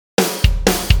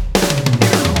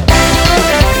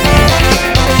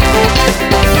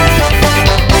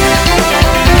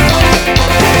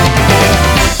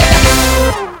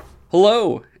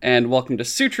Hello, and welcome to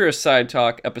Sutra Side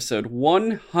Talk, episode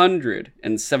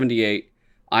 178.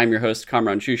 I'm your host,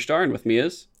 Kamran Shushtar, and with me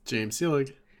is... James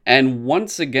Seelig. And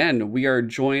once again, we are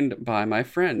joined by my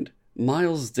friend,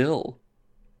 Miles Dill.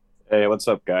 Hey, what's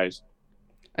up, guys?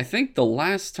 I think the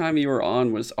last time you were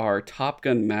on was our Top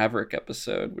Gun Maverick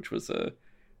episode, which was a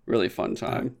really fun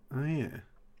time. Oh, yeah.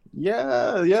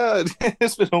 Yeah,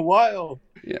 it's been a while.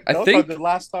 Yeah, That I was think like the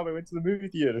last time I went to the movie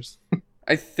theaters.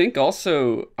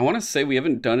 also, I want to say we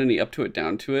haven't done any Up to It,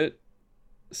 Down to It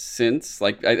since.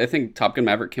 Like, I think Top Gun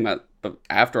Maverick came out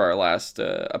after our last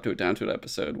Up to It, Down to It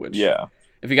episode, which... Yeah.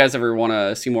 If you guys ever want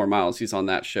to see more Miles, he's on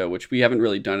that show, which we haven't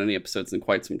really done any episodes in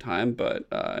quite some time, but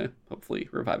hopefully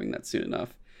reviving that soon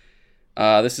enough.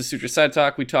 This is Sutra Side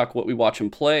Talk. We talk what we watch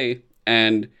and play,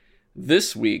 and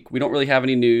this week we don't really have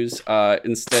any news.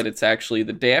 Instead, it's actually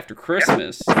the day after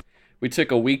Christmas. We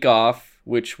took a week off,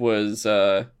 which was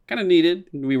kind of needed.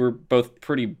 We were both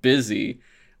pretty busy,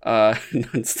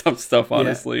 non-stop stuff,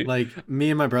 honestly. Yeah, like, me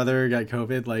and my brother got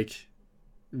COVID,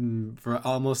 for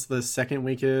almost the second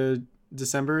week of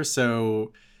December,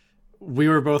 so we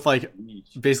were both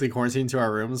basically quarantined to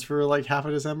our rooms for half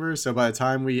of December. So by the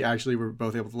time we actually were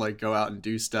both able to go out and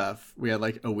do stuff, we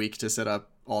had a week to set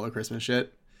up all the Christmas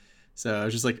shit. So I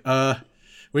was just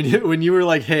when you were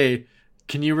like, hey,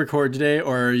 can you record today,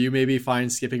 or are you maybe fine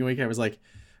skipping a week? I was like,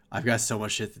 I've got so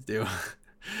much shit to do.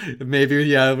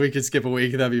 Maybe we could skip a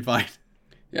week, that'd be fine.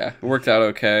 Yeah, it worked out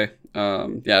okay.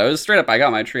 It was straight up, I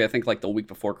got my tree I think the week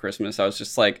before Christmas. I was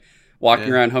just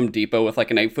walking around Home Depot with an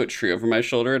 8-foot tree over my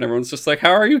sholdder, and everyone's just like,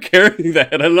 how are you carrying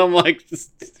that? And I'm like,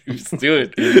 just do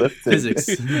it. Physics.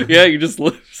 Yeah, you just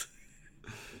lift.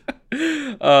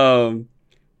 But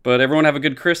everyone have a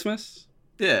good Christmas?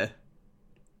 Yeah,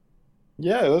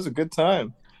 it was a good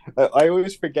time. I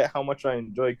always forget how much I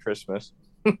enjoy Christmas.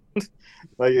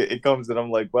 It comes and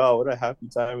I'm like, wow, what a happy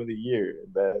time of the year.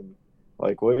 And then,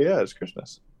 it's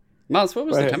Christmas. Miles, what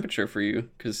was the temperature for you?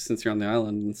 Because since you're on the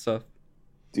island and stuff.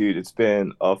 Dude, it's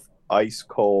been ice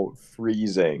cold,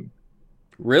 freezing.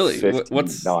 Really?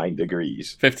 59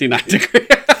 degrees. 59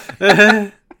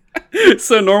 degrees.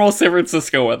 So normal San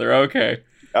Francisco weather. Okay.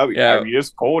 I mean, it's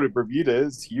cold in Bermuda.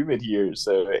 It's humid here,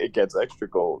 so it gets extra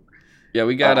cold. Yeah,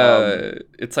 we got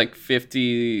it's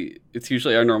 50. It's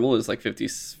usually our normal is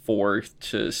 54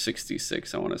 to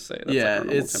 66. I want to say. That's our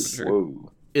normal temperature. Whoa.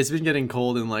 It's been getting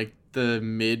cold in the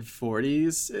mid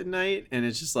 40s at night, and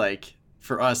it's just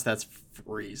for us that's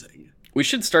freezing. We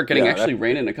should start getting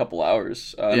rain in a couple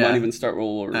hours. Might even start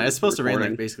it's supposed to recording.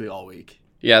 rain basically all week.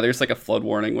 Yeah, there's a flood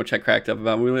warning, which I cracked up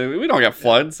about. We don't get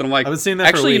floods, and I'm like, I've been seeing that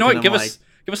actually, for a week, you know what?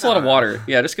 Give us a lot of know. water.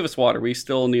 Yeah, just give us water. We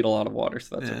still need a lot of water,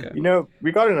 so that's okay.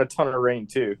 We got in a ton of rain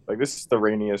too. This is the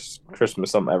rainiest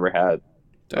Christmas I've ever had.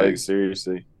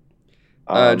 Seriously.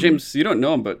 James, you don't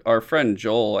know him, but our friend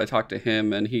Joel, I talked to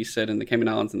him, and he said in the Cayman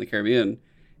Islands in the Caribbean,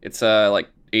 it's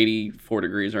 84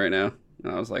 degrees right now.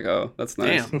 And I was like, oh, that's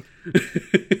nice. Damn.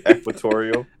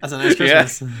 Equatorial. That's a nice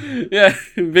Christmas. Yeah,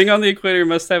 being on the equator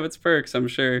must have its perks, I'm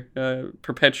sure.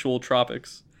 Perpetual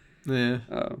tropics. Yeah.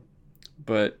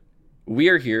 But we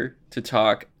are here to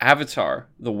talk Avatar,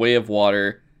 The Way of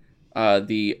Water,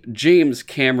 the James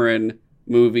Cameron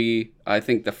movie. I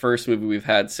think the first movie we've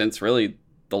had since really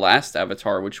the last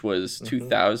Avatar, which was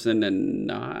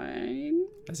 2009.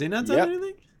 Has he not done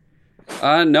anything?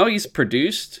 No, he's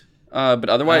produced. But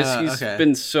otherwise, he's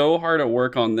been so hard at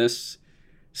work on this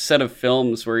set of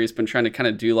films where he's been trying to kind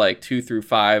of do 2 through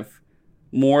 5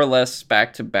 more or less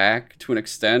back to back to an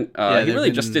extent. He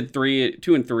really just did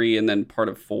 2 and 3 and then part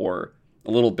of 4,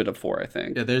 a little bit of 4, I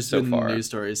think. Yeah, there's so been far news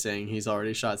stories saying he's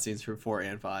already shot scenes for 4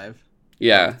 and 5.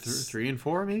 Yeah. 3 and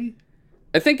 4, maybe?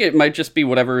 I think it might just be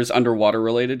whatever is underwater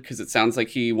related, because it sounds like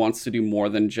he wants to do more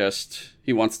than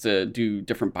he wants to do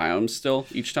different biomes still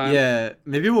each time. Yeah,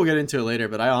 maybe we'll get into it later,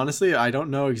 but I don't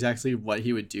know exactly what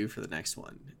he would do for the next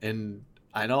one. And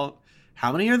how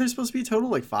many are there supposed to be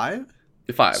total? 5?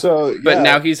 5. So, but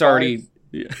now he's 5. already...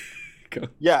 Yeah.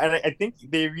 Yeah, and I think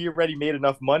they've already made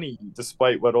enough money,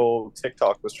 despite what old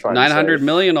TikTok was trying to say. 900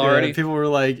 million already. Yeah, people were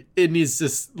like, it needs to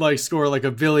score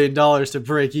 $1 billion to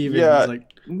break even. Yeah.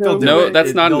 No,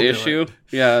 that's not an issue.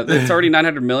 Yeah, it's already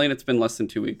 900 million. It's been less than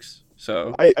 2 weeks.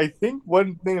 So I think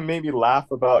one thing that made me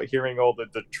laugh about hearing all the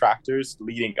detractors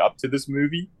leading up to this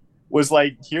movie was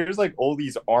here's all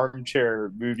these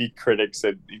armchair movie critics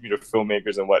and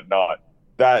filmmakers and whatnot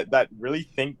that really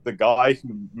think the guy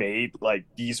who made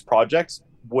these projects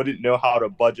wouldn't know how to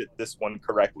budget this one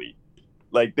correctly.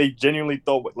 They genuinely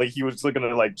thought he was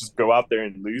gonna just go out there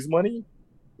and lose money.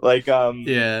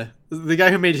 Yeah, the guy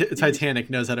who made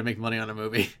Titanic knows how to make money on a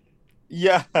movie.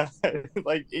 Yeah,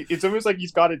 like it's almost like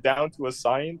he's got it down to a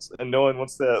science, and no one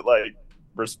wants to like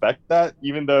respect that,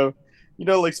 even though,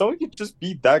 like someone could just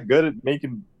be that good at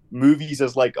making movies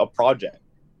as like a project.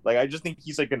 Like I just think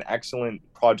he's like an excellent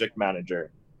project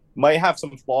manager. Might have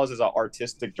some flaws as an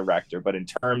artistic director, but in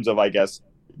terms of, I guess,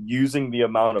 using the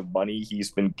amount of money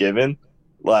he's been given,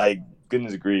 like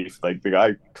goodness grief, like the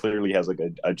guy clearly has like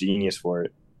a genius for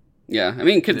it. Yeah, I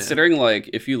mean, considering like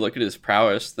if you look at his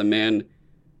prowess, the man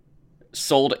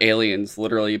sold aliens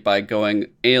literally by going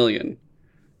alien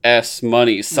S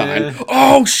money sign. Yeah.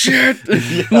 Oh shit!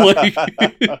 Like,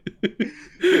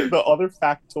 The other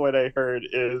factoid I heard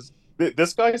is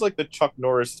this guy's like the Chuck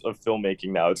Norris of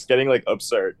filmmaking now. It's getting like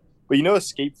absurd. But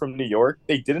Escape from New York,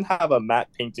 they didn't have a matte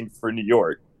painting for New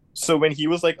York. So when he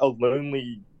was like a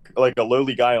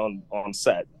lowly guy on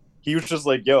set, he was just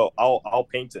like, "Yo, I'll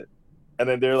paint it." And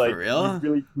then they're like, For real? "You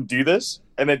really can do this?"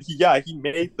 And then he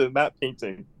made the matte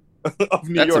painting of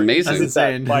New That's York. amazing. He did That's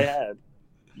that insane. by hand.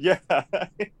 Yeah.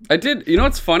 I did. You know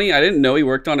what's funny? I didn't know he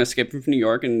worked on Escape from New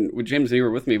York, and with James and you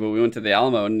were with me, but we went to the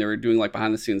Alamo and they were doing like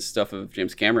behind the scenes stuff of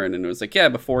James Cameron, and it was like, yeah,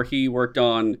 before he worked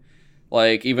on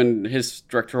like even his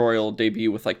directorial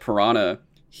debut with like Piranha,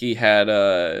 he had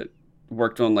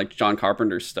worked on like John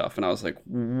Carpenter's stuff, and I was like,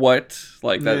 what?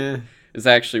 Like that Yeah. is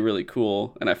actually really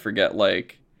cool, and I forget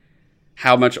like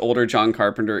how much older John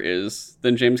Carpenter is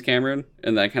than James Cameron,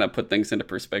 and that kind of put things into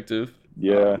perspective.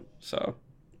 Yeah. So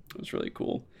it was really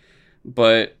cool.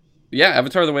 But yeah,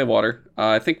 Avatar: The Way of Water.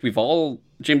 I think we've all,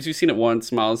 James, you've seen it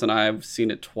once. Miles and I have seen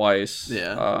it twice.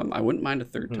 Yeah. I wouldn't mind a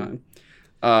third Mhm. time.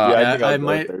 Yeah, I think I I'll go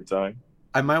might- a third time.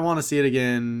 I might want to see it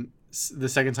again the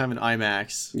second time in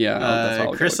IMAX. Yeah, that's how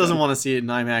I'll Chris go doesn't again. want to see it in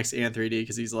IMAX and 3D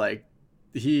because he's like,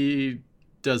 he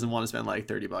doesn't want to spend like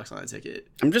 $30 on a ticket.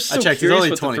 I'm just I so checked, it's curious only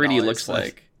what the 3D $20, looks but-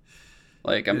 like.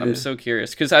 Like I'm Yeah. so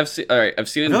curious because I've seen it I in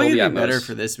feel like Dolby it'd be better Atmos.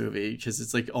 for this movie because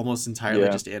it's like almost entirely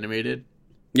Yeah. just animated.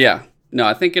 Yeah, no,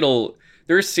 I think it'll.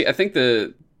 I think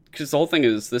because the whole thing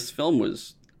is this film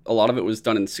was a lot of it was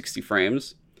done in 60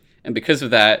 frames, and because of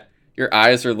that, your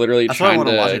eyes are literally That's why I trying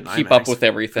wanna watch to it in keep up IMAX with for,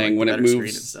 everything like, when the it better screen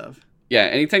and moves. stuff. Yeah,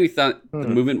 anytime you thought the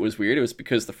Hmm. movement was weird, it was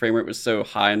because the frame rate was so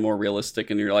high and more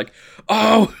realistic, and you're like,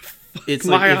 oh, It's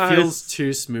my like eyes. it feels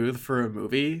too smooth for a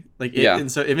movie. Like Yeah. and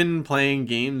so even playing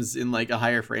games in like a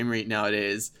higher frame rate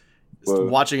nowadays, Whoa.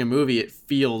 watching a movie it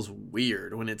feels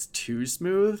weird when it's too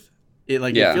smooth. It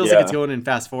Yeah. feels Yeah. like it's going in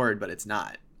fast forward, but it's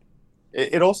not.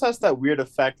 It also has that weird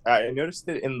effect. I noticed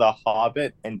it in The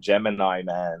Hobbit and Gemini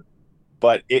Man,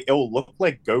 but it'll look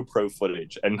like GoPro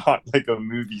footage and not like a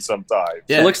movie sometimes.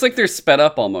 Yeah. It looks like they're sped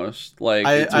up almost, like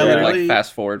it's I weird, literally- like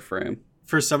fast forward frame.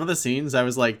 For some of the scenes, I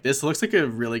was like, "This looks like a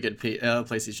really good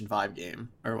PlayStation 5 game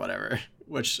or whatever,"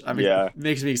 which I mean Yeah.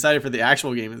 makes me excited for the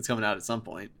actual game that's coming out at some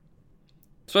point.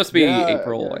 It's supposed to be Yeah,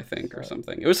 April, yeah. I think, or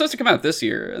something. It was supposed to come out this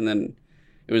year, and then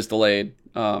it was delayed.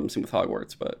 Same with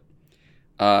Hogwarts, but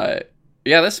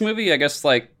yeah, this movie, I guess,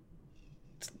 like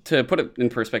to put it in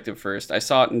perspective, first, I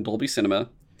saw it in Dolby Cinema,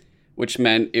 which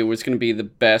meant it was going to be the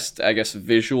best, I guess,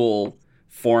 visual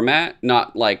format,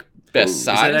 not like best Ooh. Is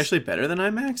size. Is that actually better than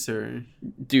IMAX or?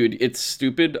 Dude, it's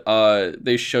stupid.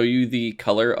 They show you the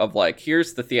color of like,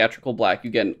 here's the theatrical black you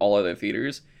get in all other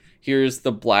theaters. Here's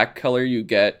the black color you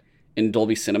get in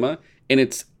Dolby Cinema, and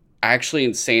it's actually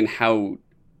insane how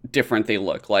different they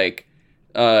look. Like,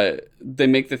 they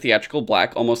make the theatrical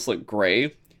black almost look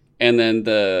gray, and then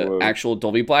the Whoa. actual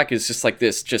Dolby black is just like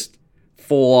this, just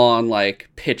full on like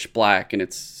pitch black, and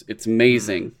it's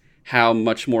amazing how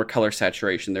much more color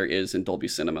saturation there is in Dolby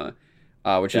Cinema.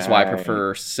 Which is why I Dang.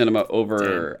 prefer cinema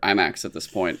over IMAX at this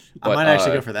point. I might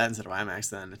actually go for that instead of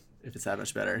IMAX then, if it's that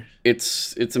much better.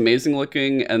 It's amazing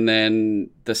looking, and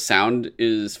then the sound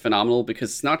is phenomenal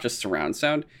because it's not just surround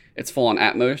sound; it's full on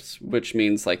Atmos, which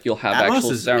means like you'll have Atmos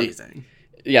actual is sound. amazing.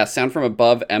 Yeah, sound from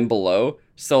above and below.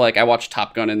 So like I watched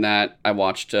Top Gun in that, I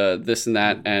watched this and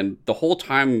that, and the whole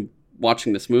time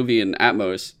watching this movie in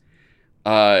Atmos,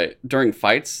 during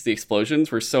fights, the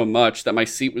explosions were so much that my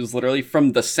seat was literally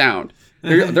from the sound.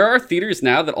 There are theaters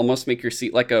now that almost make your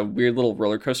seat like a weird little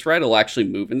roller coaster ride. It'll actually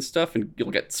move and stuff, and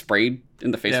you'll get sprayed in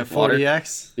the face Yeah, with water.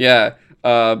 4DX. Yeah,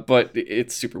 but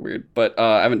it's super weird. But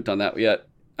I haven't done that yet.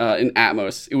 In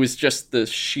Atmos, it was just the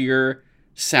sheer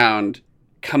sound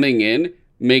coming in,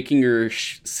 making your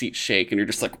seat shake, and you're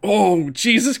just like, "Oh,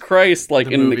 Jesus Christ!" Like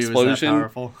The in an movie was that explosion.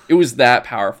 powerful. It was that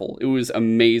powerful. It was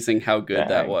amazing how good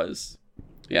that Dang. was.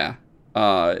 Yeah.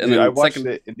 And Dude, then I watched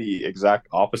second, it in the exact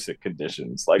opposite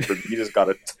conditions. Like, Bermuda's got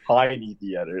a tiny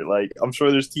theater. Like, I'm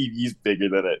sure there's TVs bigger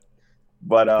than it.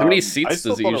 But how many I seats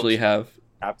still does it thought usually have?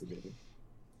 captivating.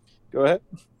 Go ahead.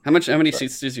 How many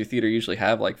seats does your theater usually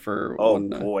have? Like for Oh one?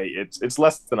 boy, it's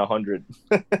less than 100.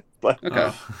 But Okay.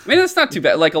 Oh. I mean, that's not too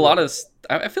bad. Like a lot of,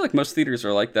 I feel like most theaters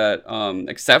are like that,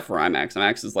 except for IMAX.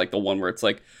 IMAX is like the one where it's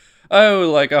like,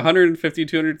 oh, like 150,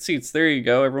 200 seats. There you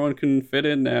go. Everyone can fit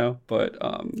in now. But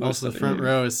most Also, of the it- front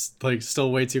row is like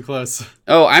still way too close.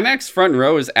 Oh, IMAX front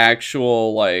row is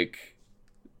actual like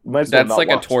might as well that's not like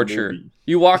a watch the torture. movie.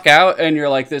 You walk out and you're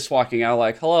like this walking out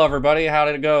like, hello everybody, how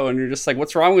did it go? And you're just like,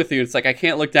 what's wrong with you? It's like I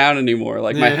can't look down anymore.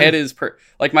 Like my Yeah. head is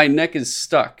like my neck is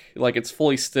stuck. Like it's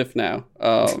fully stiff now.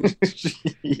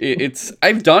 It's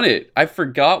I've done it. I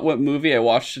forgot what movie I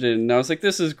watched it in and I was like,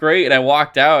 this is great. And I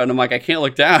walked out and I'm like, I can't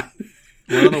look down.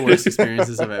 One of the worst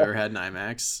experiences I've ever had in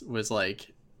IMAX was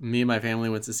like me and my family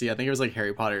went to see, I think it was like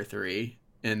Harry Potter 3,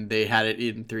 and they had it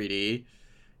in 3D.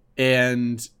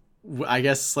 And I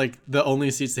guess like the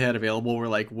only seats they had available were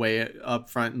like way up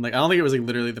front. And like, I don't think it was like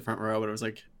literally the front row, but it was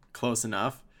like close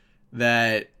enough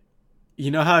that, you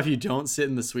know how if you don't sit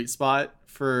in the sweet spot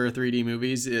for 3D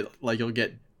movies, it like you'll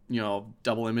get,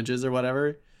 double images or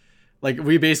whatever. Like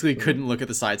we basically couldn't look at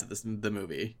the sides of the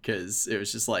movie because it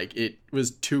was just like it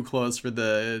was too close for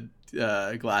the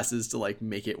glasses to like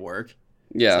make it work.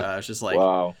 Yeah. So I was just like,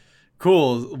 Wow.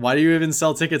 cool. Why do you even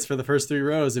sell tickets for the first 3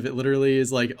 rows if it literally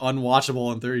is like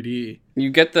unwatchable in 3D? You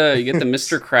get the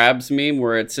Mr. Krabs meme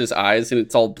where it's his eyes and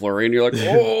it's all blurry and you're like,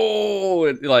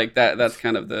 oh, like that. That's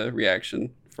kind of the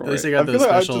reaction for At least it. I got I those feel like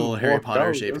I special just Harry walked Potter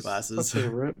out. shaped That's glasses. such a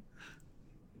rip.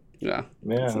 Yeah, it's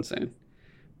Man. insane.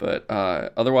 But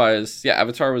otherwise, yeah,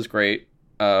 Avatar was great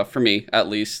for me at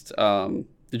least.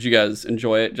 Did you guys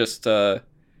enjoy it? Just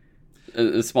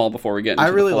small before we get into I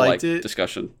really the full, liked like, it.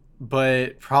 discussion.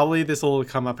 But probably this will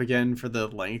come up again for the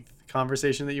length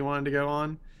conversation that you wanted to go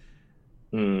on.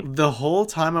 Hmm. The whole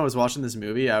time I was watching this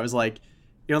movie, I was like,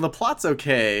 the plot's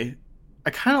okay. I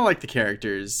kind of like the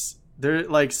characters. They're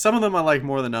like, some of them I like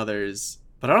more than others,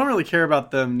 but I don't really care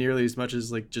about them nearly as much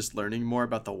as like just learning more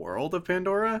about the world of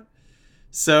Pandora.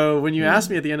 So when you asked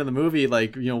me at the end of the movie,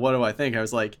 like, what do I think? I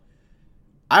was like,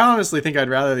 I honestly think I'd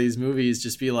rather these movies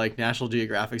just be like National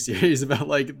Geographic series about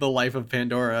like the life of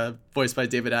Pandora, voiced by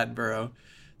David Attenborough.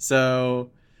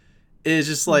 So it's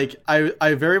just like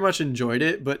I very much enjoyed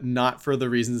it, but not for the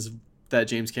reasons that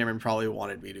James Cameron probably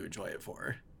wanted me to enjoy it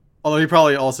for. Although he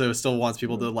probably also still wants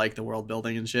people to like the world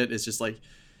building and shit. It's just like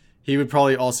he would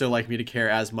probably also like me to care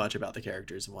as much about the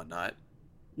characters and whatnot.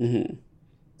 Mm-hmm.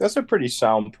 That's a pretty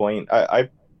sound point. I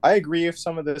agree with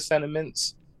some of the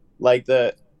sentiments. Like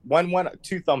the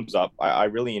two thumbs up. I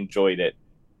really enjoyed it.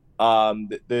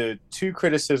 The two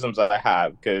criticisms that I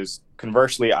have, because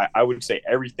conversely, I would say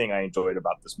everything I enjoyed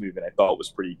about this movie and I thought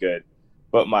was pretty good.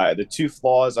 But the two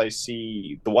flaws I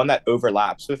see, the one that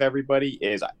overlaps with everybody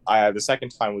is the second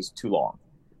time was too long.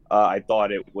 I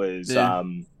thought it was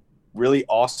really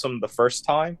awesome the first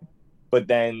time, but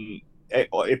then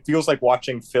it feels like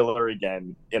watching filler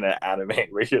again in an anime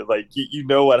where you're like, you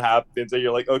know what happens, and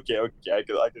you're like, okay, I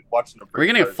could watch it. We're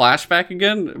getting a flashback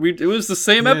again. It was the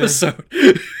same Yeah.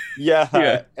 episode.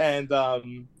 Yeah. And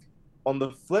on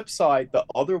the flip side, the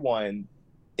other one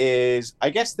is, I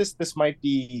guess this might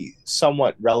be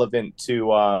somewhat relevant to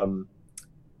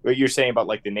what you're saying about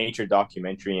like the nature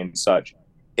documentary and such.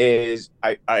 Is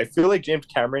I feel like James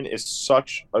Cameron is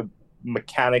such a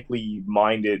mechanically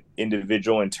minded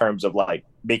individual in terms of like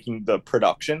making the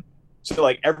production. So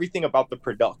like everything about the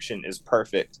production is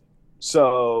perfect.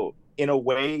 So in a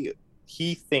way,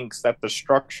 he thinks that the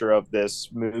structure of this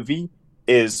movie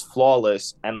is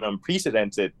flawless and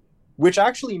unprecedented, which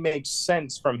actually makes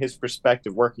sense from his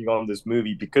perspective working on this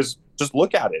movie, because just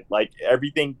look at it. Like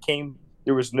everything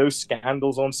there was no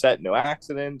scandals on set, no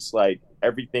accidents, like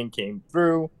everything came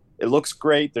through. It looks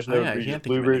great. There's no I egregious can't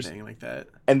think of bloopers. anything like that.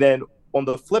 And then on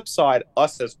the flip side,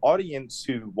 us as audience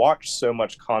who watch so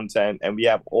much content and we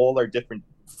have all our different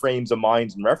frames of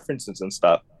minds and references and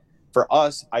stuff, for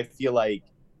us, I feel like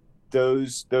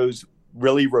those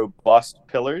really robust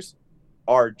pillars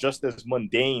are just as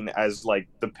mundane as like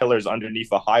the pillars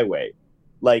underneath a highway.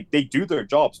 Like they do their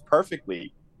jobs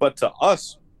perfectly, but to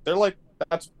us, they're like,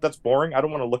 that's boring. I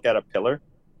don't want to look at a pillar.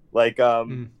 Like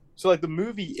so like the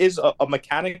movie is a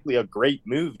mechanically a great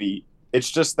movie. It's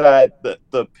just that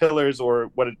the pillars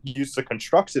or what it used to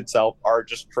construct itself are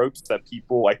just tropes that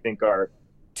people I think are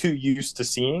too used to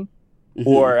seeing,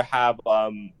 or have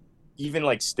even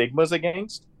like stigmas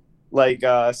against. Like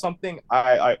something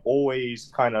I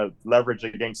always kind of leverage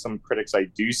against some critics I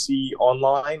do see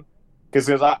online, because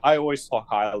I always talk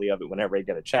highly of it whenever I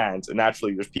get a chance, and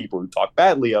naturally there's people who talk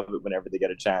badly of it whenever they get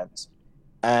a chance.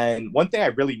 And one thing I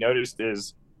really noticed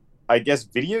is, I guess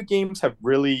video games have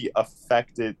really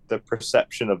affected the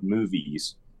perception of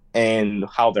movies, and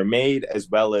how they're made as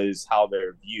well as how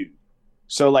they're viewed.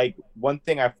 So like one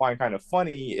thing I find kind of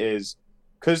funny is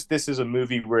because this is a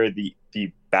movie where the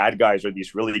bad guys are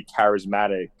these really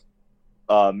charismatic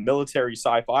military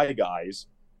sci-fi guys.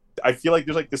 I feel like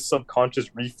there's like this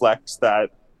subconscious reflex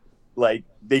that like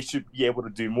they should be able to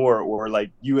do more, or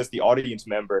like you as the audience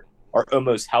member are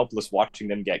almost helpless watching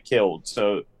them get killed.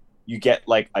 So you get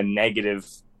like a negative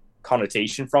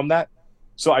connotation from that.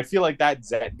 So I feel like that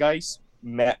Zeitgeist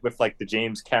met with like the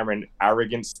James Cameron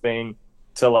arrogance thing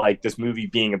to like this movie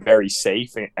being a very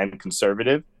safe and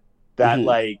conservative. That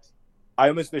like I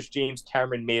almost wish James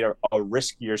Cameron made a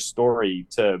riskier story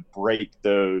to break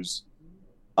those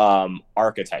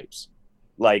archetypes.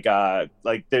 Like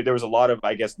there was a lot of,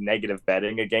 I guess, negative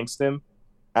betting against him,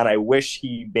 and I wish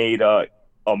he made a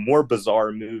more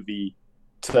bizarre movie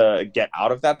to get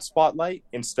out of that spotlight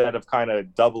instead of kind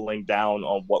of doubling down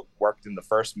on what worked in the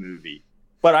first movie.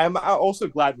 But I'm also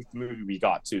glad with the movie we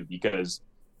got too, because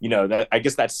you know that I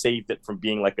guess that saved it from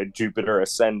being like a Jupiter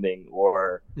Ascending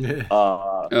or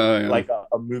like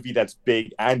a movie that's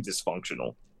big and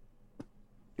dysfunctional.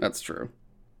 That's true.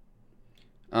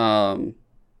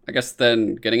 I guess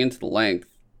then getting into the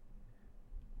length,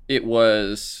 it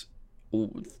was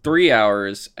 3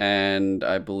 hours and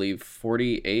I believe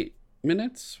 48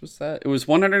 minutes. Was that? It was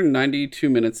 192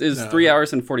 minutes. It was 3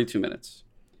 hours and 42 minutes.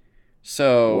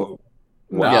 So,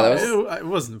 wow. Yeah, it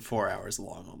wasn't 4 hours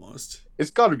long almost. It's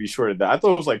got to be shorter than that. I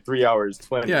thought it was like 3 hours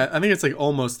 20. Yeah, I think it's like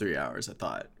almost 3 hours, I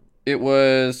thought. It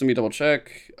was, let me double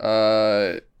check.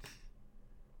 I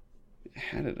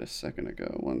had it a second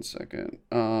ago. 1 second.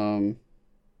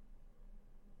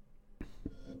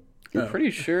 I'm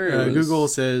pretty sure it was... Google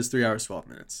says 3 hours 12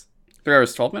 minutes. 3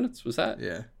 hours 12 minutes? Was that?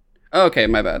 Yeah. Oh, okay,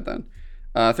 my bad then.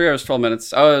 3 hours 12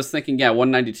 minutes. I was thinking,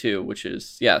 192, which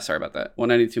is sorry about that.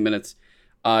 192 minutes.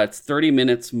 It's 30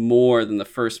 minutes more than the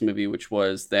first movie, which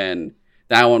was then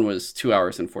that one was 2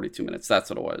 hours and 42 minutes. That's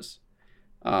what it was.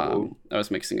 I was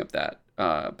mixing up that.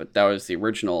 But that was the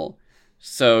original.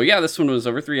 So yeah, this one was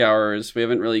over 3 hours. We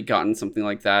haven't really gotten something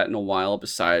like that in a while.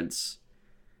 Besides,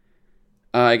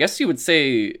 I guess you would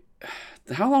say,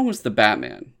 how long was the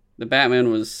Batman? The Batman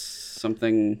was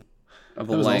something of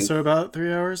a length. It was also about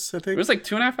 3 hours, I think. It was like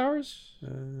 2.5 hours,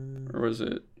 or was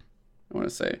it? I want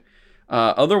to say.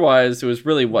 Otherwise, it was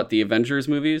really what the Avengers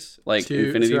movies, like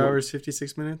Infinity 2 hours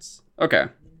 56 minutes. Okay,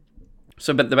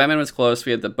 so but the Batman was close.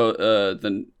 We had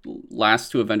the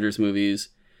last two Avengers movies,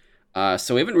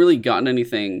 so we haven't really gotten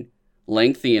anything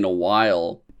lengthy in a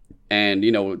while. And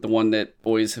you know, the one that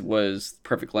always was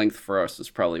perfect length for us is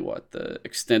probably what the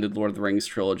extended Lord of the Rings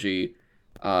trilogy.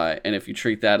 And if you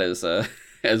treat that as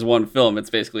as one film, it's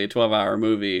basically a 12-hour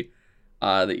movie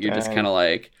that you're just kind of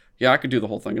like, yeah, I could do the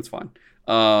whole thing. It's fine.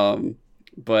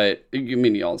 But I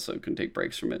mean, you also can take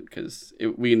breaks from it because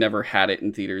we never had it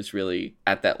in theaters really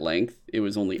at that length. It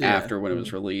was only after when it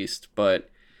was released. But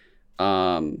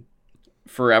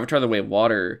for Avatar: The Way of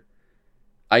Water,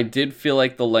 I did feel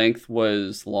like the length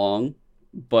was long,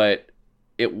 but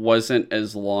it wasn't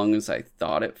as long as I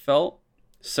thought it felt.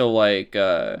 So like,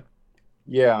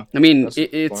 yeah, I mean,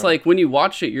 it's like when you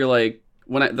watch it, you're like,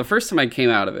 the first time I came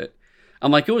out of it,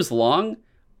 I'm like, it was long,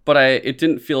 but it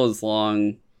didn't feel as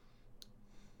long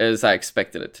as I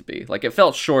expected it to be. Like it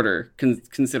felt shorter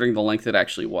considering the length it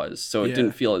actually was. So it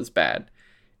didn't feel as bad.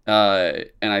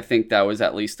 And I think that was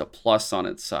at least a plus on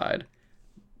its side,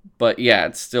 but yeah,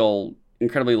 it's still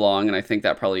incredibly long. And I think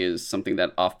that probably is something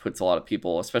that off-puts a lot of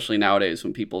people, especially nowadays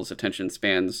when people's attention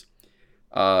spans,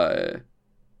 are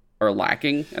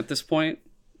lacking at this point.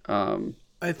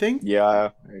 I think. Yeah,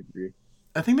 I agree.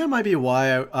 I think that might be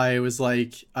why I was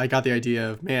like, I got the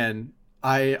idea of, man,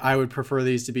 I would prefer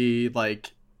these to be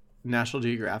like National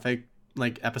Geographic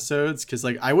like episodes, because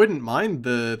like I wouldn't mind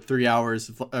the 3 hours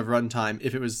of runtime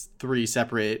if it was 3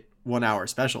 separate 1 hour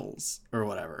specials or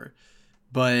whatever.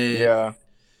 But yeah,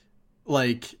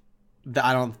 like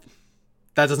that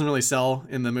doesn't really sell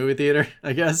in the movie theater,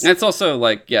 I guess. It's also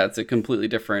like, yeah, it's a completely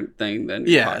different thing than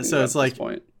so it's like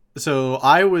point. So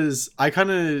I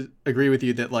kind of agree with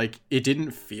you that like it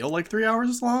didn't feel like 3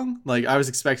 hours long. Like I was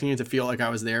expecting it to feel like I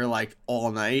was there like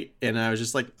all night, and I was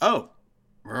just like, oh,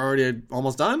 we're already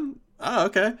almost done. Oh,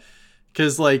 okay.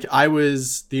 Because like I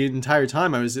was the entire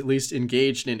time I was at least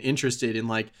engaged and interested in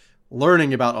like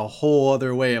learning about a whole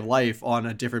other way of life on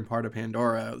a different part of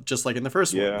Pandora, just like in the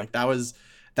first one. Like that was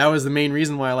the main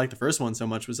reason why I liked the first one so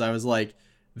much, was I was like,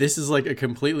 this is like a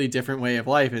completely different way of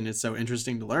life, and it's so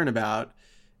interesting to learn about.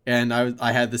 And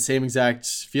I had the same exact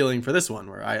feeling for this one,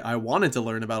 where I wanted to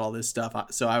learn about all this stuff,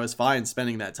 so I was fine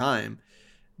spending that time.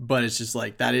 But it's just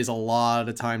like, that is a lot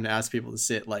of time to ask people to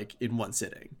sit like in one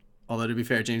sitting Although to be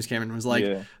fair, James Cameron was like,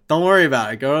 Yeah. "Don't worry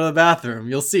about it. Go to the bathroom.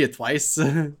 You'll see it twice."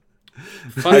 Fun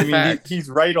I mean, fact. he's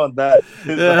right on that.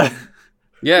 'Cause, Yeah.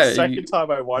 Yeah, the second time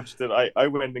I watched it, I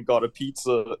went and got a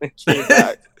pizza and came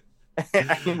back. And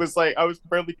it was like, I was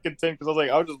fairly content because I was like,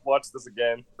 I'll just watch this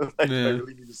again. Like, I Yeah.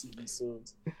 really need to see these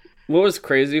scenes. what was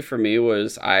crazy for me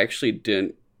was I actually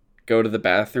didn't go to the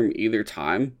bathroom either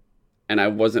time, and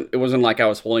it wasn't like I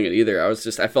was holding it either.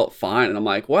 I felt fine, and I'm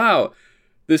like, wow,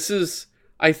 this is,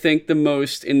 I think, the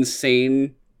most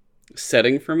insane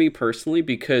setting for me personally,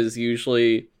 because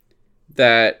usually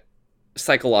that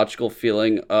psychological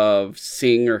feeling of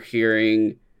seeing or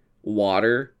hearing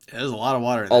water There's a lot of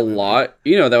water in a that movie. lot,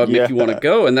 that would make you want to Yeah.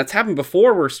 go. And that's happened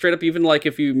before, where straight up, even like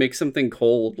if you make something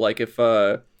cold, like if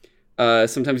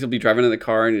sometimes you'll be driving in the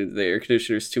car and the air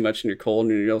conditioner's too much and you're cold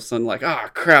and you're all of a sudden like,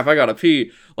 crap, I gotta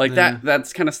pee. Like Yeah.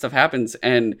 that's kind of stuff happens.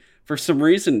 And for some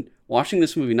reason, watching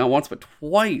this movie not once but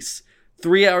twice,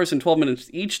 3 hours and 12 minutes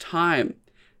each time,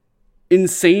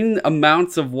 insane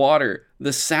amounts of water,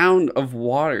 the sound of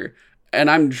water, and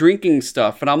I'm drinking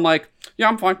stuff, and I'm like, yeah,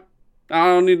 I'm fine. I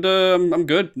don't need to. I'm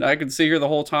good. I can sit here the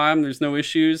whole time. There's no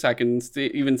issues. I can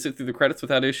even sit through the credits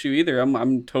without issue either.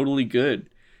 I'm totally good.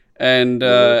 And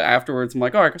afterwards, I'm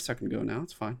like, I guess I can go now.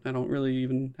 It's fine. I don't really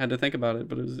even had to think about it,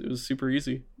 but it was super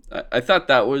easy. I thought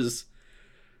that was.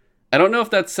 I don't know if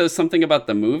that says something about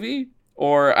the movie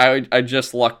or I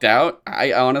just lucked out.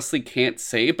 I honestly can't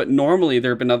say, but normally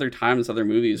there have been other times, other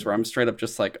movies where I'm straight up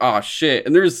just like, oh shit,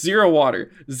 and there's zero water,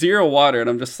 and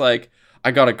I'm just like, I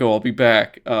gotta go, I'll be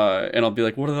back, and I'll be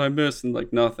like, what did I miss? And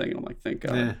like nothing. I'm like, thank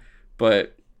God. Yeah.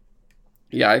 But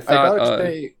yeah, I I thought gotta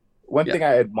say, one yeah. thing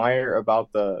I admire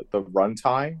about the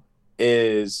runtime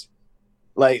is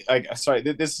like sorry,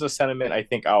 this is a sentiment I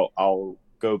think I'll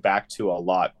go back to a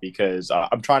lot because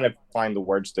I'm trying to find the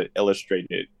words to illustrate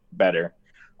it better.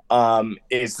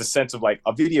 Is the sense of like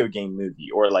a video game movie,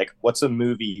 or like what's a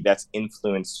movie that's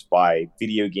influenced by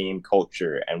video game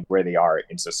culture and where they are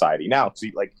in society now. So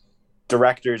like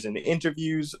directors in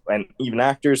interviews and even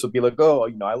actors will be like, oh,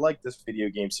 I like this video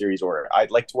game series, or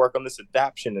I'd like to work on this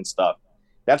adaptation and stuff.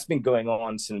 That's been going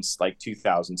on since like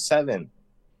 2007.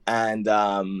 And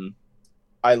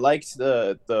I liked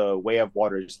the Way of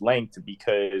Water's length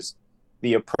because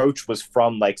the approach was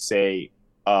from like, say,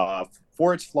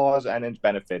 for its flaws and its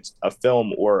benefits, a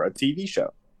film or a TV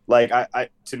show. Like I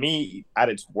to me, at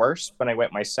its worst, when I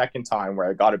went my second time, where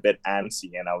I got a bit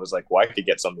antsy and I was like, well, I could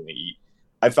get something to eat.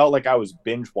 I felt like I was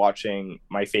binge watching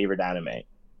my favorite anime.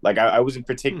 Like I wasn't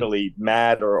particularly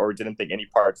mad or didn't think any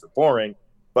parts were boring,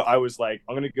 but I was like,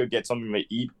 I'm gonna go get something to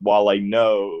eat while I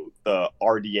know the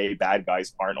RDA bad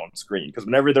guys aren't on screen, because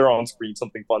whenever they're on screen,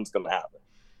 something fun's gonna happen.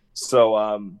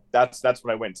 So that's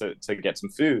when I went to get some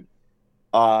food.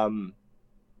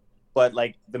 But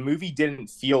like the movie didn't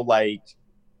feel like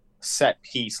set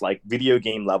piece, like video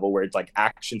game level, where it's like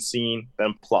action scene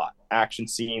then plot, action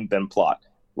scene then plot.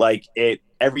 Like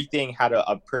everything had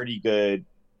a pretty good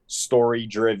story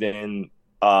driven,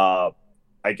 I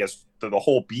guess the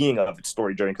whole being of it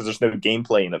story driven, because there's no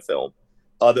gameplay in the film.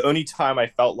 The only time I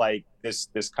felt like this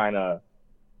kind of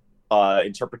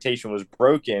interpretation was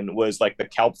broken was like the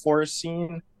kelp forest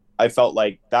scene. I felt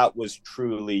like that was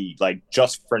truly like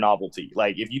just for novelty.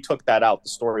 Like if you took that out, the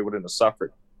story wouldn't have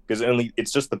suffered, because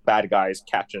it's just the bad guys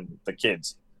catching the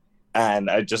kids, and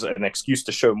just an excuse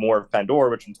to show more of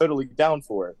Pandora, which I'm totally down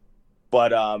for.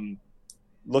 But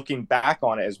looking back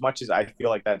on it, as much as I feel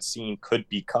like that scene could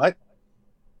be cut,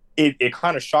 it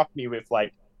kind of shocked me with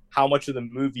like how much of the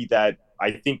movie that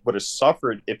I think would have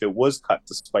suffered if it was cut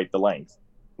despite the length.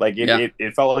 Like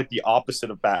it felt like the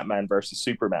opposite of Batman versus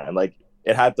Superman. Like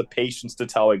it had the patience to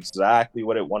tell exactly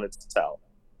what it wanted to tell.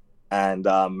 And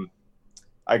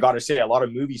I gotta say, a lot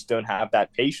of movies don't have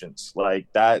that patience. Like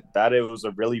that it was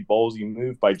a really ballsy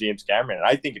move by James Cameron, and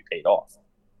I think it paid off.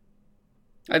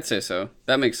 I'd say so.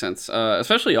 That makes sense.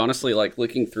 Especially honestly, like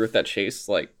looking through at that chase,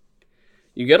 like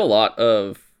you get a lot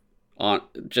of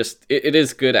it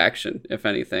is good action, if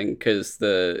anything, because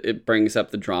it brings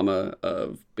up the drama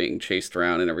of being chased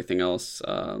around and everything else.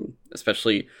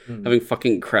 Especially having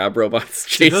fucking crab robots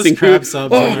chasing Those crab you.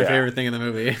 subs are my favorite thing in the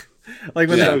movie. Like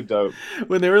when So dope.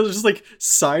 when they were just like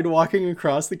sidewalking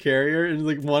across the carrier, and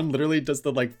like one literally does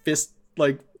the like fist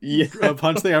like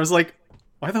punch thing. I was like,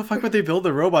 why the fuck would they build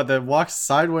a robot that walks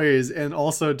sideways and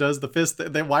also does the fist?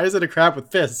 Why is it a crab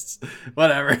with fists?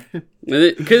 Whatever.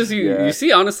 Because you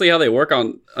see honestly how they work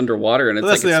on underwater, and it's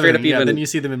Well, like it's straight up even. Then you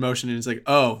see them in motion, and it's like,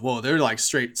 oh, whoa, they're like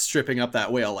straight stripping up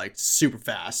that whale like super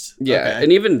fast. Yeah, Okay.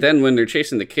 and even then when they're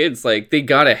chasing the kids, like they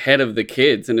got ahead of the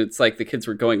kids, and it's like the kids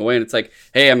were going away, and it's like,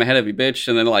 hey, I'm ahead of you, bitch,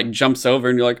 and then like jumps over,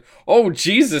 and you're like, oh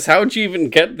Jesus, how'd you even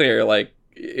get there? Like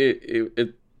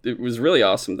it was really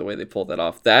awesome the way they pulled that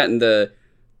off. That and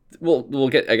we'll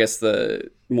get, I guess,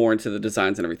 the more into the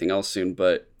designs and everything else soon,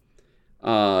 but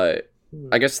I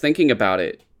guess thinking about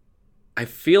it, I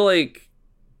feel like,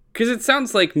 because it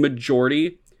sounds like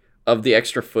majority of the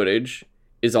extra footage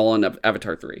is all in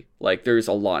Avatar 3. Like, there's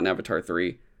a lot in Avatar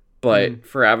 3, but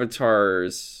for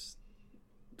Avatar's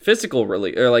physical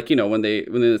release, or like, when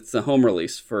it's the home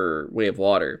release for Way of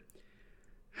Water,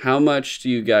 how much do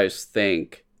you guys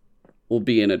think will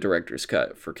be in a director's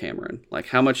cut for Cameron? Like,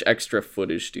 how much extra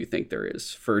footage do you think there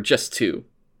is for just 2?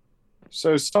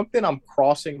 So something I'm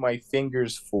crossing my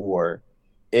fingers for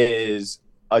is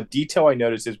a detail I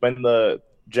noticed is when the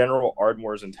General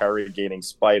Ardmore is interrogating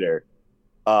Spider.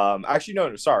 Actually,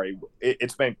 no, sorry.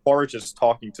 It's when Quaritch is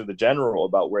talking to the General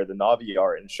about where the Na'vi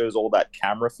are and shows all that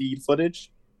camera feed footage.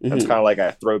 That's kind of like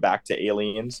a throwback to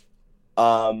Aliens.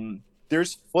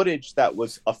 There's footage that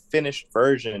was a finished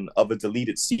version of a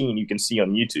deleted scene you can see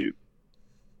on YouTube.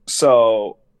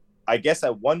 So I guess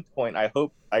at one point,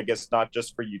 I guess not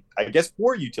just for you, I guess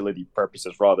for utility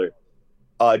purposes rather,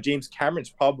 James Cameron's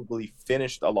probably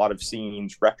finished a lot of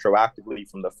scenes retroactively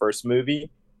from the first movie.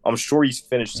 I'm sure he's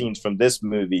finished scenes from this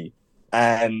movie.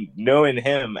 And knowing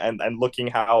him and looking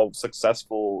how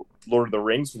successful Lord of the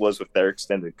Rings was with their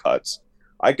extended cuts,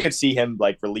 I could see him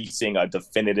like releasing a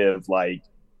definitive like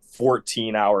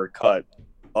 14-hour cut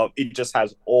of it. Just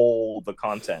has all the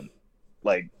content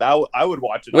like that. I would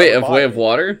watch it. Wait, of Way of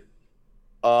Water?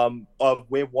 Of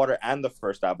Way of Water and the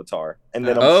first Avatar, and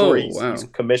then I'm sure he's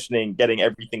commissioning, getting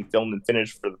everything filmed and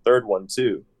finished for the third one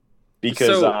too,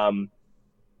 because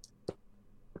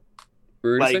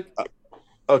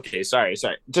okay, sorry,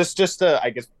 just to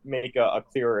I guess make a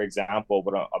clearer example of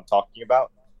what I'm talking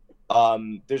about.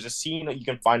 There's a scene that you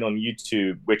can find on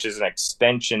YouTube, which is an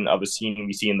extension of a scene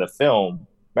we see in the film.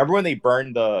 Remember when they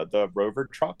burned the rover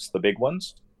trucks, the big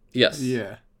ones? Yes.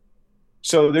 Yeah.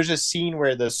 So there's a scene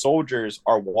where the soldiers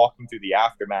are walking through the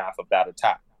aftermath of that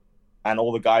attack, and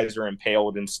all the guys are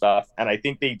impaled and stuff. And I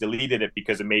think they deleted it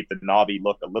because it made the Na'vi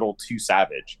look a little too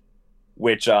savage,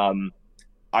 which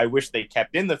I wish they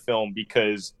kept in the film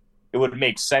because it would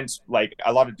make sense. Like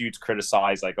a lot of dudes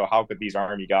criticize, like, oh, how could these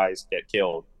army guys get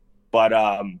killed? But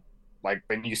like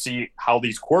when you see how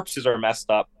these corpses are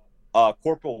messed up,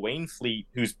 Corporal Wainfleet,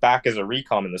 who's back as a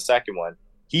recon in the second one,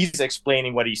 he's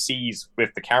explaining what he sees with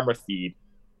the camera feed,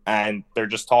 and they're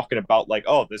just talking about like,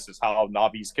 oh, this is how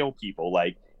Na'vis kill people.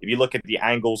 Like if you look at the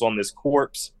angles on this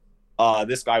corpse,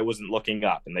 this guy wasn't looking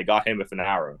up, and they got him with an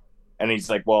arrow. And he's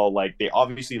like, well, like they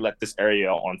obviously let this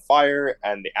area on fire,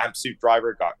 and the amp suit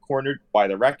driver got cornered by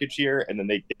the wreckage here, and then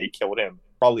they killed him,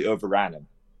 probably overran him.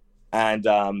 And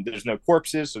there's no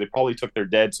corpses, so they probably took their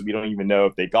dead, so we don't even know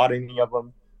if they got any of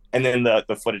them. And then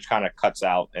the footage kind of cuts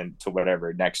out into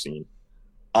whatever next scene.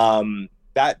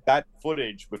 That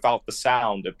footage without the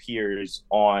sound appears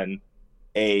on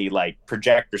a like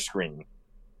projector screen,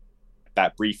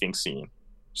 that briefing scene.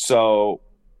 So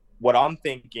what I'm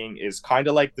thinking is kind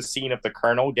of like the scene of the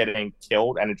Colonel getting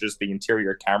killed and it's just the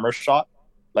interior camera shot.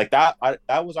 Like that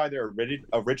was either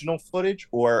original footage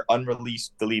or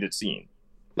unreleased deleted scene.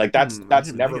 Like that's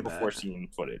never before seen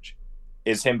footage,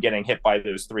 is him getting hit by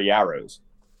those 3 arrows.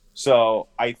 So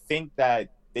I think that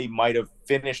they might have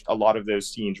finished a lot of those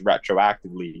scenes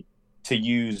retroactively to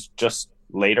use just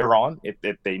later on if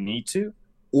they need to,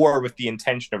 or with the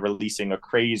intention of releasing a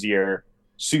crazier,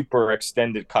 super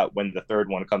extended cut when the third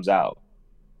one comes out.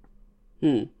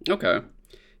 Okay. Yeah,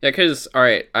 because, all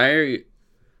right,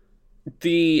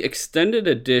 the extended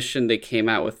edition they came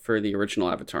out with for the original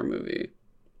Avatar movie,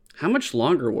 how much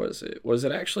longer was it? Was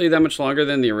it actually that much longer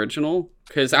than the original?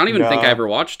 Because I don't even think I ever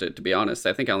watched it, to be honest.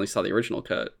 I think I only saw the original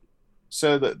cut.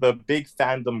 So the big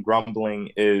fandom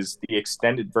grumbling is the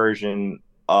extended version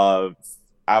of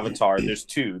Avatar. There's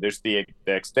two. There's the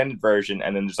extended version,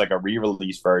 and then there's like a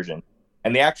re-release version.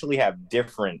 And they actually have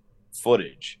different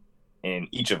footage in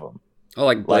each of them. Oh,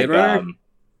 like Blade Runner?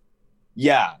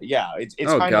 Yeah. It's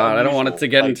oh god, unusual. I don't want it to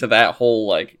get into that whole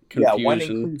like confusion. Yeah, one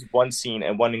includes one scene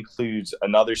and one includes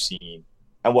another scene.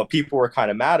 And what people were kind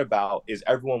of mad about is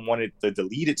everyone wanted the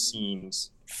deleted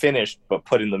scenes finished but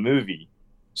put in the movie.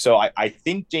 So I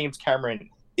think James Cameron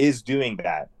is doing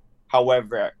that.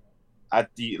 However, at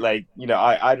the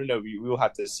I don't know. We will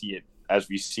have to see it as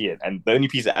we see it. And the only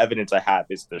piece of evidence I have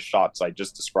is the shots I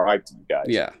just described to you guys.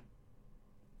 Yeah.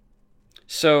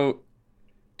 So,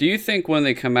 do you think when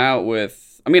they come out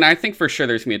with... I mean, I think for sure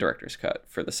there's going to be a director's cut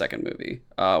for the second movie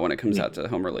when it comes out to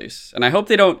home release. And I hope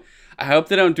they don't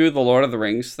do the Lord of the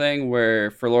Rings thing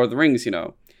where for Lord of the Rings,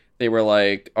 they were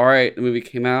like, all right, the movie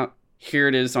came out, here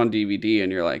it is on DVD,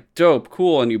 and you're like, dope,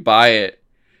 cool, and you buy it,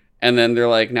 And then they're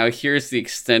like, now here's the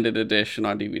extended edition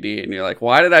on DVD. And you're like,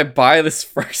 why did I buy this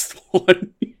first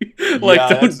one? Like, Yeah,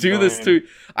 don't that's do this annoying.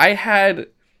 to...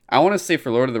 I want to say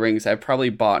for Lord of the Rings, I've probably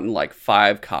bought like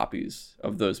 5 copies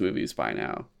of those movies by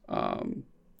now.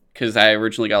 Because I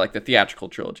originally got like the theatrical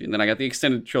trilogy, and then I got the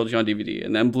extended trilogy on DVD,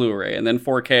 and then Blu-ray, and then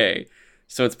 4K.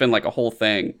 So it's been like a whole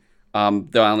thing.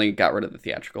 Though I only got rid of the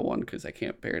theatrical one because I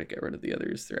can't bear to get rid of the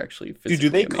others. They're actually physically Do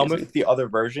they come amazing. with the other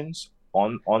versions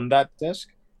on that disc?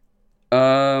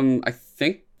 I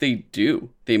think they do.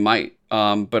 They might.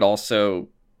 But also,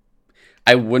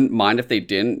 I wouldn't mind if they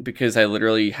didn't, because I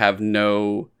literally I've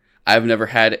never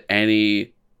had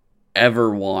any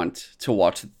ever want to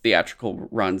watch theatrical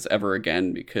runs ever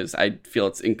again, because I feel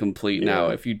it's incomplete now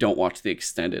if you don't watch the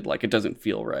extended. Like, it doesn't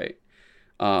feel right.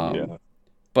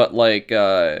 But like,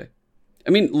 I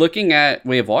mean, looking at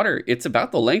Way of Water, it's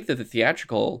about the length of the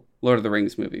theatrical Lord of the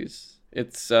Rings movies.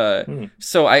 It's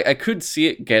so I could see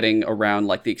it getting around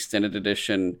like the extended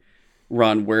edition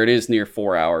run where it is near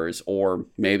 4 hours, or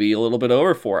maybe a little bit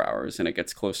over 4 hours, and it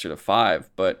gets closer to 5.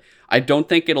 But I don't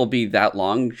think it'll be that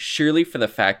long, surely, for the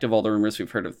fact of all the rumors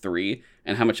we've heard of 3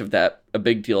 and how much of that a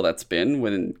big deal that's been,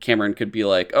 when Cameron could be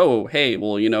like, oh, hey,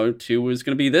 well, 2 was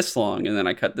going to be this long, and then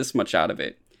I cut this much out of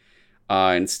it.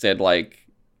 Instead, like,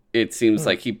 it seems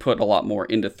like he put a lot more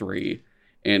into 3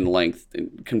 in length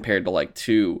compared to like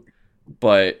 2.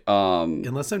 But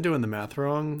unless I'm doing the math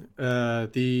wrong,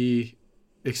 the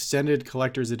extended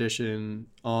collector's edition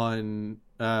on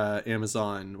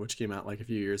Amazon, which came out like a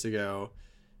few years ago,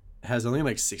 has only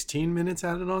like 16 minutes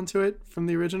added onto it from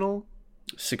the original.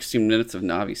 16 minutes of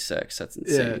Navi sex. That's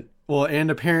insane. Yeah. Well, and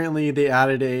apparently they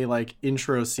added a like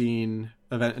intro scene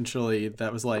eventually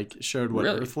that was like showed what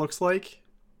Really? Earth looks like.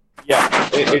 Yeah,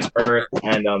 it's Earth,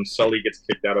 and Sully gets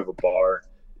kicked out of a bar.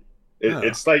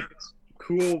 It's like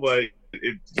cool, but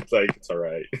it's like it's all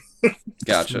right.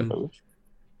 Gotcha.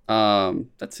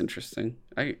 That's interesting.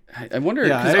 I wonder.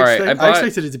 Yeah, I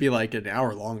expected it to be like an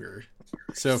hour longer.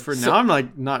 So now I'm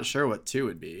like not sure what 2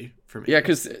 would be for me. Yeah,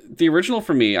 because the original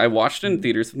for me, I watched it in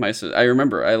theaters with my sister. I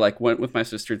remember I like went with my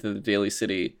sister to the Daly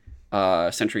City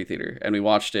Century Theater, and we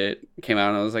watched it. Came out,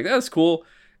 and I was like, that's cool.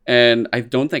 And I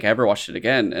don't think I ever watched it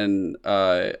again. And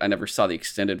I never saw the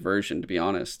extended version, to be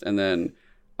honest. And then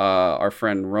our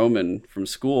friend Roman from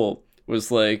school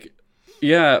was like,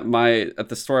 yeah, at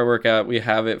the store I work at, we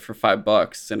have it for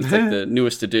 $5, and it's like the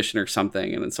newest edition or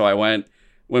something. And then so I went,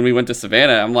 when we went to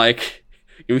Savannah, I'm like,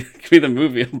 give me the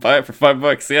movie, I'll buy it for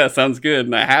 $5. Yeah, sounds good.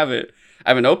 And I have it. I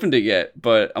haven't opened it yet,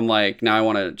 but I'm like, now I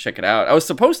want to check it out. I was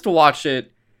supposed to watch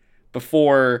it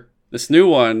before this new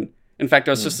one. In fact,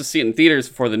 I was supposed to see it in theaters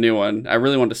before the new one. I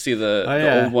really wanted to see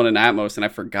the old one in Atmos, and I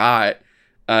forgot,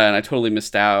 and I totally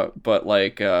missed out. But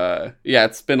like,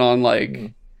 it's been on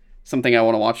like something I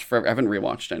want to watch forever. I haven't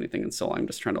rewatched anything in so long. I'm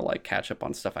just trying to like catch up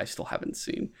on stuff I still haven't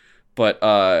seen. But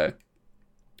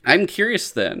I'm curious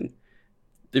then,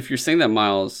 if you're saying that,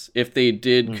 Miles, if they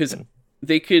did, because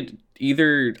they could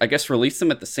either, I guess, release them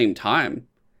at the same time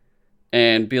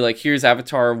and be like, here's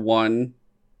Avatar 1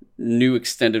 new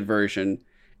extended version,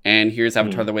 and here's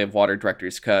Avatar The Way of Water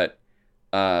director's cut.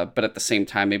 But at the same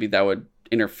time, maybe that would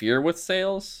interfere with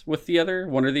sales with the other,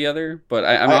 one or the other. But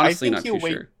I'm honestly not too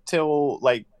sure. Till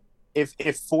like, if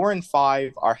 4 and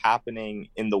 5 are happening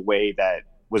in the way that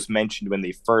was mentioned when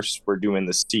they first were doing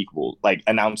the sequel, like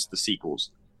announced the sequels,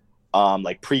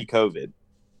 like pre-COVID,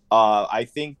 I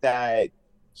think that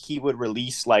he would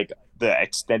release like the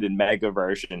extended mega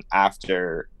version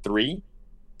after 3,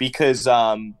 because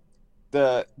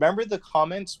remember the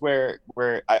comments where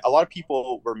a lot of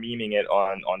people were memeing it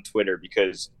on Twitter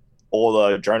because all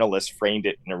the journalists framed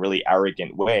it in a really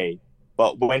arrogant way.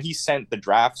 But when he sent the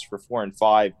drafts for 4 and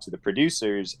 5 to the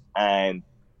producers, and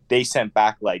they sent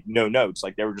back like no notes,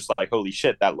 like they were just like, holy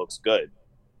shit, that looks good.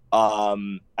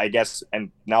 I guess,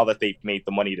 and now that they've made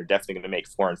the money, they're definitely going to make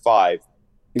 4 and 5.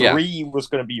 3 was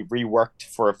going to be reworked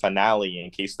for a finale in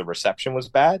case the reception was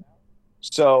bad.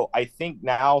 So I think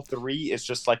now 3 is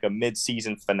just like a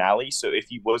mid-season finale. So if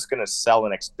he was going to sell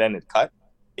an extended cut,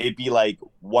 it'd be like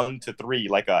 1 to 3,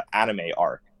 like a anime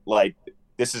arc. Like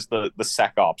this is the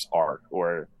Sec Ops arc,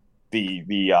 or the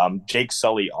Jake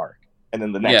Sully arc, and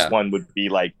then the next one would be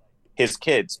like his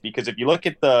kids. Because if you look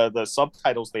at the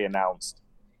subtitles they announced,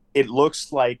 it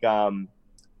looks like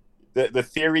the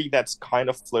theory that's kind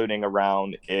of floating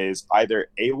around is either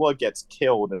Awa gets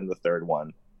killed in the third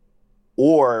one,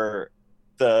 or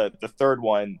the third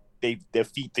one, they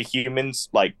defeat the humans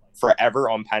like forever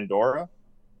on Pandora,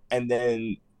 and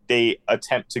then they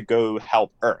attempt to go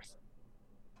help Earth.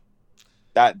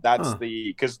 That's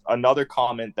because another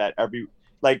comment that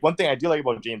one thing I do like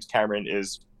about James Cameron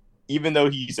is, even though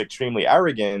he's extremely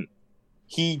arrogant,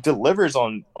 he delivers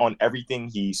on everything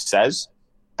he says.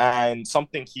 And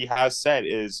something he has said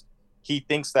is he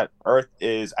thinks that Earth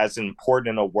is as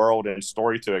important a world and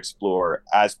story to explore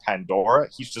as Pandora.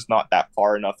 He's just not that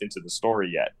far enough into the story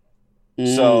yet.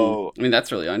 So I mean,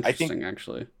 that's really interesting, think,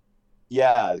 actually.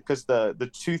 Yeah, because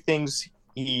the two things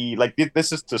he like,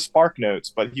 this is to Spark Notes,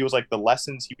 but he was like, the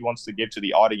lessons he wants to give to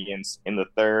the audience in the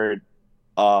third,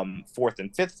 fourth,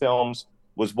 and fifth films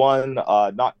was one,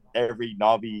 not every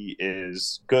Na'vi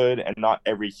is good and not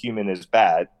every human is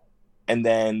bad. And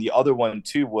then the other one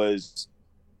too was,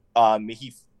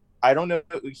 he I don't know,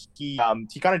 he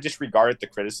kind of disregarded the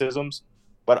criticisms,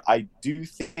 but I do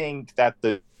think that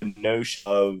the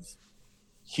notion of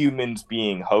humans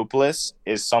being hopeless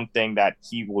is something that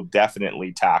he will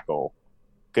definitely tackle,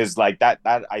 because like that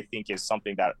I think is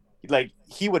something that like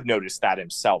he would notice that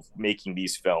himself making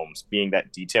these films, being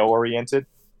that detail oriented.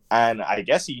 And I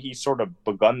guess he sort of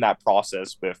begun that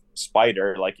process with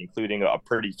Spider, like including a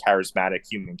pretty charismatic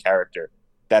human character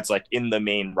that's like in the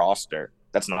main roster,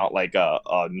 that's not like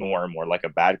a norm or like a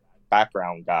bad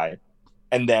background guy.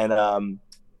 And then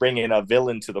bringing a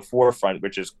villain to the forefront,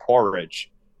 which is Quaritch,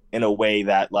 in a way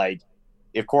that, like,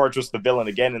 if Quaritch was the villain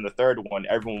again in the third one,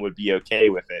 everyone would be okay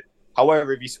with it.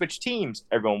 However, if you switch teams,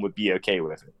 everyone would be okay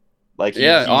with it. Like,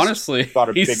 he's honestly got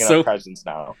a big enough presence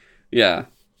now. Yeah.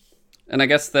 And I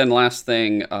guess then last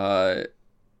thing,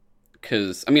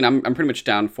 because I mean, I'm pretty much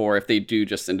down for if they do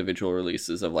just individual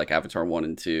releases of like Avatar 1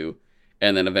 and 2,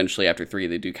 and then eventually after 3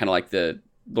 they do kind of like the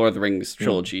Lord of the Rings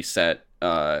trilogy set,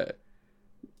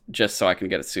 just so I can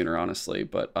get it sooner, honestly.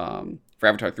 But for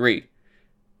Avatar 3,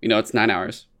 it's 9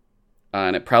 hours,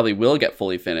 and it probably will get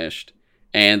fully finished,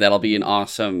 and that'll be an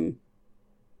awesome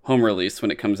home release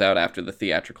when it comes out after the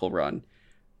theatrical run.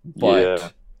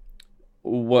 But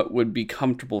what would be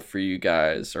comfortable for you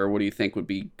guys, or what do you think would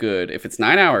be good if it's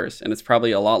 9 hours and it's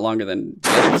probably a lot longer than the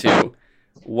other two?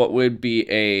 What would be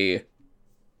a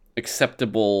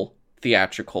acceptable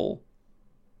theatrical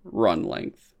run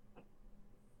length?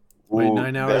 Wait,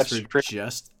 9 hours for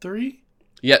just 3?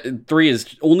 Yeah, 3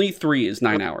 is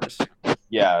 9 hours.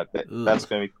 Yeah, that's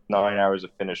gonna be 9 hours of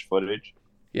finished footage.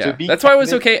 Yeah, that's why it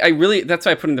was okay. That's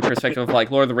why I put in the perspective of like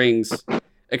Lord of the Rings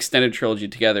extended trilogy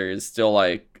together is still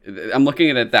like, I'm looking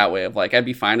at it that way of like, I'd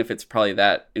be fine if it's probably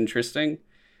that interesting.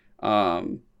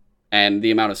 And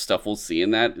the amount of stuff we'll see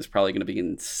in that is probably going to be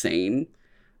insane.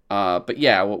 But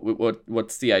yeah,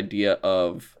 what's the idea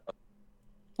of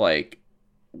like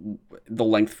the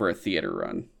length for a theater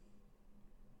run?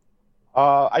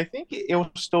 I think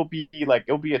it'll still be like,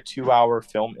 it'll be a 2-hour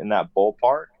film in that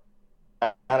ballpark.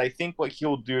 And I think what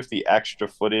he'll do with the extra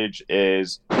footage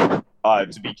is,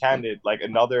 to be candid, like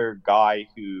another guy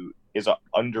who is an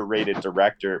underrated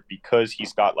director because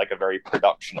he's got like a very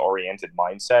production oriented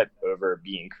mindset over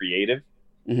being creative,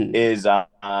 is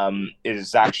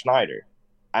Zack Snyder.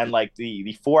 And like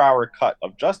the 4-hour cut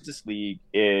of Justice League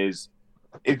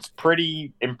it's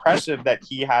pretty impressive that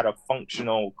he had a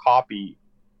functional copy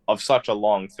of such a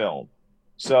long film.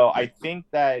 So I think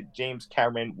that James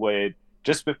Cameron would,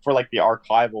 just for like the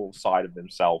archival side of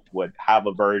himself, would have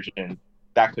a version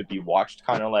that could be watched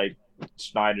kind of like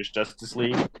Snyder's Justice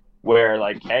League, where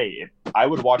like, hey, if I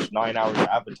would watch 9 hours of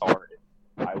Avatar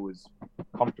if I was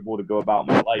comfortable to go about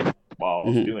my life while I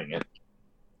was doing it.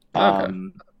 Okay.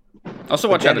 Also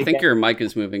watch out, I think your mic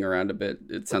is moving around a bit.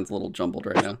 It sounds a little jumbled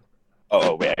right now.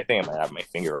 Oh wait, I think I might have my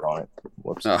finger on it.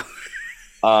 Whoops. Oh.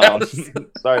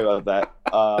 Sorry about that.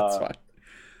 That's fine.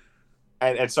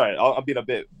 And sorry, I'll be a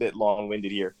bit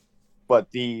long-winded here.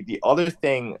 But the other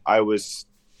thing I was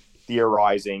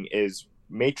theorizing is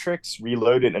Matrix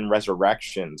Reloaded and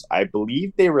Resurrections. I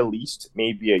believe they released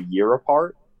maybe a year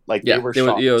apart. Like it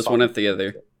was one after the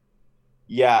other.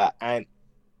 Yeah, and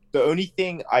the only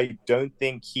thing I don't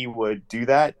think he would do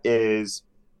that is,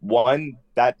 one,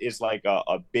 that is like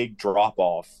a big drop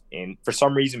off, and for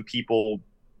some reason people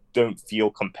don't feel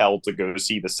compelled to go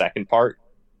see the second part,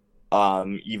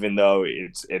 even though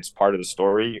it's part of the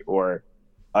story. Or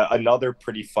another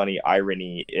pretty funny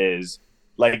irony is,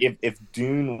 like, if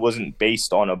Dune wasn't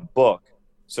based on a book,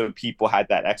 so people had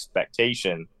that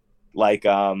expectation, like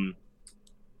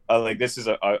this is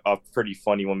a pretty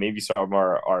funny one. Maybe some of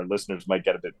our listeners might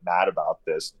get a bit mad about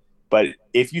this, but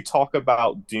if you talk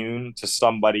about Dune to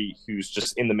somebody who's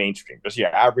just in the mainstream, just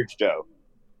your average Joe,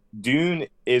 Dune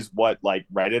is what like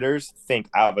Redditors think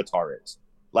Avatar is.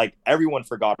 Like, everyone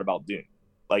forgot about Dune.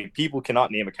 Like, people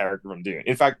cannot name a character from Dune.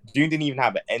 In fact, Dune didn't even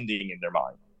have an ending in their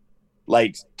mind.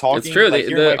 Like, talking. It's true. Like,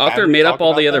 the author made up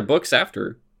all the other books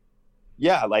after.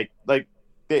 Yeah,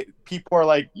 people are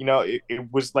like,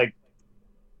 it was like,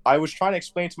 I was trying to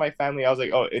explain to my family. I was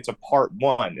like, oh, it's a part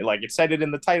 1. Like, it said it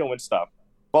in the title and stuff.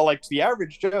 But like to the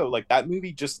average Joe, like that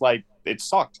movie just like it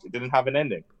sucked. It didn't have an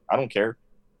ending. I don't care.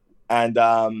 And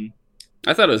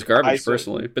I thought it was garbage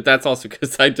personally, but that's also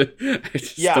because I just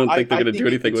don't think they're going to do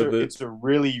anything with it. It's a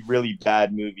really, really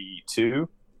bad movie too,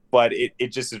 but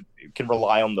it just it can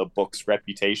rely on the book's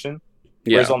reputation.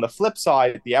 Whereas on the flip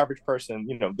side, the average person,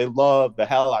 you know, they love the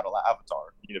hell out of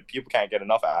Avatar. You know, people can't get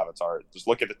enough of Avatar. Just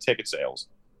look at the ticket sales.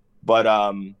 But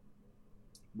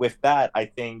with that, I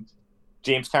think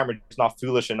James Cameron is not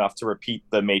foolish enough to repeat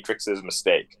the Matrix's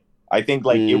mistake. I think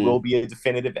like it will be a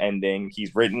definitive ending.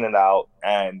 He's written it out,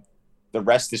 and the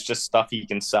rest is just stuff he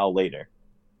can sell later.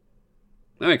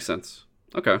 That makes sense.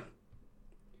 Okay.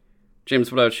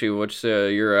 James, what about you? What's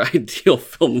your ideal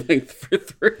film length for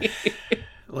 3?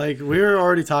 Like, we were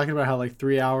already talking about how, like,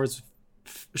 3 hours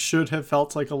should have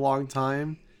felt like a long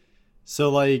time. So,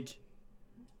 like,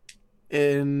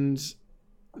 and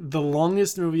the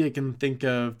longest movie I can think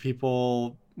of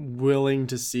people willing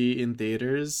to see in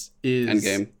theaters is...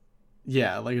 Endgame.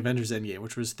 Yeah, like Avengers Endgame,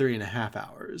 which was 3.5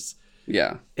 hours.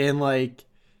 Yeah. And, like,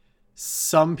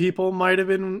 some people might have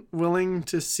been willing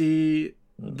to see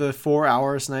the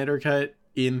 4-hour Snyder Cut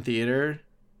in theater.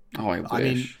 Oh, I wish. I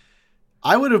mean,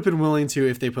 I would have been willing to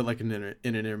if they put like an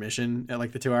intermission at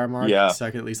like the 2-hour mark, so I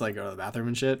could at least like go to the bathroom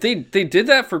and shit. They did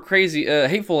that for Crazy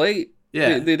Hateful Eight.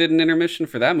 Yeah, they did an intermission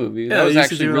for that movie. Yeah, that was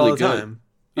actually really good. Time.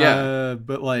 Yeah,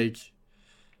 but like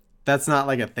that's not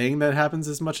like a thing that happens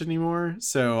as much anymore.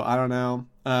 So I don't know.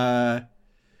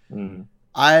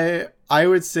 I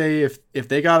would say if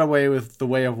they got away with The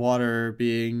Way of Water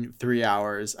being 3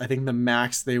 hours, I think the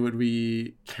max they would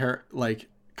be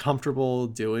comfortable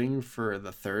doing for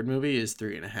the third movie is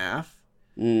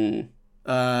 3.5.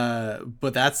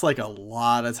 But that's like a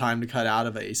lot of time to cut out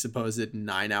of a supposed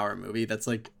 9-hour movie. That's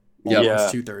like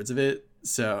almost 2/3 of it.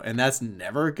 So, and that's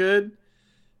never good.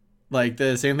 Like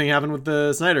the same thing happened with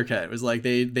the Snyder Cut. It was like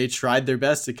they tried their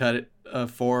best to cut a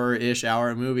 4-ish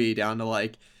hour movie down to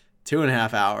like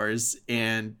 2.5 hours,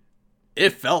 and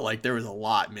it felt like there was a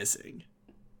lot missing.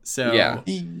 So yeah.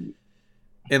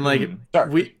 And like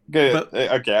okay,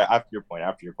 after your point,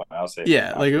 I'll say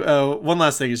one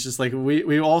last thing is just like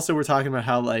we also were talking about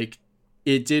how like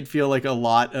it did feel like a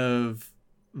lot of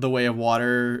The Way of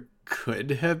Water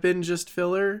could have been just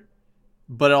filler,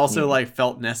 but it also like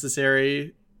felt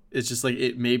necessary. It's just like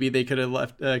maybe they could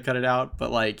have cut it out,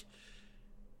 but like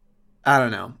I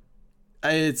don't know,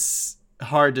 it's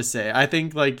hard to say. I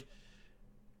think like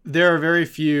there are very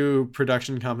few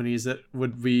production companies that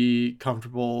would be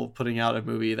comfortable putting out a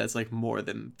movie that's like more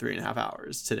than 3.5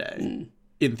 hours today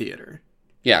in theater.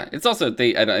 Yeah, it's also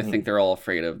I think they're all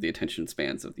afraid of the attention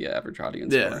spans of the average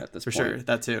audience. At this for point. Sure,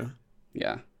 that too.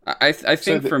 Yeah, I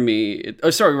think for me.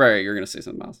 Sorry, right, you're gonna say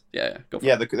something else. Yeah, go for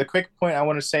it. The quick point I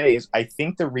want to say is I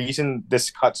think the reason this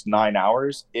cuts 9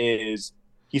 hours is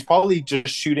he's probably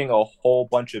just shooting a whole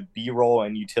bunch of B-roll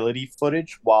and utility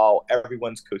footage while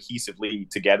everyone's cohesively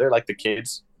together, like the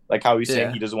kids. Like how he's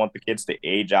saying he doesn't want the kids to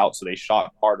age out, so they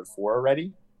shot part of 4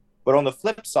 already. But on the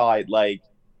flip side, like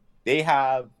they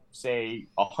have, say,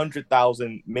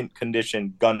 100,000 mint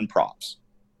condition gun props.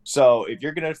 So if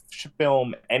you're gonna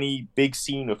film any big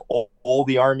scene with all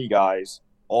the army guys,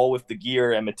 all with the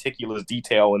gear and meticulous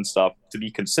detail and stuff to be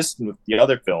consistent with the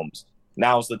other films,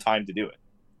 now's the time to do it.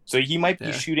 So he might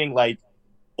be shooting like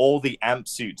all the amp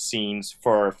suit scenes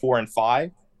for 4 and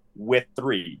 5 with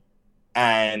 3,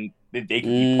 and they could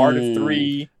be part of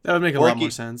 3. That would make a lot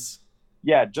more sense.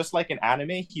 Yeah, just like in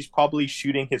anime, he's probably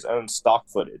shooting his own stock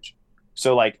footage.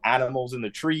 So like animals in the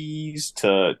trees,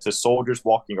 to soldiers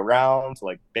walking around, to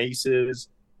like bases,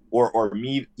 or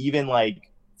even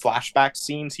like flashback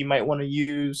scenes he might want to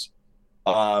use.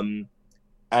 And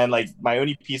like my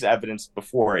only piece of evidence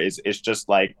before is just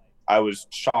like I was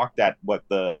shocked at what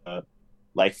the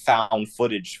like found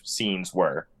footage scenes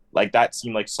were. Like that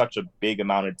seemed like such a big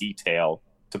amount of detail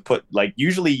to put. Like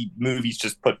usually movies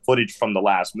just put footage from the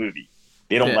last movie.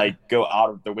 They don't like go out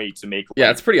of their way to make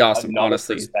it's pretty awesome,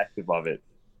 honestly. Perspective of it.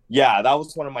 Yeah, that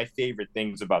was one of my favorite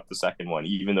things about the second one,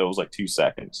 even though it was like 2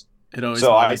 seconds. It always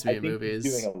bothers me in movies.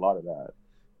 Doing a lot of that.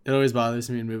 It always bothers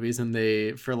me in movies when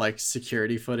they, for like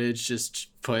security footage, just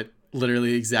put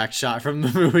literally the exact shot from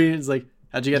the movie. It's like,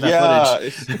 how'd you get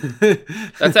that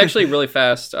footage? That's actually really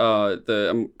fast.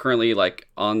 I'm currently like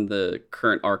on the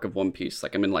current arc of One Piece.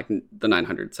 Like I'm in like the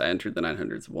 900s. I entered the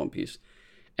 900s of One Piece.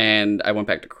 And I went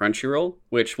back to Crunchyroll,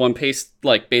 which One Piece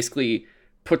like basically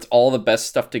puts all the best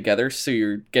stuff together, so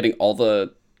you're getting all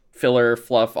the filler,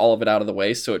 fluff, all of it out of the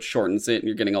way, so it shortens it, and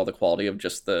you're getting all the quality of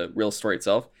just the real story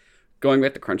itself. Going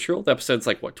back to Crunchyroll, the episode's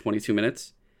like, 22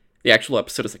 minutes? The actual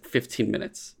episode is like 15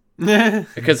 minutes.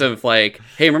 Because of like,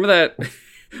 hey, remember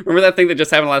remember that thing that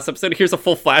just happened last episode? Here's a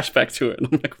full flashback to it. And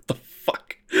I'm like, what the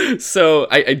fuck? So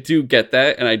I do get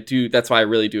that, and that's why I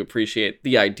really do appreciate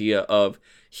the idea of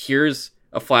here's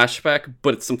a flashback,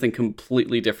 but it's something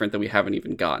completely different that we haven't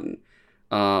even gotten.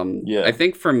 I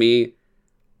think for me,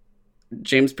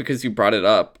 James, because you brought it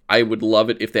up, I would love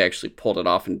it if they actually pulled it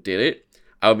off and did it.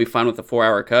 I would be fine with a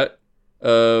 4-hour cut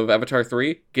of Avatar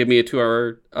 3. Give me a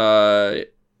 2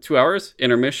 hours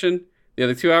intermission. The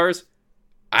other 2 hours,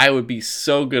 I would be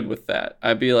so good with that.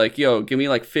 I'd be like, yo, give me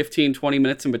like 15, 20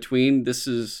 minutes in between. This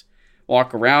is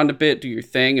walk around a bit, do your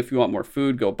thing. If you want more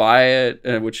food, go buy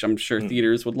it, which I'm sure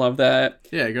theaters would love that.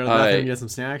 Yeah, go to the bathroom and get some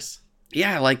snacks.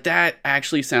 Yeah, like that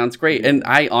actually sounds great. And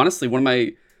I honestly, one of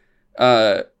my,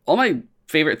 all my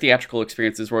favorite theatrical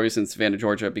experiences were always in Savannah,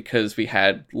 Georgia, because we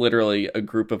had literally a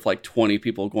group of like 20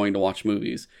 people going to watch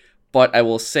movies. But I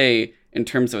will say, in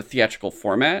terms of a theatrical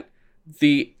format,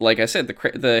 like I said,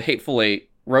 the Hateful Eight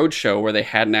Roadshow, where they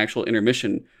had an actual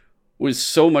intermission, was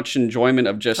so much enjoyment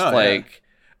of just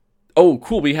oh,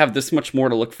 cool, we have this much more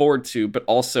to look forward to, but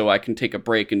also I can take a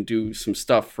break and do some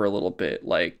stuff for a little bit.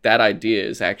 Like, that idea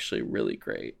is actually really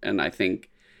great. And I think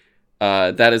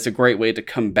that is a great way to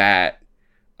combat,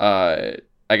 I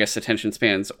guess, attention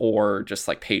spans or just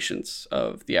like patience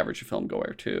of the average film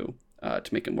goer too,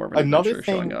 to make it more of an adventure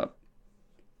showing up.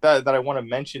 That I want to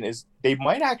mention is they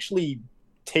might actually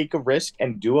take a risk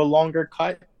and do a longer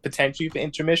cut, potentially for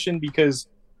intermission, because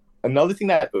another thing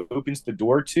that opens the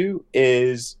door to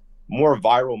is more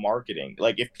viral marketing.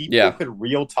 Like, if people could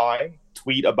real time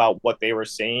tweet about what they were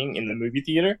saying in the movie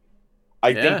theater,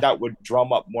 I think that would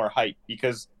drum up more hype.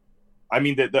 Because, I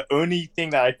mean, the only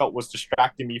thing that I felt was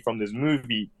distracting me from this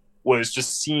movie was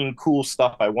just seeing cool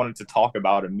stuff I wanted to talk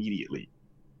about immediately.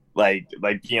 Like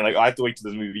being like, oh, I have to wait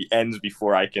till this movie ends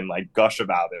before I can like gush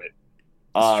about it.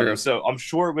 So I'm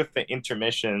sure with the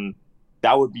intermission,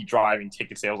 that would be driving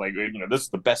ticket sales. Like, you know, this is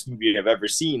the best movie I've ever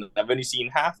seen. I've only seen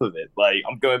half of it. Like,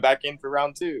 I'm going back in for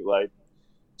round 2. Like,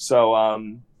 so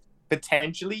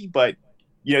potentially, but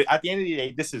you know, at the end of the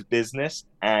day, this is business,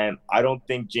 and I don't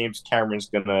think James Cameron's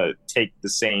gonna take the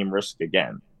same risk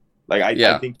again. Like,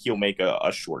 I think he'll make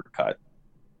a shortcut.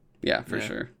 Yeah, for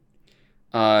sure.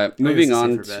 Moving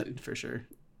on for sure.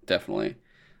 Definitely.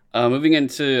 Moving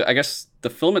into, I guess, the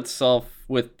film itself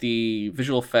with the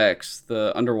visual effects,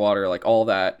 the underwater, like all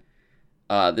that.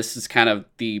 This is kind of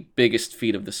the biggest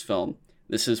feat of this film.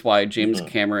 This is why James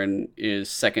Cameron is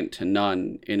second to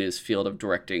none in his field of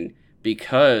directing,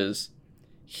 because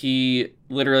he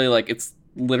literally, like, it's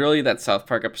literally that South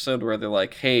Park episode where they're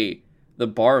like, hey, the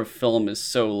bar of film is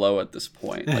so low at this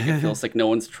point. Like, it feels like no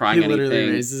one's trying anything. He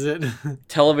literally raises it.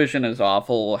 Television is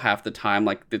awful half the time.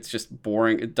 Like, it's just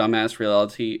boring, dumbass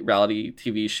reality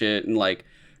TV shit, and like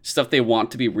stuff they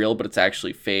want to be real, but it's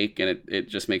actually fake, and it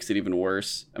just makes it even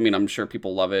worse. I mean, I'm sure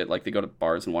people love it. Like, they go to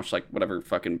bars and watch like whatever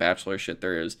fucking Bachelor shit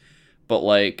there is. But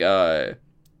like, the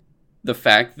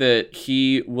fact that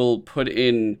he will put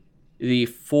in the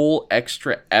full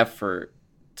extra effort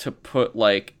to put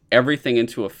like everything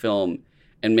into a film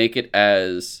and make it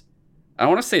as, I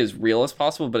don't want to say as real as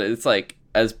possible, but it's like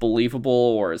as believable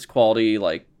or as quality.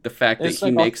 Like, the fact that he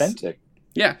makes authentic.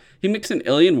 Yeah, he makes an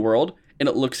alien world and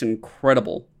it looks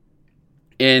incredible,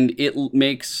 and it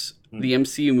makes the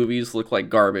MCU movies look like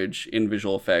garbage in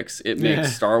visual effects. It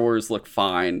makes Star Wars look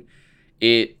fine.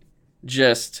 It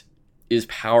just is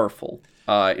powerful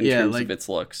in terms of its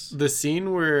looks. The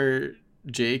scene where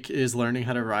Jake is learning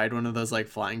how to ride one of those like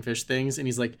flying fish things, and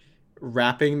he's like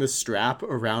wrapping the strap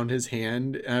around his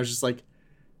hand, and I was just like,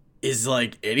 is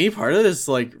like any part of this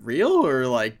like real, or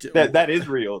like that is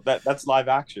real? That's live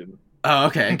action. Oh,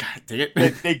 okay. God dang it.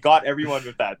 They got everyone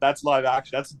with that. That's live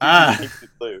action. That's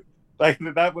clue. Like,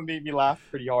 that one made me laugh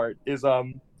pretty hard. Is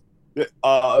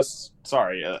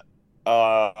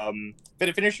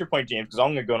finish your point, James, because I'm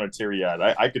gonna go on a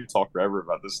teary-eyed. I could talk forever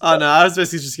about this stuff. Oh no, I was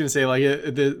basically just gonna say, like,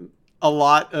 a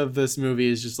lot of this movie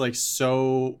is just like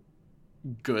so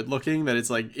good looking that it's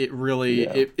like it really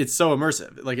it's so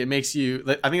immersive. Like, it makes you,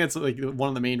 I think that's like one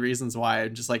of the main reasons why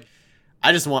I'm just like,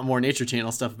 I just want more Nature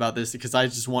Channel stuff about this, because I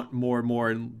just want more and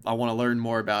more, and I want to learn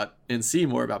more about and see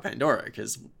more about Pandora,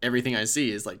 because everything I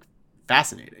see is like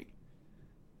fascinating.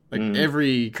 Like,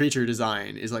 every creature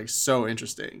design is like so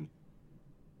interesting.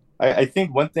 I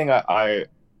think one thing I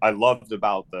loved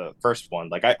about the first one,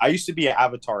 like, I used to be an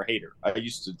Avatar hater. I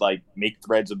used to like make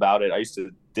threads about it. I used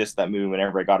to diss that movie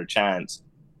whenever I got a chance.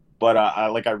 But I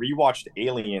rewatched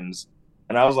Aliens,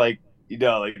 and I was like, you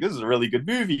know, like, this is a really good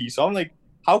movie. So I'm like,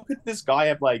 how could this guy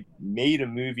have like made a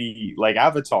movie like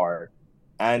Avatar?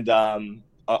 And an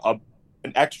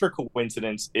extra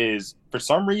coincidence is, for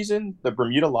some reason, the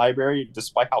Bermuda Library,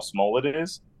 despite how small it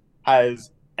is,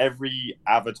 has every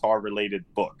Avatar related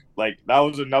book. Like that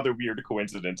was another weird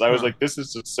coincidence. I was like, this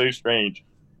is just so strange.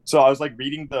 So I was like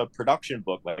reading the production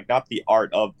book, like not the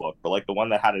art of book, but like the one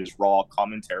that had his raw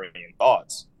commentary and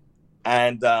thoughts.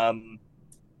 And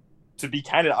to be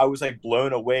candid, I was like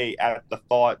blown away at the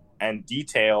thought and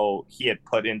detail he had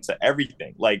put into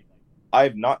everything. Like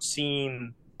I've not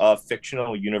seen a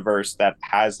fictional universe that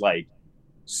has like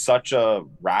such a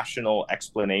rational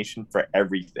explanation for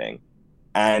everything.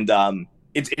 And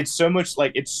it's so much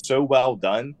like it's so well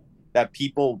done that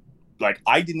people like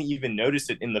I didn't even notice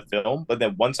it in the film, but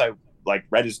then once I like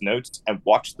read his notes and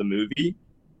watched the movie,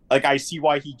 like I see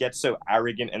why he gets so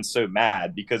arrogant and so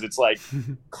mad, because it's like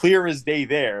clear as day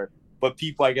there, but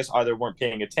people I guess either weren't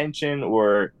paying attention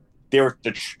or they were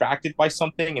distracted by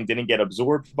something and didn't get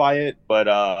absorbed by it. But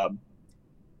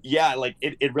yeah, like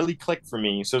it really clicked for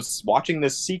me. So watching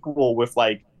this sequel with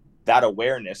like that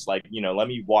awareness, like, you know, let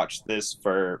me watch this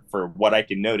for what I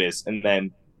can notice, and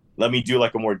then let me do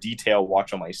like a more detailed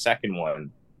watch on my second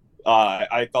one.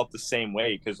 I felt the same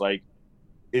way, because like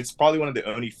it's probably one of the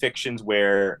only fictions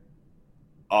where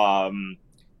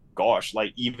gosh,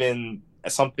 like even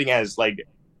something as like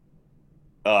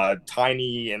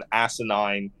tiny and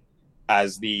asinine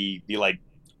as the like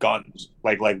guns,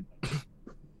 like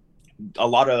a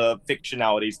lot of fiction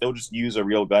nowadays, they'll just use a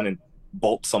real gun and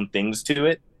bolt some things to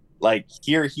it. Like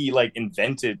here, he like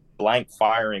invented blank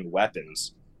firing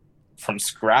weapons from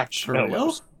scratch. For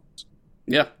real?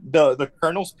 Yeah. The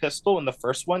Colonel's pistol in the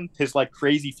first one, his like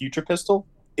crazy future pistol,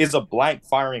 is a blank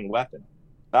firing weapon.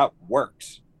 That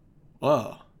works.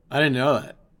 Whoa, I didn't know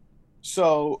that.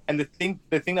 So, and the thing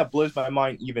that blows my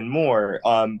mind even more,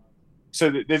 so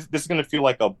this is going to feel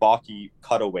like a Baki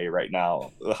cutaway right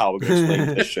now, how it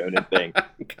explains the shonen thing.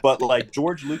 But like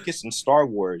George Lucas and Star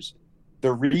Wars,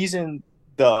 the reason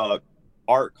the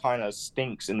art kind of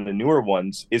stinks in the newer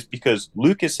ones is because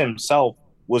Lucas himself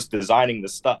was designing the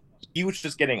stuff. He was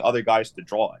just getting other guys to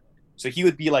draw it. So he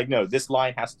would be like, no, this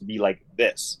line has to be like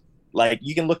this. Like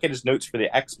you can look at his notes for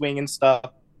the X-Wing and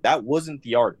stuff. That wasn't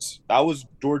the arts. That was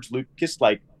George Lucas,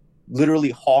 like literally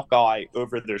Hawkeye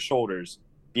over their shoulders,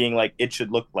 being like, it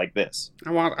should look like this. I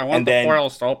want the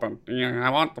foils to open. Yeah, I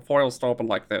want the foils to open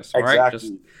like this. All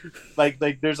exactly. Right?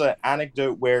 Like there's an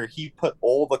anecdote where he put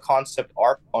all the concept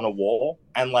art on a wall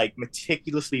and like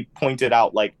meticulously pointed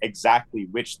out like exactly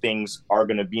which things are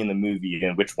going to be in the movie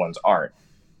and which ones aren't.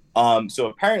 So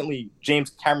apparently James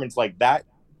Cameron's like that,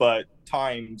 but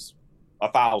times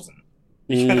 1,000.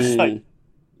 Because like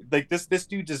this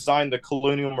dude designed the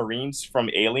Colonial Marines from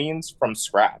Aliens from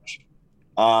scratch.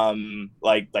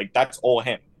 Like that's all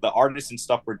him. The artists and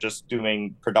stuff were just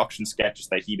doing production sketches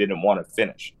that he didn't want to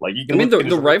finish. Like you can. I mean,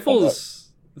 the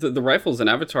rifles, the rifles in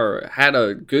Avatar had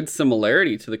a good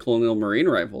similarity to the Colonial Marine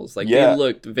rifles. Like they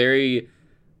looked very,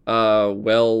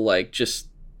 well, like just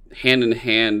hand in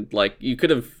hand. Like you could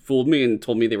have fooled me and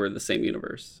told me they were the same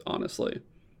universe. Honestly,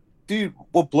 dude,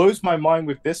 what blows my mind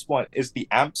with this one is the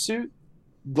amp suit.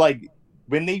 Like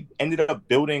when they ended up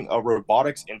building a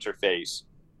robotics interface,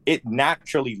 it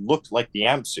naturally looked like the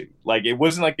amp suit. Like it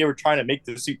wasn't like they were trying to make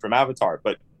the suit from Avatar,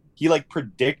 but he like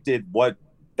predicted what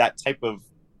that type of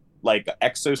like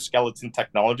exoskeleton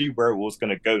technology, where it was going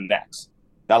to go next.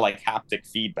 That like haptic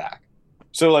feedback.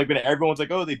 So like when everyone's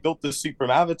like, oh, they built this suit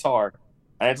from Avatar,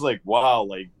 and it's like, wow,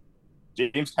 like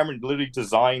James Cameron literally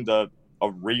designed a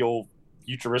real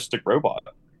futuristic robot.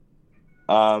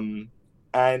 And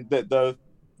the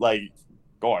like,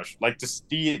 gosh, like to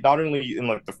see it not only in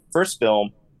like the first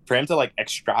film, for him to like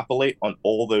extrapolate on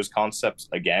all those concepts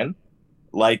again,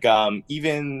 like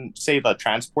even say the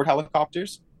transport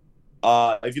helicopters.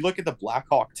 If you look at the Black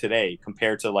Hawk today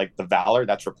compared to like the Valor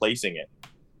that's replacing it,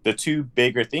 the two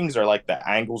bigger things are like the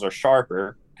angles are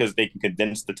sharper because they can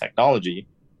condense the technology,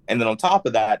 and then on top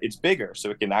of that, it's bigger,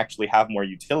 so it can actually have more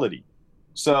utility.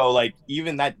 So like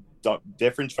even that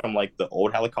difference from like the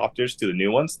old helicopters to the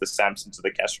new ones, the Samson to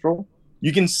the Kestrel,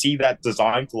 you can see that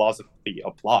design philosophy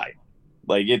apply.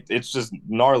 Like it's just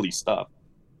gnarly stuff.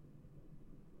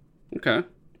 Okay,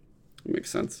 that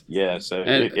makes sense. Yeah, so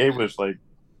it was like,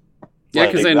 yeah,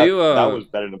 because I knew that was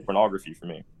better than pornography for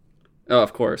me. Oh,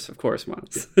 of course,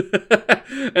 Miles.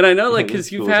 And I know, like,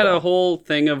 because you've had a whole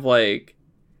thing of like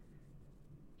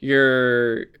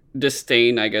your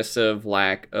disdain, I guess, of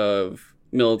lack of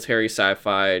military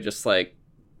sci-fi, just like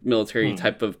military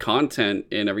type of content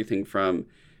in everything from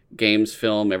games,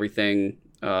 film, everything.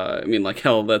 I mean, like,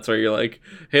 hell, that's where you're like,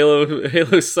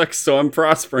 Halo sucks, so I'm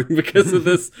prospering because of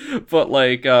this. But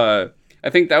like, I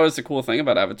think that was the cool thing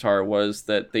about Avatar, was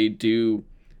that they do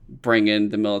bring in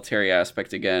the military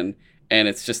aspect again, and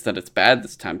it's just that it's bad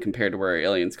this time compared to where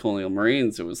Aliens Colonial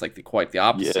Marines, it was like quite the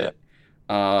opposite.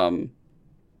 Um,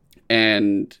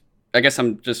 and I guess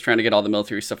I'm just trying to get all the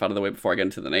military stuff out of the way before I get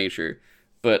into the nature.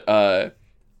 But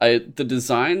the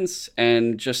designs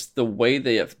and just the way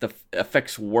the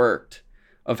effects worked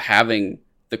of having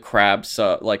the crabs,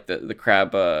 like the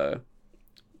crab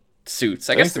suits.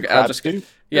 I guess I'll just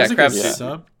Yeah, crab like suit.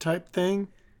 sub type thing.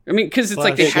 I mean, because it's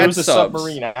like It they had was a subs.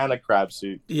 submarine and a crab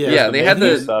suit. Yeah, they had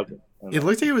the. sub. It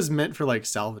looked like it was meant for like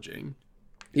salvaging.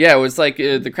 Yeah, it was like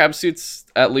the crab suits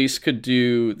at least could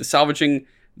do the salvaging.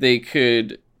 They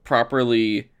could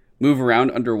properly move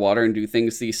around underwater and do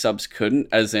things these subs couldn't,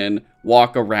 as in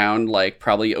walk around like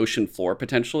probably ocean floor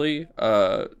potentially.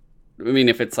 I mean,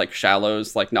 if it's like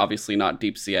shallows, like obviously not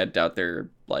deep sea. I doubt they're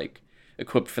like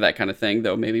equipped for that kind of thing,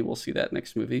 though maybe we'll see that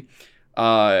next movie.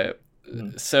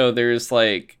 So there's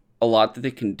like a lot that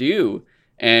they can do,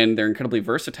 and they're incredibly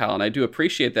versatile, and I do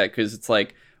appreciate that, because it's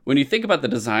like when you think about the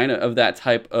design of that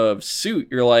type of suit,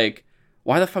 you're like,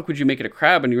 why the fuck would you make it a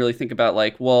crab? And you really think about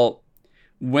like, well,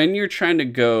 when you're trying to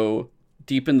go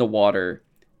deep in the water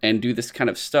and do this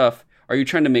kind of stuff, are you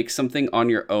trying to make something on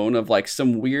your own of like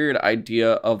some weird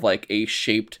idea of like a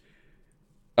shaped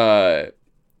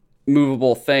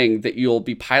movable thing that you'll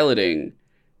be piloting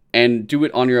and do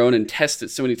it on your own and test it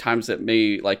so many times that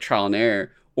may like trial and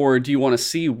error? Or do you want to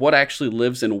see what actually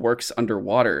lives and works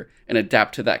underwater and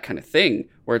adapt to that kind of thing,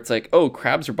 where it's like, oh,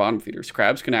 crabs are bottom feeders,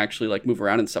 crabs can actually like move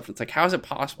around and stuff, and it's like, how is it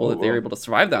possible that they're able to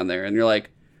survive down there? And you're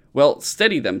like, well,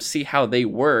 study them, see how they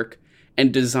work,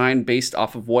 and design based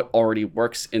off of what already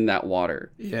works in that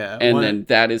water. Yeah, and then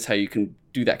that is how you can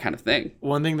do that kind of thing.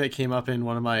 One thing that came up in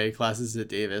one of my classes at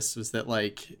Davis was that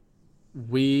like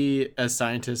we as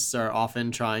scientists are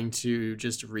often trying to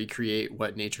just recreate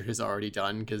what nature has already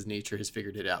done, because nature has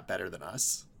figured it out better than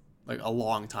us like a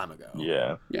long time ago.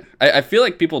 Yeah. I feel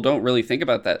like people don't really think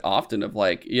about that often, of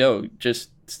like, yo, just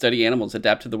study animals,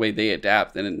 adapt to the way they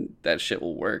adapt, and that shit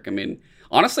will work. I mean,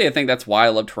 honestly, I think that's why I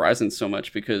loved Horizon so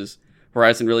much, because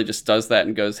Horizon really just does that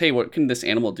and goes, hey, what can this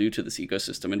animal do to this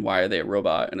ecosystem, and why are they a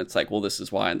robot? And it's like, well, this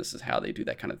is why, and this is how they do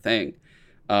that kind of thing.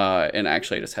 And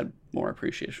actually, I just had more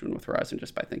appreciation with Horizon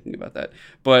just by thinking about that.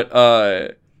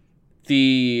 But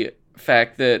the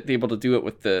fact that they're able to do it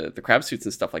with the crab suits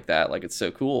and stuff like that, like, it's so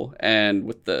cool. And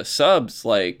with the subs,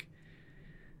 like,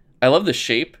 I love the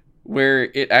shape, where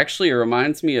it actually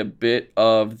reminds me a bit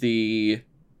of the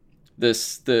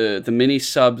mini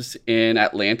subs in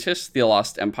Atlantis, The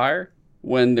Lost Empire,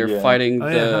 when they're fighting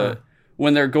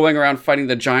when they're going around fighting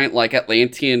the giant like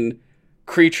Atlantean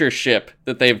creature ship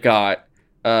that they've got.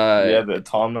 The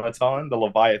automaton, the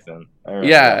Leviathan.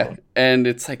 Yeah, and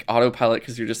it's like autopilot,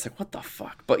 because you're just like, what the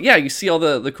fuck? But yeah, you see all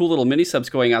the cool little mini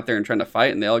subs going out there and trying to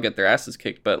fight, and they all get their asses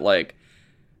kicked. But like,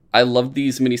 I love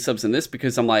these mini subs in this,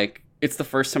 because I'm like, it's the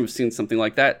first time I've seen something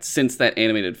like that since that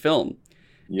animated film.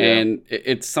 Yeah. And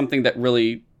it's something that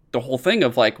really, the whole thing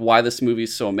of like why this movie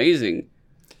is so amazing.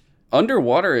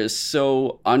 Underwater is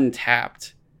so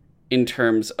untapped in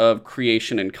terms of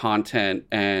creation and content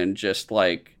and just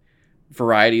like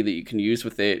variety that you can use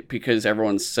with it, because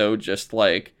everyone's so just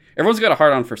like, everyone's got a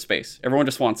hard on for space. Everyone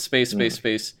just wants space.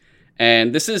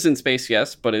 And this is in space,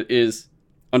 yes, but it is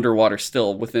underwater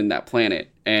still within that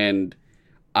planet. And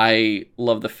I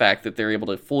love the fact that they're able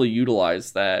to fully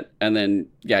utilize that. And then,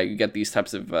 yeah, you get these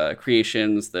types of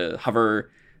creations, the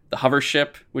hover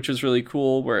ship, which was really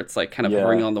cool, where it's like kind of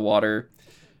hovering on the water.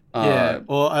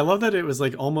 Well, I love that it was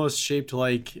like almost shaped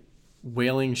like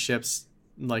whaling ships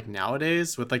like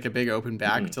nowadays, with like a big open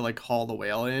back to like haul the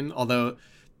whale in. Although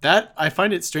that, I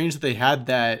find it strange that they had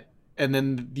that, and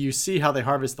then you see how they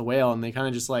harvest the whale, and they kind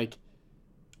of just like,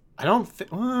 I don't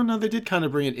think. Well, no, they did kind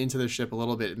of bring it into the ship a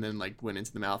little bit, and then like went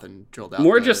into the mouth and drilled out.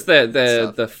 More just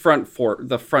the front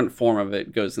form of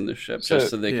it goes in the ship, just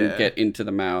so they can get into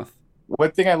the mouth.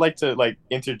 One thing I'd like to like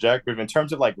interject with in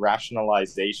terms of like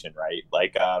rationalization, right?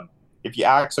 Like, if you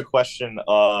ask a question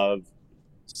of,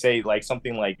 say, like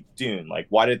something like Dune, like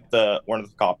why did the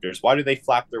ornithopters, why do they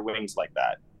flap their wings like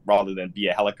that rather than be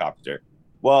a helicopter?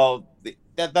 Well,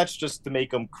 that's just to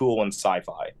make them cool and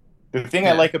sci-fi. The thing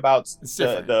I like about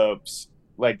the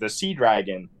Sea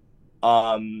Dragon,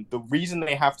 the reason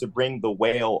they have to bring the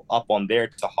whale up on there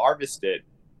to harvest it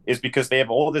is because they have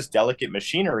all this delicate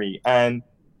machinery, and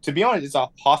to be honest, it's a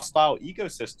hostile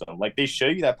ecosystem. Like, they show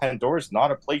you that Pandora is not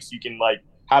a place you can like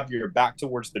have your back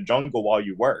towards the jungle while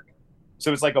you work.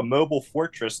 So it's like a mobile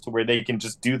fortress to where they can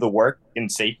just do the work in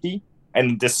safety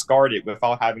and discard it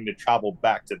without having to travel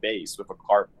back to base with a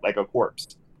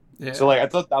corpse. Yeah. So like, I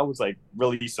thought that was like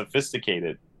really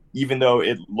sophisticated, even though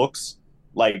it looks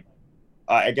like,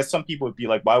 I guess some people would be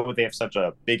like, why would they have such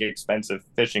a big, expensive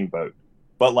fishing boat?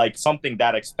 But like, something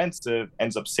that expensive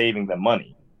ends up saving them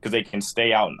money. because they can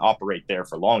stay out and operate there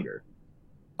for longer.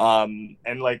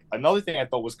 And like another thing I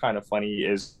thought was kind of funny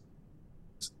is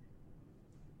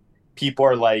people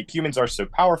are like, humans are so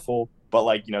powerful, but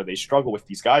like, you know, they struggle with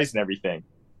these guys and everything.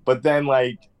 But then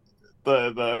like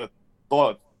the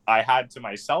thought I had to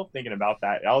myself thinking about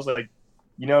that, I was like,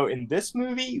 you know, in this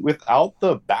movie, without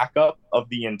the backup of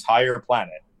the entire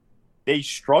planet, they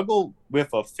struggle with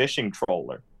a fishing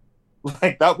trawler.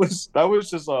 Like that was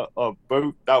just a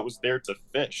boat that was there to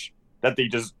fish, that they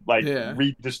just like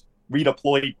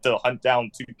redeployed to hunt down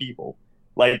two people.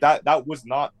 Like that was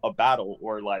not a battle,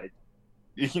 or like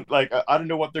like I don't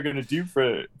know what they're gonna do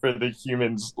for the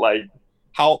humans. Like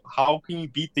how can you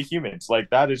beat the humans? Like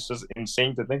that is just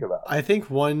insane to think about. I think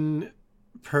one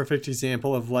perfect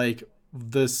example of like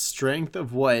the strength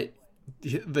of what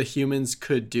the humans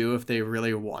could do if they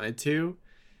really wanted to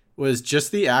was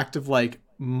just the act of like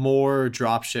more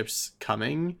dropships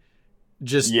coming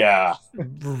just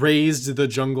raised the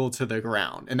jungle to the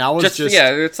ground. And that was just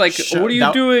it's like, what are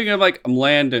you doing? I'm like, I'm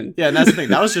landing. Yeah, and that's the thing.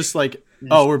 That was just like,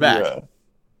 oh, we're back. Yeah.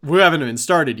 We haven't even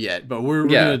started yet, but we're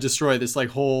gonna destroy this like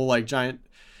whole like giant.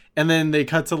 And then they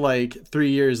cut to like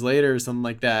 3 years later or something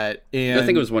like that. And I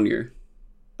think it was 1 year.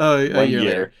 Oh, a year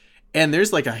later. And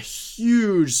there's like a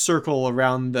huge circle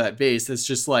around that base that's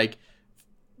just like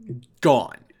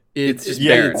gone. It's just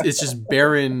barren. It's just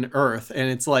barren earth, and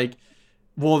it's like,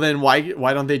 well, then why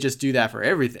don't they just do that for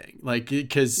everything? Like,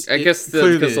 because I guess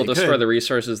because they'll destroy the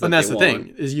resources that they want. And that's the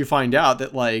thing, is you find out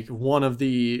that like one of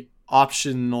the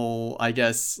optional, I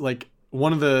guess, like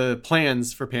one of the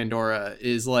plans for Pandora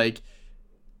is like,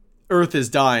 Earth is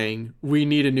dying, we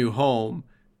need a new home,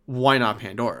 why not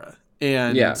Pandora?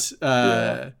 And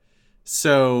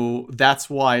so that's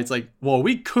why it's like, well,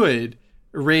 we could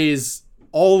raise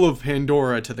all of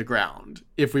Pandora to the ground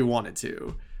if we wanted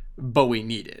to, but we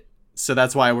need it. So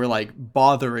that's why we're like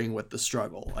bothering with the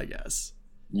struggle, I guess.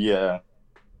 Yeah.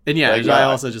 And I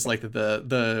also just like that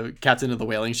the captain of the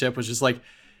whaling ship was just like,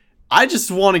 I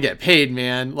just want to get paid,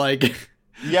 man. Like,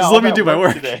 just let me do my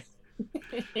work.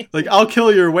 Like, I'll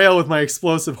kill your whale with my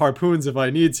explosive harpoons if I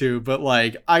need to, but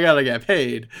like, I gotta get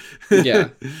paid. Yeah.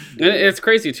 And it's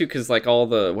crazy too, because like all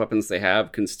the weapons they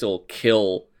have can still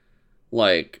kill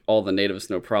like all the natives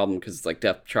no problem, because it's like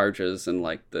depth charges and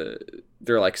like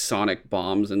they're like sonic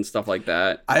bombs and stuff like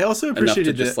that. I also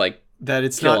appreciated just like that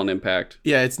it's kill not an impact.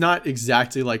 Yeah, it's not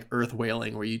exactly like Earth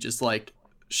whaling where you just like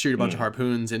shoot a bunch of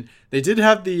harpoons, and they did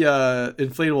have the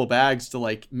inflatable bags to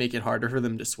like make it harder for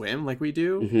them to swim like we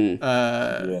do.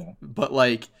 But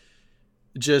like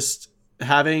just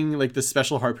having like the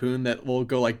special harpoon that will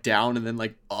go like down and then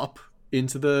like up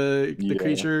into the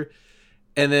creature,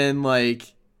 and then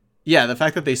like the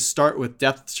fact that they start with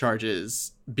depth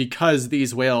charges because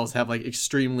these whales have like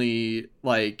extremely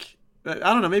like, I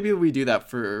don't know, maybe we do that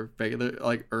for regular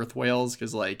like Earth whales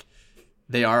because like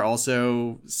they are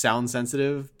also sound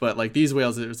sensitive, but like these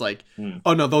whales, it was like,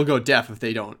 oh no, they'll go deaf if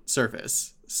they don't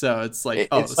surface. So it's like,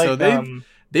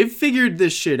 they've figured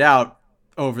this shit out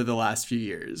over the last few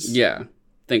years. Yeah.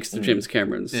 Thanks to James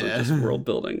Cameron's world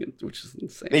building, which is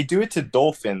insane. They do it to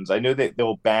dolphins. I know that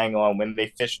they'll bang on when they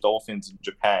fish dolphins in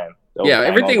Japan.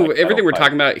 Everything we're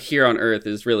talking about here on Earth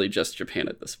is really just Japan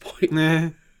at this point.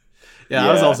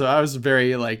 I was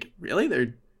very like, really?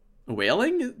 They're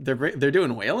whaling? They're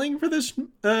doing whaling for this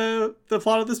the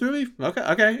plot of this movie?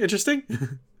 Okay, interesting.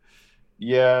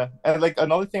 Yeah, and like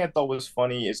another thing I thought was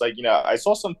funny is like, you know, I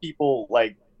saw some people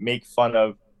like make fun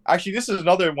of. Actually, this is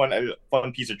another one, a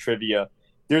fun piece of trivia.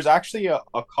 There's actually a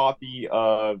copy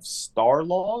of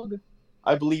Starlog.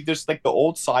 I believe there's like the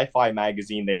old sci-fi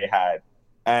magazine they had.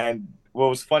 And what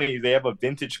was funny, they have a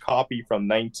vintage copy from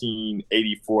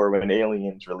 1984 when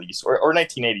Aliens released, or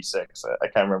 1986. I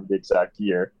can't remember the exact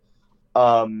year.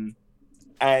 And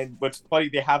what's funny,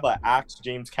 they have an Ask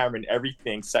James Cameron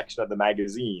Everything section of the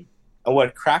magazine. And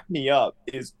what cracked me up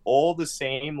is all the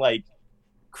same like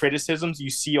criticisms you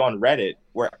see on Reddit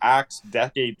were asked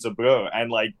decades ago.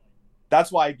 And like, that's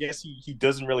why I guess he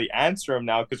doesn't really answer him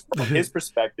now, because from his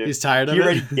perspective, he's tired of he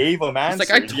already gave him answers.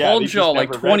 It's like, I told y'all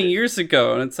like 20 years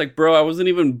ago, and it's like, bro, I wasn't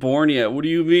even born yet. What do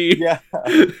you mean? Yeah.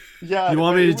 You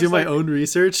want me to do my own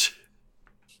research?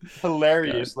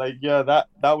 Hilarious. God. Like,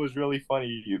 that was really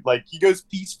funny. Like, he goes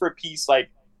piece for piece.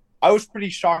 Like, I was pretty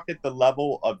shocked at the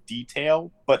level of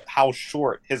detail, but how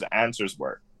short his answers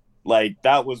were. Like,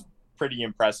 that was pretty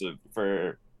impressive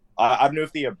for... I don't know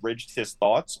if they abridged his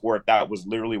thoughts or if that was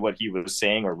literally what he was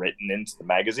saying or written into the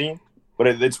magazine, but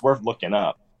it's worth looking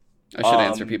up. I should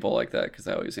answer people like that, because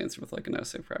I always answer with like an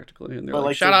essay practically, and they're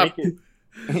like, shut up. To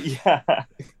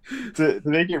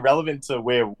make it relevant to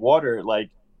Way of Water,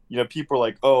 like, people are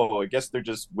like, oh, I guess they're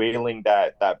just whaling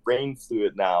that brain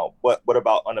fluid now. What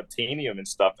about unobtainium and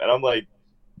stuff? And I'm like,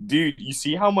 dude, you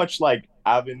see how much like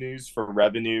avenues for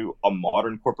revenue a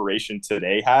modern corporation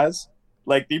today has?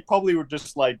 Like they probably were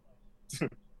just like,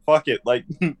 fuck it, like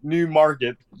new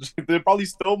market. They're probably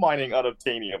still mining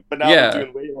unobtainium, but now they're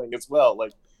doing whaling as well.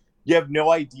 Like you have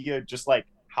no idea just like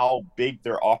how big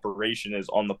their operation is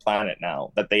on the planet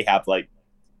now that they have like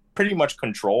pretty much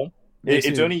control.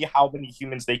 It's only how many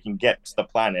humans they can get to the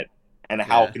planet and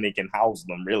how they can house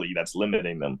them, really, that's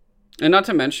limiting them. And not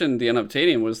to mention the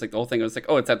unobtainium was like the whole thing was like,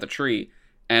 oh, it's at the tree.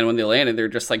 And when they landed, they're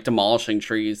just like demolishing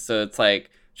trees. So it's like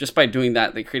just by doing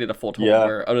that, they created a full tool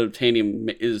where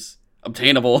unobtainium is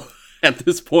obtainable at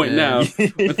this point now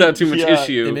without too much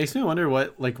issue. It makes me wonder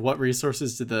what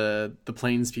resources do the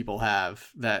plains people have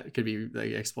that could be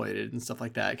like exploited and stuff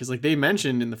like that. Because like they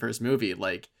mentioned in the first movie,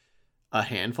 like a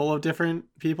handful of different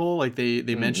people. Like they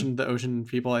mentioned the ocean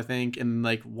people, I think, and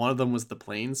like one of them was the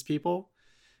plains people.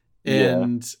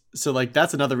 And so like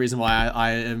that's another reason why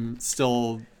I am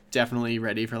still definitely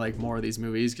ready for like more of these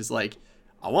movies, because like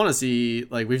I want to see,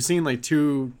 like we've seen like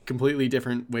 2 completely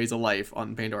different ways of life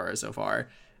on Pandora so far.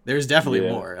 There's definitely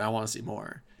more, and I want to see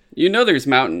more. There's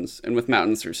mountains, and with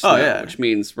mountains there's snow, which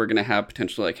means we're gonna have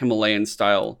potentially like Himalayan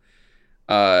style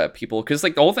people, because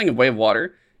like the whole thing of Way of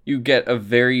Water, you get a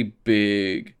very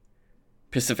big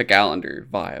Pacific Islander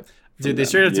vibe. Dude, they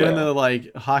started doing the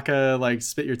like Haka like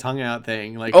spit your tongue out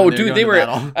thing. Like, oh, dude, they were.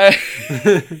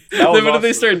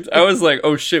 They started. I was like,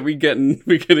 oh shit, we getting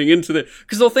into the,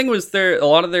 because the whole thing was a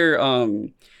lot of their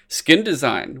skin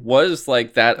design was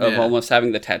like that of almost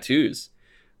having the tattoos.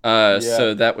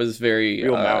 So that was very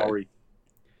real Maori.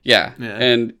 Yeah,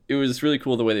 and it was really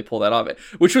cool the way they pulled that off.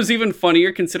 Which was even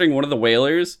funnier considering one of the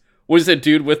whalers was a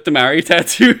dude with the Maori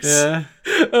tattoos. Yeah.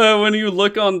 When you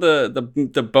look on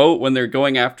the boat when they're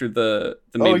going after the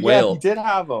main whale. He did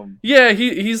have them. Yeah,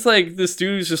 he's like, this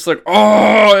dude's just like,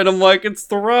 oh, and I'm like, it's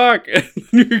The Rock. And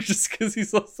you're just, because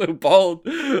he's also bald.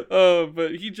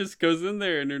 But he just goes in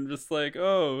there and you're just like,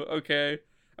 oh, okay.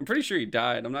 I'm pretty sure he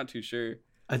died. I'm not too sure.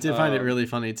 I did find it really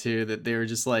funny too that they were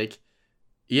just like,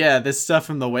 yeah, this stuff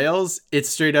from the whales, it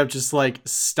straight up just like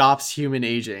stops human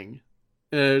aging.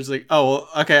 And it was like, oh, well,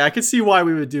 okay, I could see why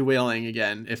we would do whaling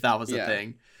again if that was a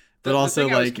thing. But also,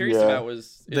 thing like, I was curious about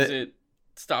was, is it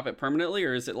stop it permanently,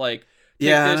 or is it like take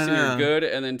this and you're good,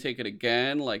 and then take it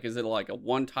again? Like, is it like a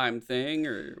one-time thing,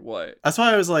 or what? That's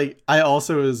why I was like, I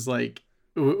also was like,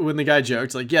 when the guy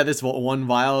joked, like, yeah, this one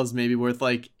vial is maybe worth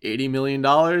like $80 million,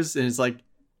 and it's like,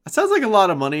 that sounds like a lot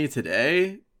of money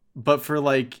today, but for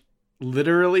like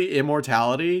literally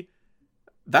immortality,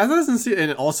 that doesn't seem,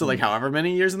 and also like however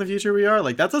many years in the future we are,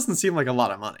 like that doesn't seem like a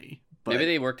lot of money. But maybe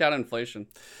they worked out inflation.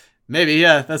 Maybe,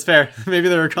 yeah, that's fair. Maybe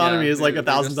their economy is like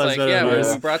 1,000 times better than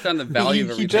ours. We brought down the value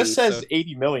of everything. He just says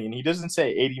 80 million. He doesn't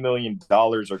say $80 million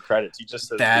or credits. He just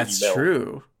says that's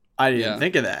true. I didn't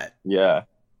think of that. Yeah.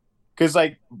 Because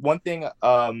like one thing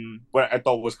what I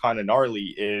thought was kind of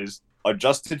gnarly is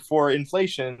adjusted for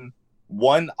inflation,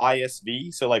 one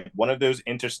ISV, so like one of those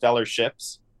interstellar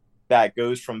ships that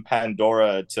goes from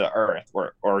Pandora to Earth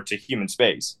or to human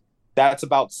space, that's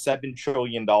about $7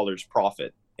 trillion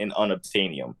profit in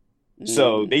unobtainium.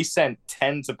 So they sent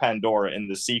 10 to Pandora in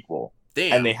the sequel.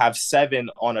 Damn. And they have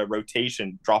 7 on a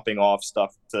rotation dropping off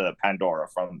stuff to Pandora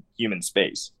from human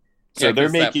space. So they're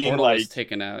making like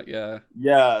taken out,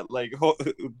 like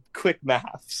quick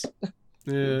maths.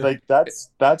 Like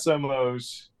that's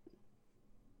almost,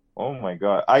 oh my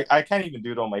god, I can't even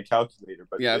do it on my calculator,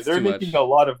 but they're making a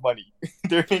lot of money.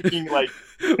 They're making like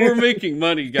we're making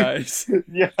money, guys.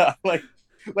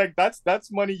 Like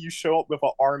that's money you show up with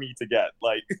an army to get.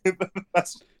 Like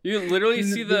that's, you literally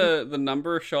see the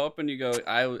number show up and you go,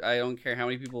 I don't care how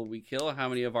many people we kill, how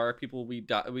many of our people we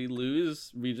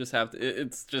lose, we just have to,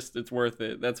 it's worth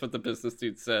it. That's what the business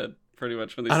dude said pretty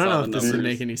much when they saw the numbers. I don't know if this would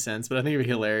make any sense, but I think it'd be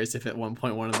hilarious if at one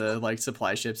point one of the like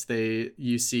supply ships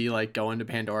you see like going to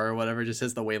Pandora or whatever just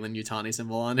has the Weyland-Yutani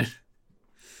symbol on it.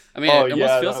 I mean, it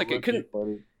almost feels like it couldn't.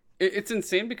 It's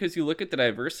insane because you look at the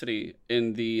diversity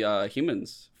in the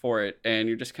humans for it, and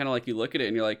you're just kind of like, you look at it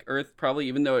and you're like, Earth probably,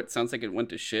 even though it sounds like it went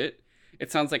to shit,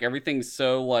 it sounds like everything's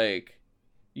so like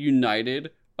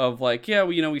united of like, yeah,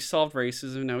 we solved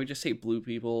racism, now we just hate blue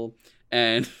people,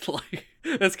 and like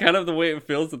that's kind of the way it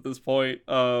feels at this point.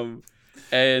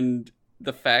 And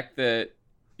the fact that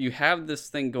you have this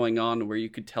thing going on where you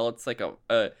could tell it's like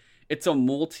it's a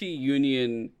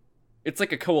multi-union, it's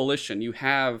like a coalition. You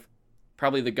have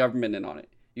probably the government in on it.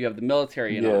 You have the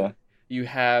military in on it. You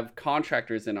have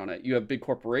contractors in on it. You have big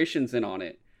corporations in on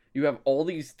it. You have all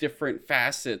these different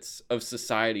facets of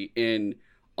society in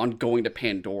on going to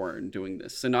Pandora and doing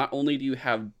this. So not only do you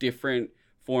have different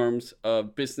forms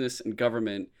of business and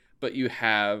government, but you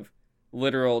have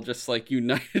literal, just like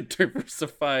united,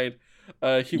 diversified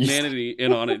humanity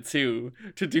in on it too,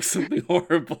 to do something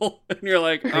horrible. And you're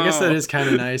like, I guess that is kind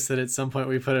of nice that at some point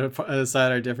we put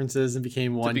aside our differences and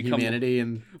became one humanity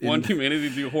and one humanity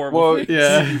to do horrible Well, things.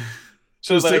 yeah.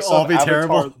 So Just like to all be Avatar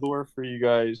terrible. lore for you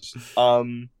guys.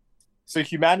 So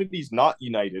humanity's not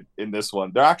united in this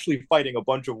one. They're actually fighting a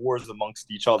bunch of wars amongst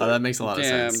each other. Oh, that makes a lot of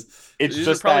Damn. sense. It's These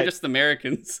just are probably that, just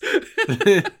Americans.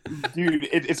 dude.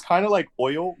 It's kind of like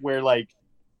oil, where like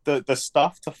the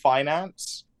stuff to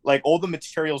finance, like all the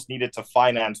materials needed to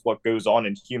finance what goes on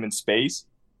in human space,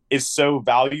 is so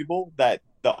valuable that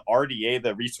the RDA,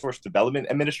 the Resource Development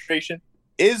Administration,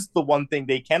 is the one thing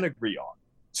they can agree on.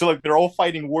 So like they're all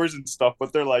fighting wars and stuff,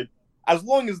 but they're like, as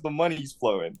long as the money's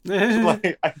flowing.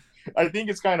 Like I think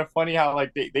it's kind of funny how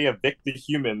like they evict the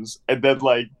humans, and then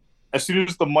like as soon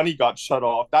as the money got shut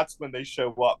off, that's when they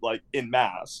show up like in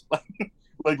mass,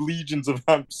 like legions of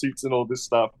hemp suits and all this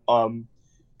stuff.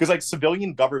 Because like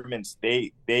civilian governments,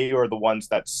 they are the ones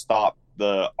that stop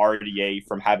the RDA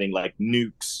from having like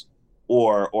nukes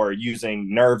or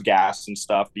using nerve gas and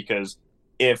stuff. Because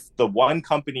if the one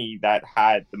company that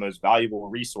had the most valuable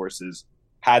resources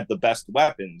had the best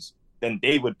weapons, then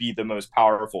they would be the most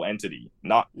powerful entity,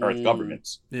 not Earth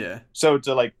governments. Yeah. So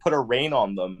to like put a rein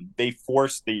on them, they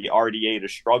force the RDA to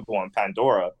struggle on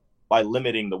Pandora by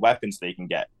limiting the weapons they can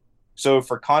get. So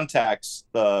for context,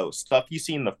 the stuff you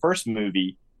see in the first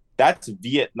movie, that's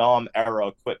Vietnam era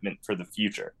equipment for the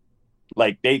future.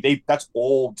 Like they that's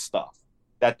old stuff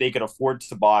that they could afford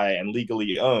to buy and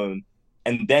legally own,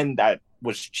 and then that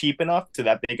was cheap enough to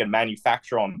that they could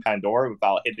manufacture on Pandora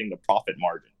without hitting the profit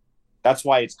margin. That's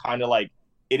why it's kind of like,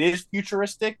 it is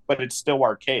futuristic, but it's still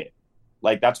archaic.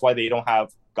 Like, that's why they don't have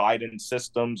guidance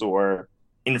systems or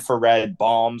infrared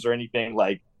bombs or anything.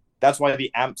 Like, that's why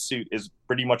the AMP suit is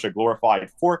pretty much a glorified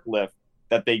forklift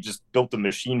that they just built a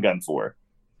machine gun for.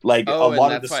 Like, a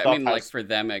lot of the stuff like for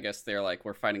them, I guess they're like,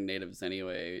 we're fighting natives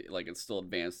anyway. Like, it's still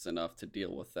advanced enough to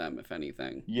deal with them, if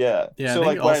anything. Yeah. So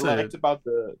like what I liked about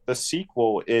the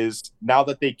sequel is now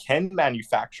that they can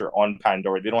manufacture on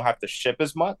Pandora, they don't have to ship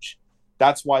as much.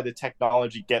 That's why the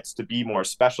technology gets to be more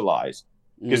specialized,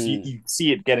 because you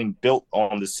see it getting built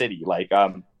on the city. Like,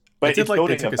 but it's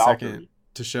building they took a second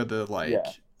to show the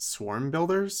swarm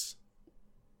builders.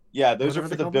 Yeah, those are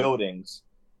for the buildings.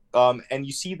 And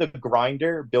you see the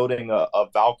grinder building a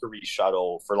Valkyrie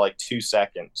shuttle for like 2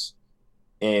 seconds,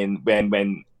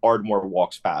 when Ardmore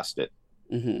walks past it.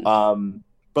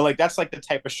 But like that's like the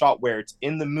type of shot where it's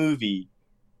in the movie,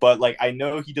 but like I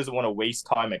know he doesn't want to waste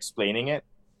time explaining it.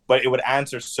 But it would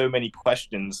answer so many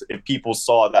questions if people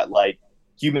saw that like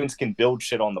humans can build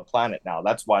shit on the planet now.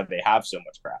 That's why they have so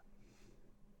much crap.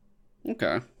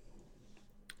 Okay.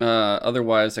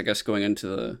 Otherwise, I guess going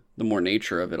into the more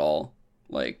nature of it all,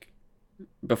 like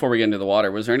before we get into the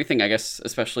water, was there anything I guess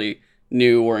especially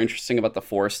new or interesting about the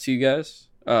forest to you guys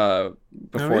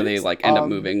before they like end up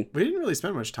moving? We didn't really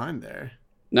spend much time there.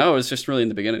 No, it was just really in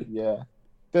the beginning. Yeah.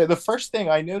 The first thing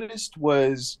I noticed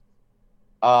was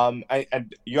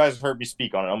and you guys have heard me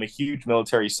speak on it. I'm a huge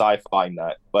military sci-fi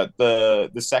nut, but the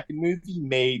second movie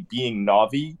made being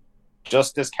Na'vi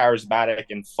just as charismatic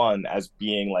and fun as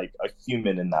being like a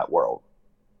human in that world.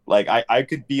 Like I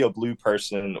could be a blue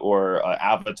person or an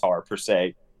avatar per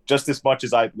se, just as much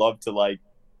as I'd love to like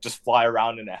just fly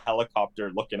around in a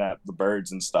helicopter looking at the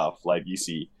birds and stuff like you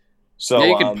see. So yeah,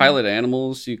 you can pilot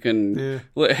animals. You can.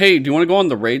 Yeah. Hey, do you want to go on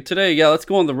the raid today? Yeah, let's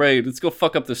go on the raid. Let's go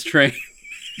fuck up this train.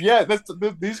 Yeah,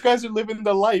 these guys are living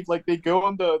the life. Like they go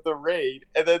on the raid,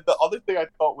 and then the other thing I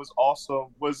thought was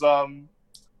awesome was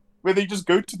where they just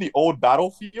go to the old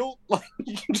battlefield. Like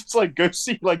you can just like go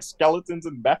see like skeletons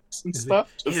and mechs and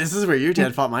stuff. Hey, this is where your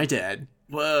dad fought my dad.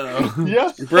 Whoa.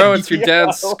 Yeah, bro, it's your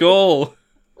dad's skull.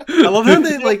 I love how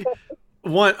they like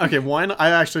one. I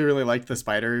actually really like the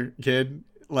spider kid.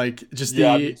 Like just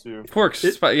me too. Of course,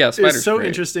 Spider's it's so great.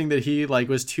 interesting that he like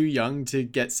was too young to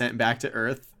get sent back to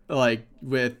Earth. Like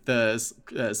with the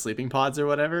sleeping pods or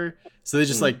whatever, so they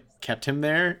just like kept him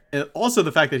there. And also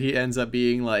the fact that he ends up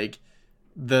being like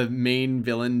the main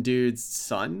villain dude's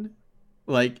son,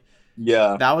 like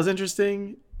that was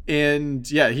interesting. And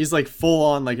yeah, he's like full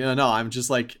on like no, I'm just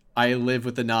like I live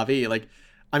with the Na'vi. Like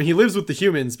I mean he lives with the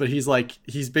humans, but he's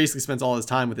basically spends all his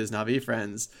time with his Na'vi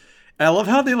friends. And I love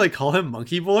how they like call him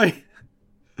Monkey Boy.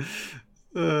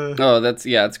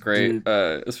 It's great,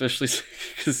 especially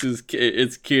because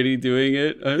it's Kitty doing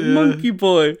it, Monkey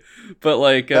Boy. But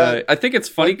like, I think it's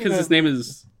funny because his name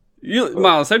is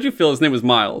Miles. How'd you feel his name was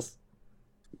Miles?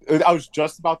 I was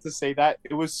just about to say that.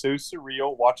 It was so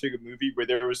surreal watching a movie where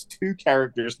there was two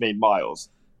characters named Miles.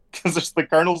 Because there's the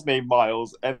Colonel's named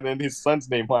Miles, and then his son's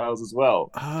named Miles as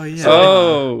well. Oh yeah.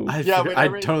 So, I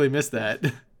totally missed that.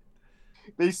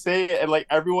 They say it, and like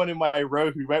everyone in my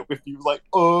row who went with me was like,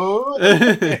 "Oh,"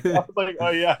 I was like,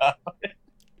 "Oh yeah."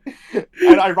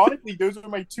 And ironically, those are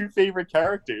my two favorite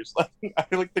characters. Like I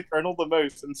like the Colonel the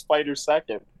most, and Spider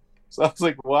second. So I was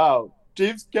like, "Wow,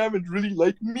 James Cameron's really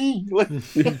like me." Like,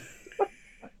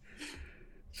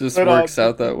 just works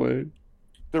out that way.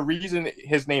 The reason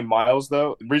his name Miles,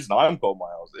 though, the reason I'm called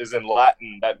Miles, is in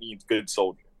Latin that means good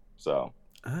soldier. So,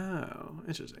 oh,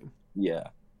 interesting. Yeah,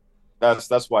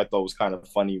 that's why I thought was kind of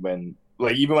funny when,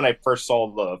 like, even when I first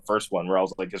saw the first one, where I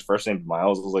was like, his first name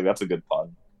Miles, I was like, that's a good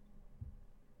pun.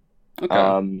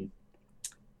 Okay.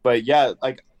 But yeah,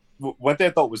 like one thing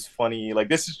I thought was funny, like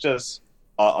this is just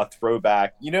a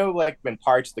throwback, you know, like when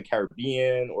Pirates of the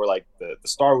Caribbean or like the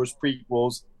Star Wars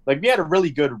prequels, like we had a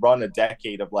really good run, a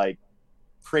decade of like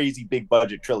crazy big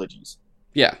budget trilogies.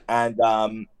 Yeah. And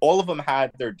all of them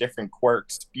had their different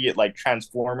quirks, be it like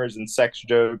Transformers and sex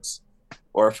jokes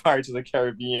or Pirates of the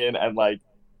Caribbean and like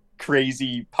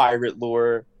crazy pirate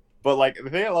lore. But like the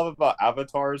thing I love about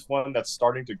Avatar's one that's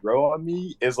starting to grow on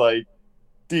me is like,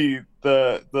 dude,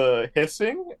 the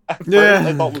hissing at first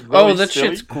I thought was really that silly.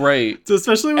 shit's great. So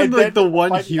especially when like the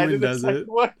one human does it.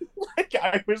 One, like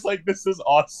I was like, this is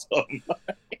awesome.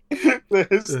 The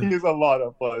hissing is a lot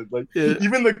of fun. Like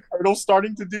even the Colonel's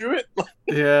starting to do it.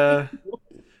 Yeah.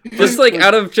 Just like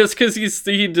out of just because he's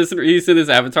in his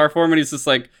avatar form and he's just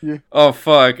like, oh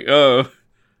fuck,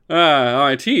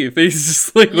 my teeth. He's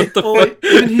just like, what the fuck? Like,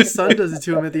 even his son does it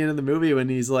to him at the end of the movie when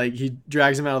he's like, he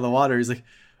drags him out of the water. He's like,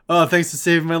 oh, thanks for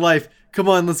saving my life. Come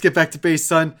on, let's get back to base,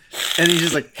 son. And he's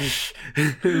just like, he's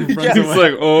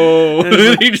like, oh,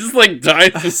 like, he just like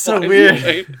dies. That's so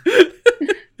weird.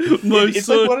 It's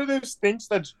like one of those things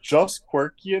that's just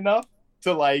quirky enough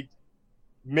to like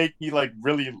make me like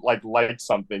really like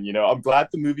something, you know. I'm glad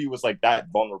the movie was like that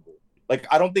vulnerable. Like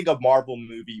I don't think a Marvel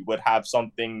movie would have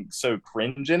something so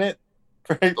cringe in it.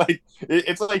 Right? Like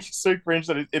it's like so cringe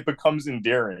that it becomes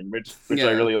endearing, which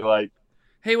I really like.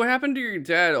 Hey, what happened to your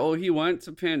dad? Oh, he went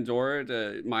to Pandora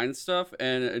to mine stuff,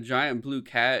 and a giant blue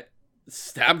cat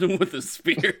stabbed him with a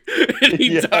spear, and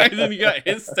he died, and he got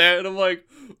hissed at, and I'm like,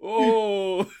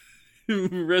 oh,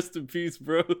 rest in peace,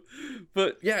 bro.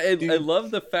 But yeah, I love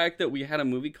the fact that we had a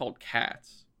movie called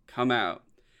Cats come out,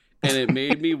 and it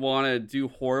made me want to do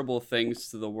horrible things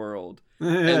to the world.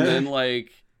 And then, like,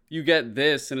 you get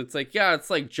this, and it's like, yeah, it's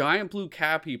like giant blue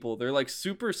cat people. They're, like,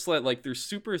 super like, they're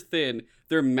super thin.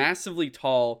 They're massively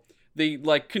tall. They,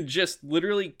 like, can just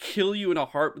literally kill you in a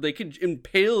heart. They could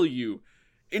impale you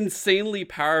insanely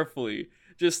powerfully.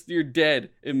 Just, you're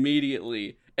dead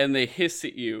immediately. And they hiss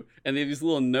at you. And they have these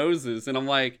little noses. And I'm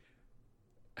like,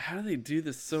 how do they do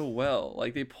this so well?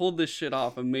 Like, they pulled this shit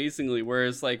off amazingly.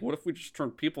 Whereas, like, what if we just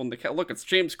turned people into cat? Look, it's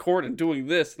James Corden doing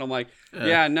this. And I'm like,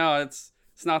 yeah, no, this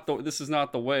is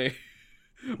not the way.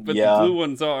 But the blue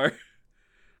ones are.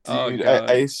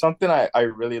 Dude, something I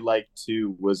really liked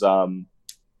too was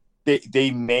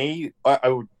they made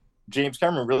James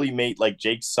Cameron really made like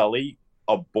Jake Sully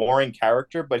a boring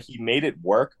character, but he made it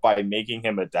work by making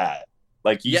him a dad.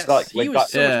 Like he was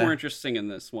so much more interesting in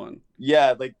this one.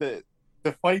 Yeah, like the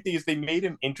funny thing is they made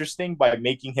him interesting by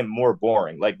making him more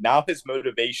boring. Like now his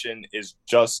motivation is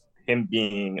just him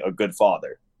being a good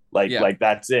father. Like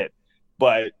that's it.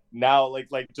 But now like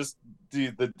just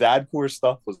dude, the dad core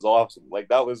stuff was awesome. Like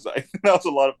that was a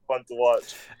lot of fun to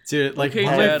watch. Dude, like one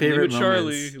of my favorite moments.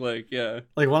 Charlie, like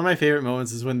like one of my favorite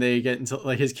moments is when they get into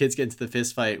like his kids get into the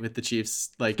fist fight with the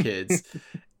Chiefs like kids,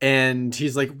 and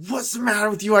he's like, "What's the matter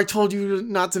with you? I told you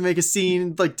not to make a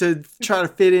scene, like to try to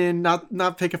fit in,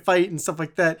 not pick a fight and stuff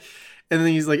like that." And then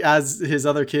he's like, as his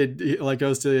other kid like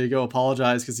goes to go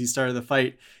apologize because he started the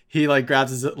fight, he like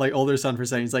grabs his like older son for a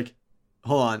second. He's like,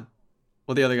 "Hold on,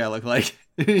 what the other guy look like?"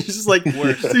 He's just like,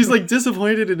 he's like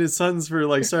disappointed in his sons for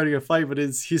like starting a fight, but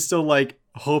he still like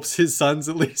hopes his sons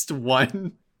at least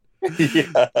won.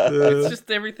 It's just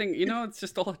everything, you know. It's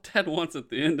just all Dad wants at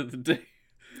the end of the day.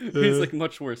 He's like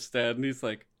much worse Dad, and he's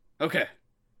like, okay,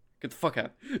 get the fuck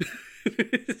out.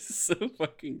 It's so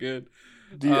fucking good.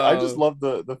 Dude, I just love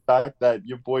the fact that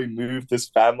your boy moved his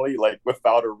family like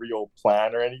without a real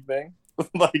plan or anything.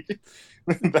 Like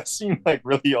that seemed like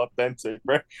really authentic,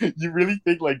 right? You really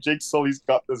think like Jake Sully's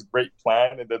got this great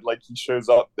plan, and then like he shows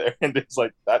up there and it's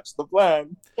like that's the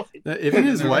plan. Like, even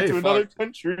his wife to another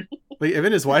country. Like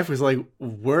even his wife was like,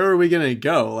 "Where are we gonna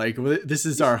go? Like this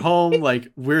is our home. Like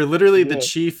we're literally the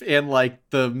chief and like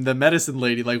the medicine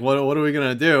lady. Like what are we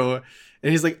gonna do?"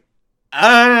 And he's like,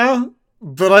 "I don't know.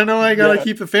 but I know I gotta Yeah.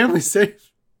 keep the family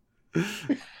safe.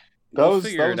 We'll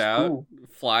figure it was out. cool.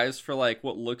 Flies for like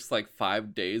what looks like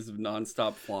 5 days of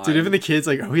nonstop flying. Dude, even the kids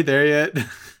like, are we there yet?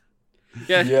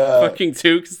 Yeah, Yeah. fucking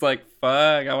Tuke's like,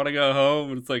 fuck, I want to go home.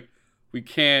 And it's like, we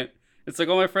can't. It's like,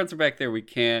 all my friends are back there, we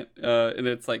can't. And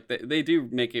it's like, they do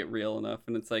make it real enough.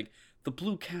 And it's like, the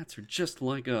blue cats are just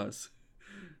like us.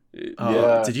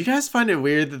 Yeah. Did you guys find it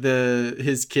weird that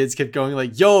his kids kept going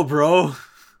like, yo, bro?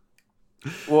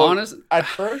 Well, Honest, at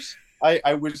first,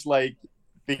 I was like,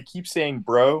 they keep saying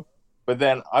bro, but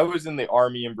then I was in the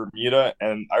army in Bermuda,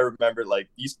 and I remember like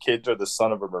these kids are the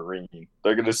son of a Marine.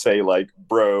 They're gonna say like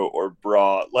bro or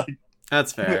bra, like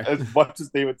That's fair. as much as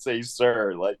they would say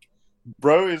sir. Like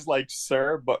bro is like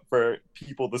sir, but for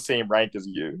people the same rank as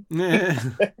you. yeah,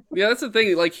 that's the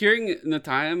thing. Like hearing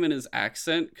Natayam in his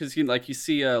accent, because you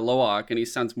see Loak and he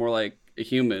sounds more like a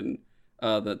human.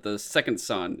 The second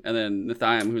son, and then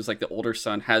Natayam, who's like the older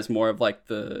son, has more of like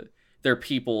their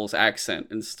people's accent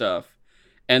and stuff.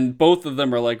 And both of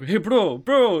them are like, hey, bro.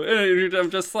 And I'm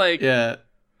just like, Yeah.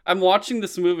 I'm watching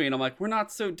this movie and I'm like, we're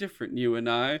not so different, you and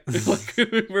I. Like,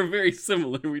 we're very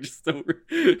similar. We just don't,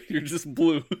 you're just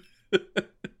blue.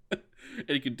 And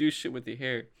you can do shit with your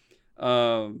hair.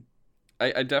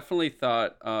 I definitely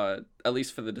thought, at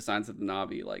least for the designs of the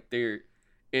Na'vi, like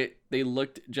they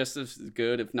looked just as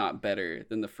good, if not better,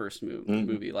 than the first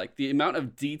movie. Like the amount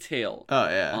of detail Oh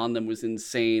yeah. on them was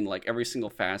insane. Like every single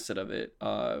facet of it.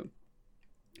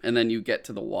 And then you get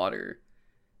to the water,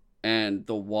 and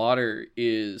the water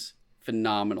is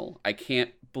phenomenal. I can't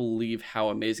believe how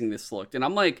amazing this looked. And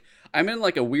I'm in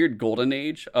like a weird golden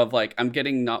age of like, I'm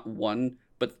getting not one,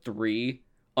 but 3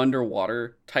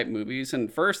 underwater type movies.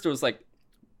 And first it was like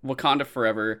Wakanda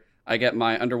Forever. I get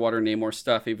my underwater Namor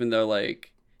stuff, even though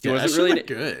like, he Yeah, wasn't that shit really looked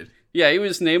good. Yeah, he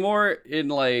was Namor in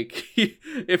like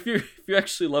if you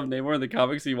actually love Namor in the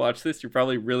comics and you watch this, you're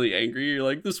probably really angry. You're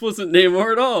like, this wasn't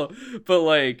Namor at all. But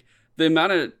like the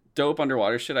amount of dope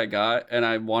underwater shit I got, and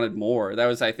I wanted more. That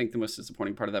was, I think, the most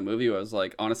disappointing part of that movie. I was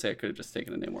like, honestly, I could have just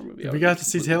taken a Namor movie. We got to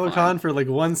see Taylor Khan for like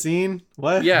one scene.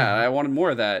 What? Yeah, I wanted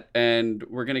more of that. And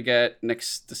we're gonna get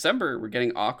next December. We're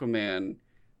getting Aquaman,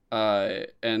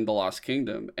 and the Lost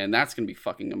Kingdom, and that's gonna be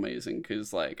fucking amazing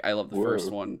because like I love the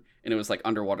first one. And it was like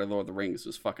underwater Lord of the Rings. It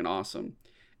was fucking awesome.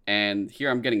 And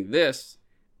here I'm getting this,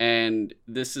 and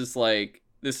this is going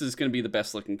to be the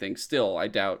best looking thing. Still, I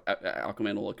doubt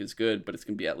Aquaman will look as good, but it's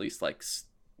going to be at least like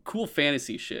cool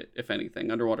fantasy shit, if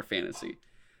anything, underwater fantasy.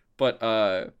 But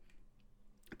the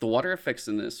water effects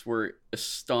in this were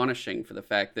astonishing for the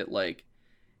fact that like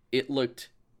it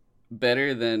looked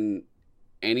better than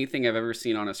anything I've ever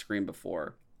seen on a screen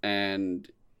before. And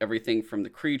everything from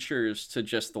the creatures to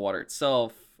just the water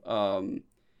itself,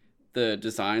 the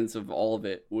designs of all of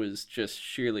it was just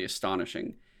sheerly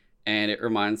astonishing. And it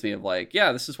reminds me of like,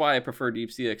 yeah, this is why I prefer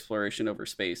deep sea exploration over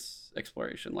space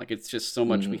exploration. Like it's just so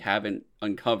much we haven't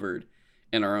uncovered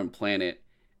in our own planet,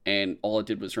 and all it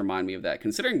did was remind me of that.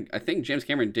 Considering I think James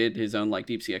Cameron did his own like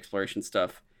deep sea exploration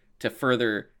stuff to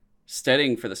further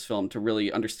studying for this film to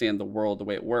really understand the world, the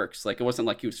way it works. Like it wasn't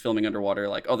like he was filming underwater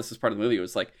like, oh, this is part of the movie. It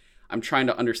was like, I'm trying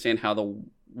to understand how the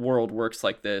world works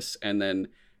like this and then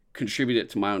contribute it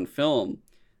to my own film.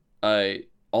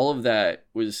 All of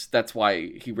that's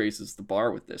why he raises the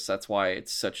bar with this. That's why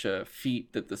it's such a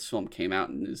feat that this film came out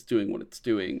and is doing what it's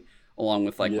doing, along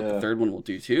with like what the third one will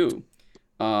do too.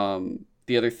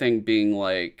 The other thing being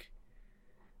like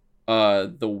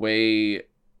the way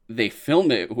they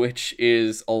film it, which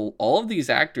is all of these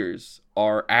actors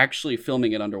are actually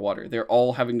filming it underwater. They're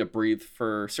all having to breathe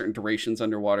for certain durations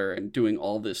underwater and doing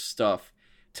all this stuff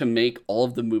to make all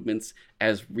of the movements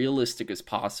as realistic as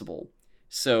possible.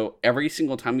 So every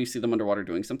single time you see them underwater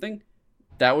doing something,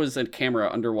 that was a camera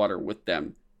underwater with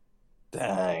them.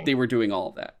 Dang. They were doing all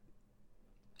of that.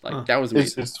 Like that was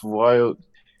amazing. It's wild.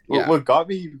 Yeah. What got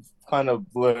me kind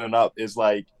of blown up is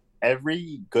like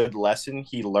every good lesson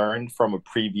he learned from a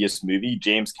previous movie,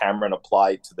 James Cameron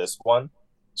applied to this one.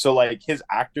 So like his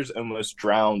actors almost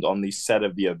drowned on the set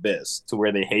of The Abyss to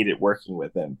where they hated working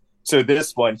with him. So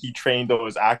this one, he trained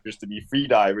those actors to be free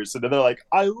divers. So then they're like,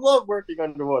 I love working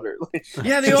underwater.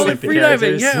 Yeah, they all like free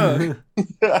diving. Yeah,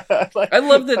 like, I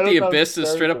love that The Abyss is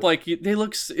straight up like they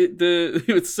look.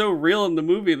 It's so real in the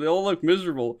movie. They all look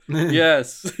miserable.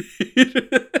 Yes,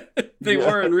 they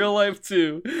were in real life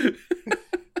too.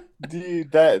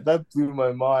 Dude, that blew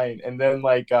my mind. And then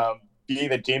like being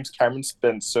that James Cameron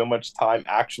spent so much time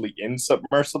actually in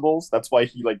submersibles, that's why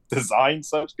he like designed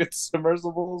such good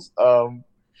submersibles.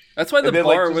 That's why the then,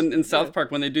 bar like, when in South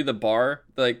Park when they do the bar,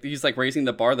 like he's like raising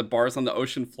the bar's on the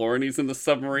ocean floor and he's in the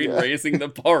submarine raising the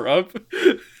bar up.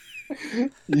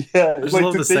 Yeah, I just like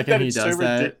love to the think second that he it's does so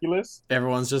that. ridiculous.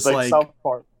 Everyone's just Like like South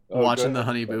Park. Oh, go watching the ahead.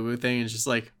 Honey Boo Boo thing and just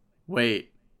like,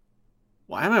 wait,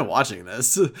 why am I watching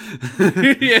this? Yeah,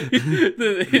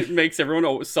 it makes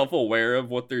everyone self-aware of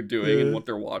what they're doing and Yeah. what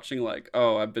they're watching. Like,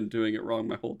 oh, I've been doing it wrong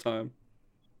my whole time.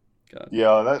 God,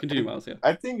 Yeah, continue, Miles. Yeah.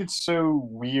 I think it's so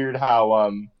weird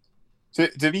how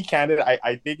to be candid,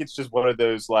 I think it's just one of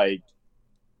those like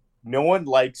no one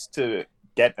likes to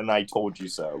get an I told you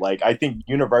so. Like I think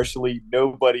universally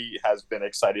nobody has been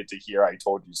excited to hear I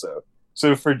told you so.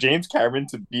 So for James Cameron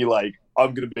to be like,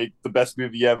 I'm gonna make the best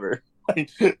movie ever, like,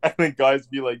 and then guys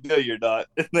be like, no, you're not,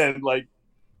 and then like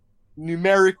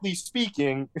numerically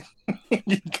speaking,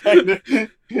 he kind of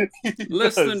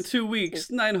Less than does. 2 weeks,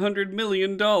 $900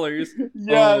 million. Yes,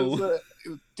 Oh,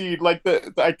 dude. Like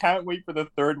I can't wait for the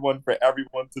third one for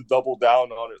everyone to double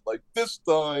down on it. Like this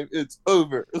time, it's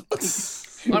over.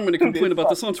 I'm gonna complain about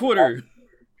this on Twitter.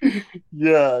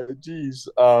 Yeah, geez.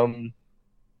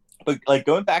 But like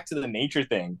going back to the nature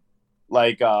thing,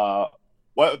 like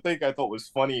one thing I thought was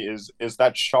funny is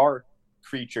that shark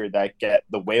creature that get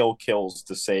the whale kills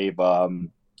to save Loak.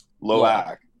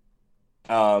 Loak.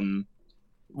 Um,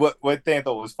 what thing I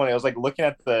thought was funny, I was like looking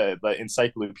at the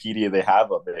encyclopedia they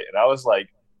have of it, and I was like,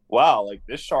 wow, like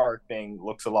this shark thing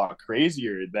looks a lot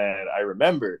crazier than I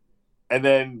remember. And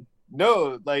then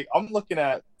no, like I'm looking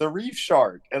at the reef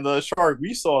shark, and the shark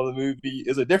we saw in the movie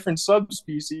is a different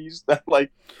subspecies that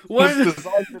like was What?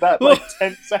 designed for that like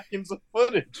 10 seconds of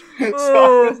footage. So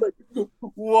I was Oh. like,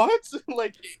 what?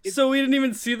 Like it, So we didn't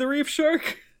even see the reef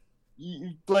shark?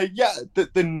 like yeah,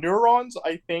 the neurons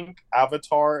I think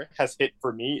Avatar has hit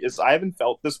for me is I haven't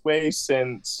felt this way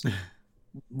since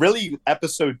really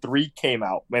episode 3 came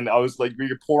out, when I was like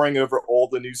you're pouring over all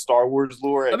the new Star Wars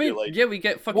lore I and you're mean, like, yeah, we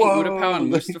get fucking Utapau whoa.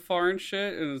 and Mustafar and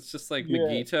shit, and it's just like Yeah,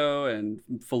 Megito and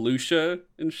Felucia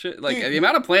and shit. Like the dude.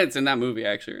 amount of planets in that movie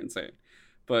actually are insane.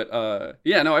 But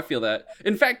yeah, no, I feel that.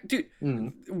 In fact, dude,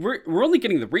 Mm. we're only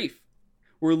getting the reef.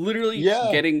 We're literally Yeah,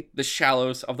 getting the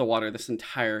shallows of the water this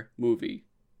entire movie.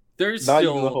 There's not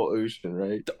even the still whole ocean,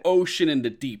 right? the ocean and the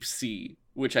deep sea,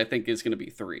 which I think is going to be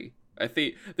 3. I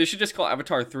think they should just call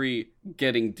Avatar 3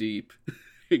 Getting Deep.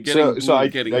 Getting So blue, I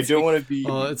getting I deep. don't want to be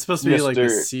Well, it's supposed to be like the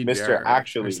Mr. Seed Mr. Bearer or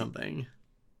Actually. something.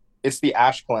 It's the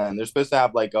Ash Clan. They're supposed to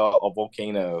have like a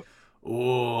volcano.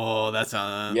 Oh, that's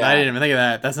I Yeah. didn't even think of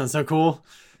that. That sounds so cool.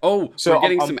 Oh, So we're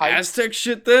getting I'm some hyped. Aztec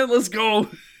shit then? Let's go. Yeah,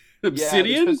 they're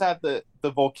Obsidian? supposed to have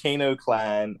the volcano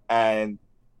clan, and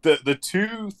the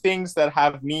two things that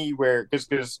have me where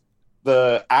because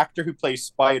the actor who plays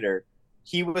Spider,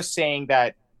 he was saying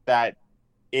that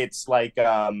it's like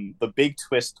the big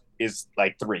twist is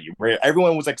like 3, where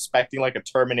everyone was expecting like a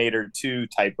Terminator 2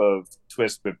 type of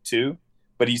twist with 2,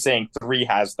 but he's saying 3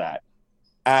 has that.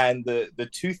 And the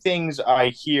two things I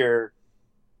hear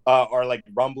are like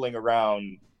rumbling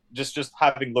around, just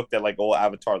having looked at like old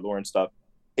Avatar lore and stuff,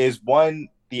 is one,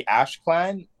 the Ash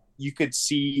Clan you could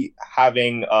see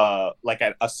having like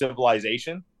a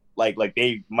civilization, like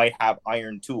they might have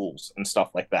iron tools and stuff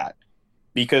like that,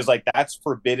 because like that's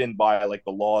forbidden by like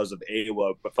the laws of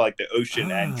Awa, but for like the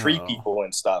ocean and tree Oh. people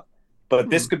and stuff. But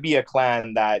this could be a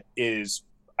clan that is,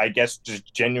 I guess,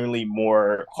 just genuinely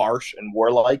more harsh and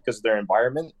warlike because of their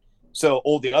environment. So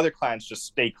all the other clans just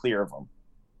stay clear of them.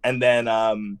 And then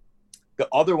the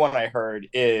other one I heard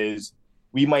is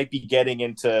we might be getting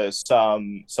into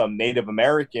some Native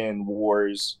American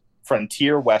wars,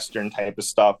 frontier Western type of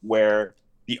stuff, where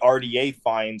the RDA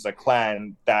finds a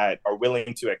clan that are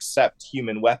willing to accept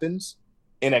human weapons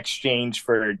in exchange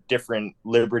for different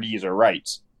liberties or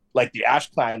rights. Like the Ash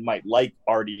Clan might like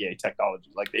RDA technology,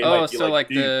 like they Oh, might be so like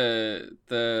dude,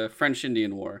 the French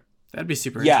Indian War. That'd be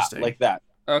super yeah, interesting. like that.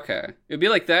 Okay, it'd be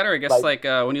like that, or I guess Like-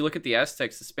 when you look at the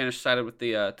Aztecs, the Spanish sided with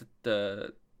the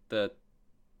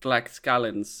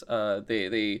Tlaxcalans.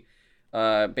 They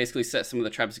basically set some of the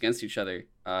tribes against each other,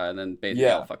 and then they all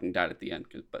Yeah. fucking died at the end.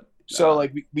 But So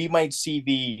like we might see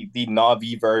the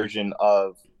Navi version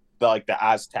of the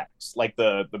Aztecs, like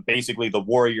the basically the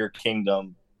warrior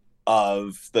kingdom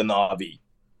of the Navi,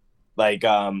 like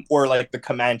or like the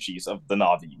Comanches of the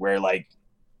Navi, where like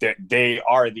they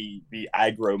are the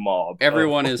aggro mob.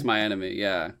 everyone is my enemy.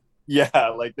 Yeah. Yeah,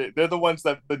 like they're the ones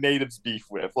that the natives beef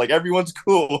with. Like everyone's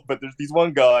cool, but there's these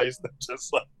one guys that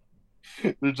just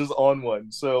like they're just on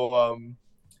one. So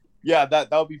yeah, that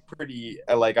would be pretty.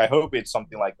 Like I hope it's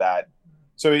something like that.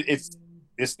 So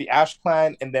it's the Ash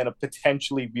Clan, and then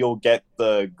potentially we'll get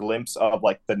the glimpse of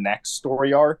like the next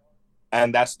story arc,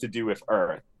 and that's to do with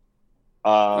Earth.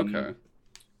 Okay.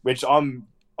 Which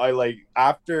I like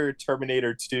after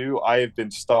Terminator 2, I have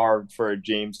been starved for a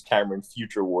James Cameron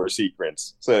future war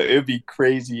sequence. So it would be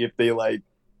crazy if they like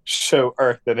show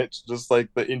Earth, and it's just like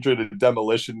the intro to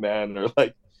Demolition Man or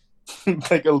like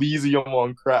like Elysium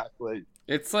on crack. Like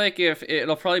It's like if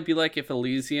it'll probably be like if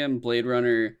Elysium, Blade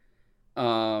Runner,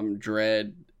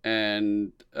 Dread,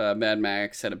 and Mad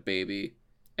Max had a baby,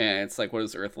 and it's like, what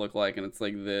does Earth look like? And it's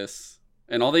like this,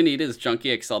 and all they need is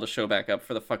Junkie XL to show back up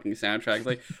for the fucking soundtrack,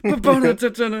 like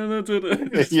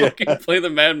just yeah. fucking play the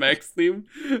Mad Max theme.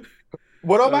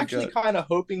 What I'm Oh, actually God. kind of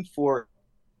hoping for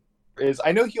is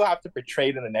I know he'll have to portray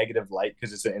it in a negative light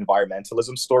because it's an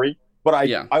environmentalism story, but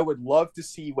Yeah, I would love to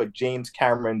see what James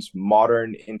Cameron's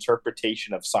modern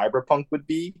interpretation of cyberpunk would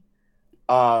be.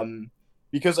 Um,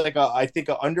 because like I think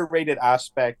an underrated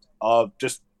aspect of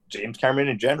just James Cameron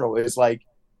in general is like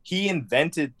he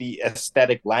invented the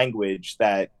aesthetic language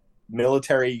that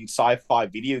military sci-fi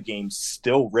video games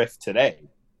still riff today.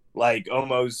 Like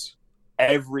almost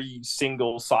every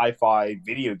single sci-fi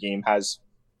video game has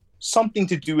something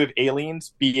to do with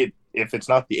aliens, be it if it's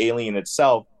not the alien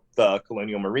itself, the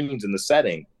colonial marines in the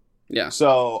setting. yeah,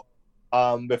 So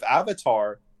with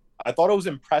Avatar, I thought it was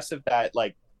impressive that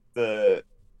like the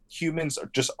humans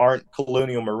just aren't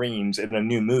colonial marines in a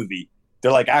new movie.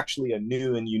 They're like actually a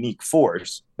new and unique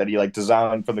force that he like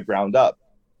designed from the ground up.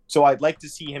 So I'd like to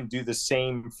see him do the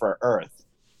same for Earth,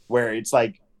 where it's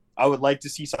like I would like to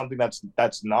see something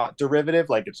that's not derivative,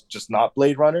 like it's just not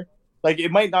Blade Runner. Like it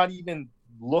might not even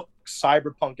look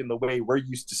cyberpunk in the way we're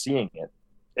used to seeing it.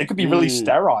 It could be really mm,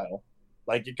 sterile.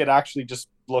 Like it could actually just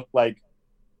look like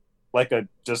a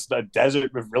just a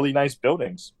desert with really nice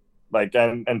buildings, like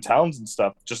and towns and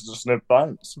stuff. Just in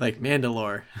abundance. Like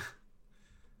Mandalore.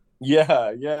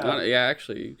 Yeah, yeah. yeah.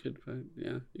 Actually,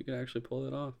 you could actually pull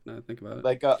it off. Now that I think about it.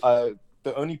 Like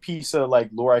the only piece of like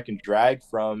lore I can drag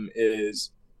from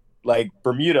is like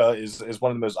Bermuda is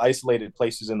one of the most isolated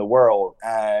places in the world,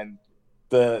 and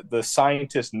the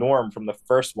scientist Norm from the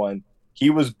first one, he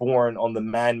was born on the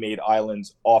man-made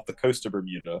islands off the coast of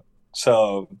Bermuda.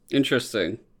 So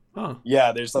Interesting. Oh,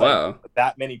 yeah, there's like Wow,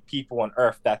 that many people on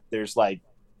Earth that there's like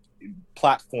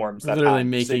platforms that literally have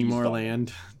making cities more on it.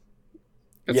 land.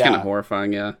 that's kind of Yeah,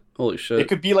 horrifying. Yeah, holy it shit.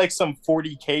 could be like some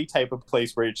 40K type of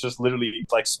place where it's just literally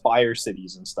like spire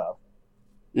cities and stuff.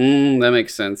 That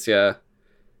makes sense. Yeah.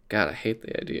 God, I hate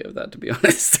the idea of that, to be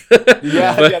honest. Yeah,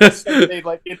 Yeah. yeah, that's the thing.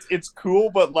 Like it's cool,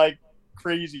 but like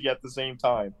crazy at the same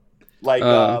time. Like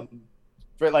Um,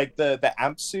 for like the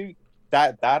amp suit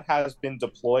that has been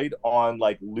deployed on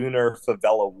like lunar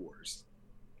favela wars.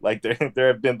 Like there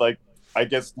have been like I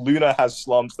guess Luna has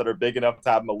slums that are big enough to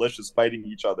have militias fighting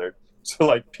each other. So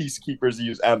like peacekeepers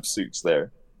use amp suits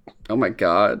there. oh my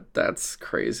god, that's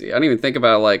crazy. I didn't even think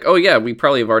about like, oh yeah, we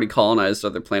probably have already colonized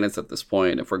other planets at this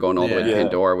point if we're going all the way to Yeah. Yeah.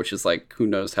 Pandora, which is like who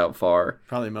knows how far.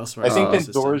 Probably most of I our think solar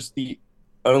system. Pandora's the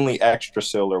only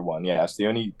extrasolar one. Yeah, it's the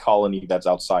only colony that's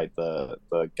outside the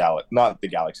galaxy, not the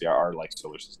galaxy, our like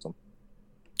solar system.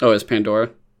 Oh, is Pandora?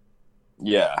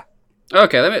 Yeah,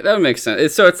 Okay, that would make sense.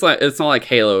 It's not like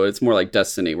Halo. It's more like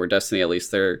Destiny, where Destiny at least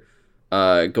they're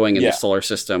going in Yeah. the solar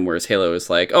system, whereas Halo is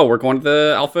like, oh, we're going to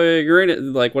the Alpha Uranus,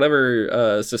 like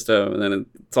whatever system, and then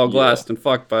it's all glassed and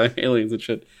fucked by aliens and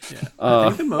shit. Yeah. Uh,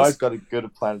 I think the I've most got to go to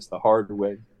planets the hard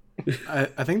way.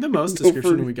 I think the most Go for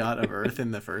description it. we got of Earth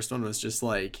in the first one was just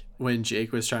like when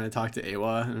Jake was trying to talk to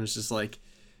Awa, and it was just like,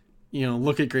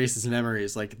 look at Grace's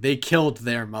memories. Like they killed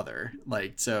their mother.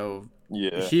 Like so,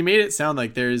 Yeah, he made it sound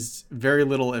like there's very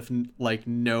little, if like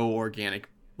no organic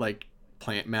like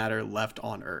plant matter left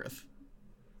on Earth.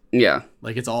 yeah.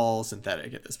 Like it's all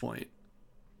synthetic at this point.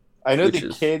 I know Which the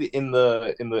is- kid in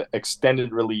the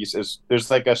extended release is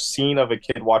there's like a scene of a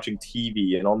kid watching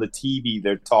TV, and on the TV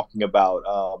they're talking about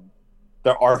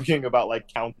they're arguing about like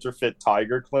counterfeit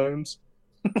tiger clones.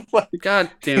 Like, God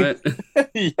damn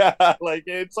it. yeah, like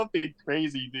it's something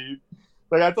crazy, dude.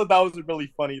 Like I thought that was a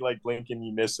really funny like blink and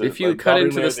you miss it. If you Like, cut not into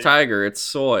only are this they- tiger, it's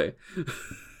soy.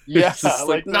 yeah, It's just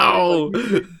like, they're, no. like,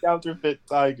 using counterfeit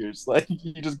tigers. Like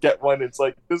you just get one, it's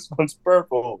like this one's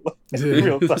purple.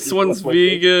 Real This tiger, one's like,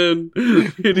 vegan.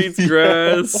 It eats Yeah.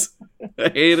 grass. I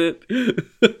hate it.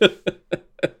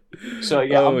 So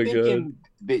yeah, Oh I'm my thinking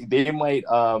they might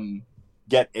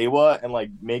get Awa and like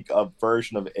make a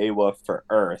version of Awa for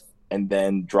Earth and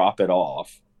then drop it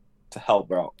off to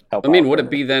help out. I mean, out would her. it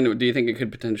be then? Do you think it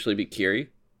could potentially be Kiri?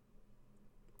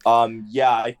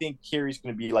 Yeah, I think Kiri's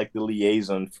going to be like the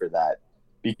liaison for that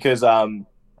because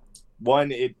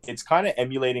one it's kind of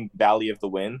emulating Valley of the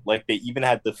Wind. Like they even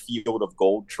had the Field of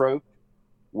Gold trope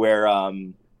where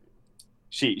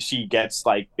she gets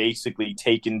like basically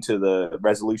taken to the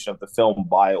resolution of the film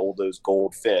by all those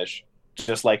gold fish,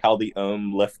 just like how the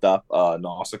lift up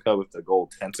Nausicaa with the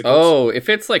gold tentacles. Oh, if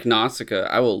it's like Nausicaa,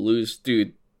 I will lose,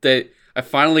 dude. That I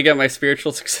finally get my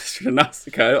spiritual successor to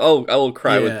Nausicaa. Oh, I will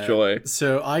cry with joy.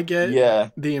 So I get Yeah.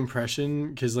 the impression,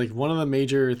 because like one of the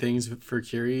major things for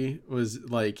Kiri was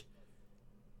like,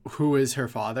 who is her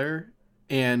father?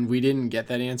 And we didn't get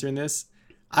that answer in this.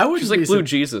 I wouldn't She's like be Blue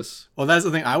Jesus. Well, that's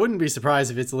the thing. I wouldn't be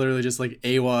surprised if it's literally just like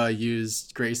Awa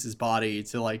used Grace's body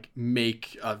to like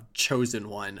make a chosen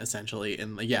one, essentially,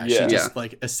 and like she Yeah. just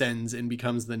like ascends and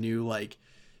becomes the new like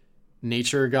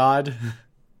nature god.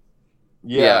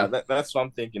 Yeah, that's what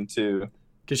I'm thinking too.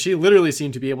 Because she literally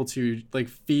seemed to be able to like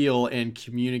feel and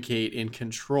communicate and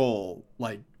control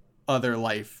like other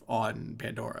life on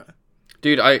Pandora.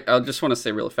 Dude, I just want to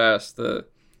say real fast the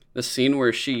scene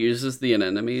where she uses the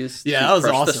anemones Yeah, to that was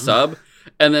crush the awesome. sub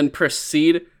and then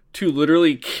proceed to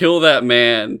literally kill that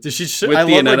man. Did she? With I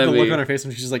the love like the anemone. look on her face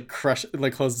when she just like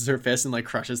closes her fist and like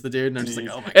crushes the dude, and I'm just like,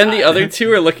 oh my god. And the other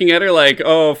two are looking at her like,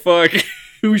 oh fuck,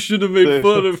 who should have made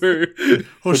fun of her?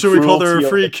 Oh, should we call her a cruelty of the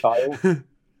freak? child.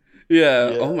 Yeah.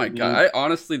 Yeah, Oh my dude. god. I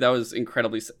honestly, that was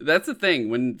incredibly. That's the thing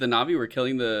when the Na'vi were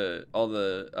killing all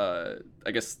the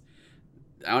I guess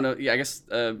I don't know. Yeah, I guess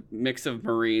a mix of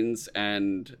Marines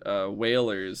and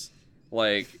whalers.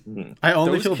 Like I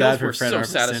only those feel kills bad for were Fred so Armisen.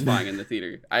 satisfying in the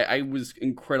theater. I was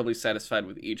incredibly satisfied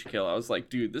with each kill. I was like,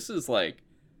 dude, this is like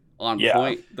on Yeah.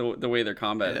 point. The way their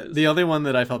combat is. The only one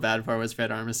that I felt bad for was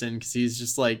Fred Armisen, because he's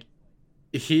just like,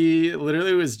 he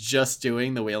literally was just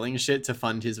doing the whaling shit to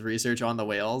fund his research on the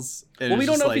whales. And Well, it we was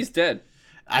don't just know like, if he's dead.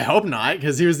 I hope not,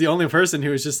 because he was the only person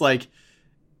who was just like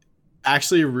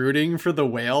actually rooting for the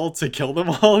whale to kill them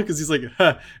all, because he's like,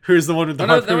 huh, who's the one with the Oh,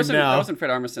 no, harpoon that wasn't now? Fred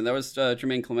Armisen. That was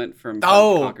Jermaine Clement from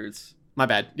Oh! Concords. My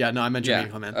bad. Yeah, no, I meant Yeah. Jermaine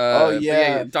Clement. But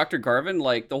yeah. Dr. Garvin,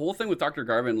 like the whole thing with Dr.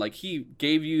 Garvin, like he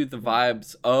gave you the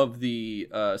vibes of the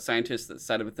scientist that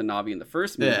sided with the Na'vi in the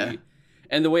first movie. Yeah.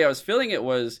 And the way I was feeling it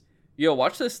was, yo,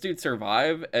 watch this dude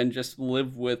survive and just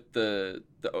live with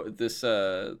this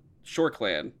shore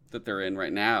clan that they're in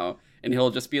right now. And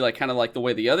he'll just be like kind of like the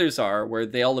way the others are, where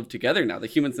they all live together now. The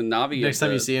humans and Na'vi. Next are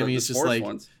time you see him, the he's just Force like,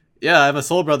 ones. yeah, I'm a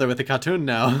soul brother with a cartoon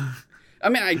now. I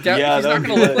mean, I doubt Yeah, he's that not would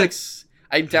gonna be look good. like.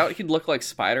 I doubt he'd look like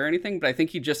Spider or anything, but I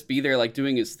think he'd just be there, like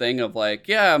doing his thing of like,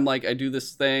 yeah, I'm like, I do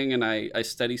this thing and I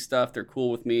study stuff. They're cool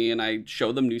with me, and I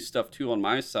show them new stuff too on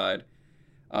my side.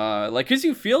 Like, cause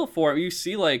you feel for him, you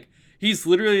see like he's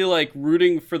literally like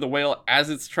rooting for the whale as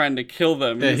it's trying to kill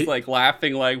them. Yeah, He's like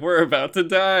laughing, like we're about to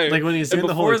die. Like when he's and doing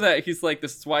the before whole that, he's like,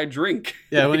 this is why I drink.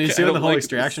 yeah, when Like, he's I doing the don't whole like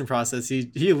extraction process, he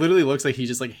literally looks like he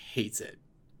just like hates it.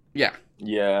 Yeah.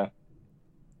 Yeah.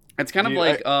 It's kind of Dude,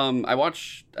 like I've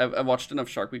watched enough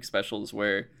Shark Week specials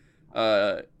where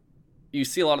you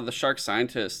see a lot of the shark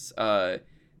scientists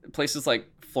places like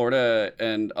Florida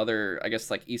and other, I guess,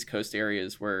 like East Coast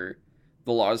areas where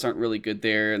the laws aren't really good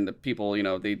there, and the people, you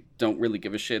know, they don't really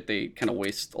give a shit. They kind of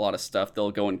waste a lot of stuff.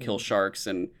 They'll go and kill sharks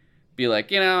and be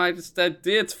like, you know,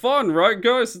 it's fun, right,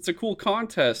 guys? It's a cool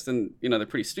contest, and you know they're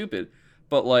pretty stupid.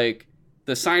 But like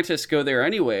the scientists go there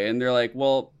anyway, and they're like,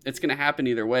 well, it's gonna happen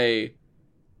either way.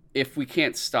 If we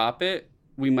can't stop it,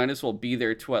 we might as well be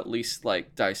there to at least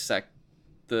like dissect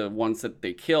the ones that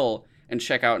they kill and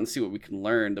check out and see what we can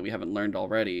learn that we haven't learned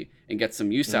already and get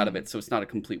some use out of it, so it's not a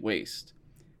complete waste.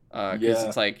 Because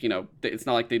it's like, you know, it's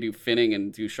not like they do finning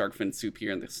and do shark fin soup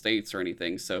here in the States or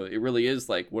anything. So it really is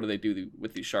like, what do they do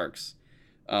with these sharks?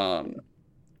 So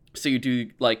you do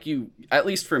like at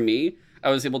least for me, I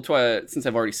was able to, since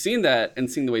I've already seen that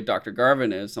and seeing the way Dr.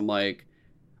 Garvin is, I'm like,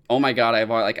 oh my God,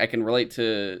 I can relate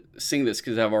to seeing this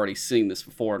because I've already seen this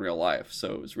before in real life.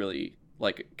 So it was really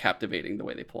like captivating the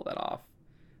way they pull that off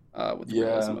with the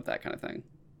realism of that kind of thing.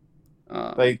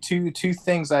 Like two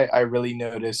things I really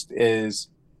noticed is,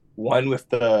 one with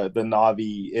the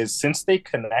Na'vi is, since they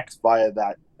connect via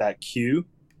that queue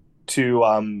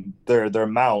to their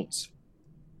mounts,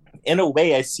 in a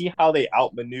way I see how they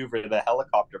outmaneuver the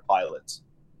helicopter pilots.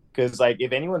 Because like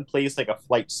if anyone plays like a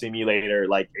flight simulator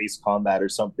like Ace Combat or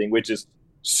something, which is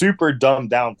super dumbed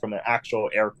down from an actual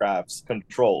aircraft's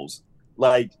controls,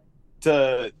 like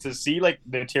to see like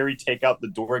Neytiri take out the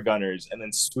door gunners and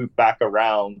then swoop back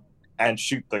around and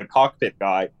shoot the cockpit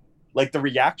guy, like the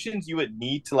reactions you would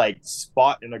need to like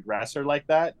spot an aggressor like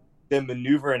that, then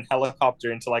maneuver and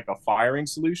helicopter into like a firing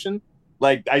solution.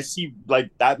 Like I see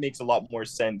like that makes a lot more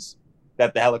sense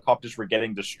that the helicopters were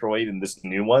getting destroyed in this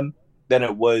new one than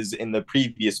it was in the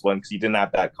previous one, because you didn't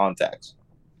have that context.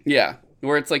 Yeah,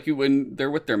 where it's like when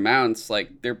they're with their mounts,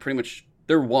 like they're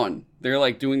one. They're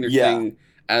like doing their thing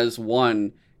as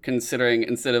one, considering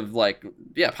instead of like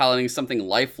piloting something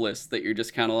lifeless that you're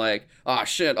just kind of like, oh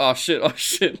shit,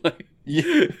 like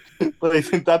Yeah, but I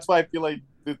think that's why I feel like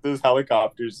those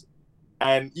helicopters,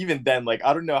 and even then, like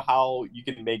I don't know how you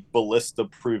can make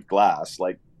ballista-proof glass.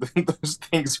 Like those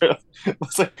things are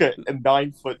it's like a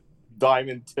 9 foot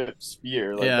diamond tip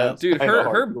spear. Like, Yeah. that's Dude, kinda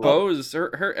her hardcore. bows,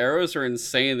 her arrows are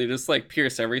insane. They just like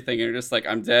pierce everything, and you're just like,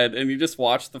 I'm dead. And you just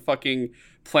watch the fucking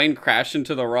plane crash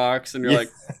into the rocks, and you're like,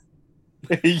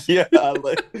 Yeah,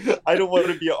 like I don't want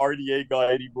to be an RDA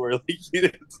guy anymore. Like,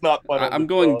 it's not fun. I'm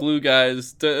going blue,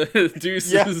 guys.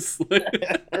 Deuces.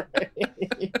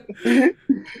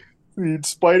 Dude,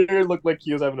 Spider looked like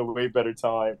he was having a way better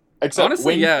time. Except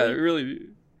Honestly, Wing yeah, Wing- really.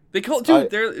 They call I-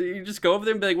 dude. You just go over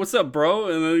there and be like, "What's up, bro?"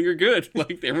 And then you're good.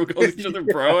 Like everyone calls each other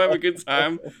bro. Have a good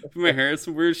time. Put my hair in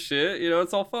some weird shit. You know,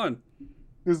 it's all fun.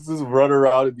 just run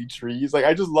around in the trees. Like,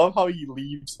 I just love how he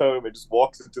leaves home and just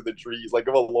walks into the trees like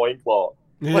of a loincloth.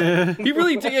 Yeah. He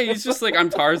really did. Yeah, he's just like, I'm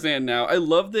Tarzan now. I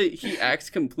love that he acts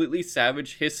completely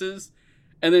savage, hisses,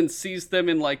 and then sees them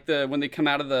in like when they come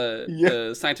out of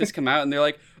the scientists come out and they're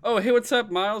like, "Oh, hey, what's up,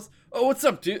 Miles? Oh, what's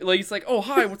up, dude?" Like he's like, "Oh,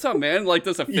 hi, what's up, man?" Like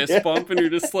does a fist Yeah. bump, and you're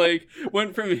just like,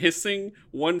 went from hissing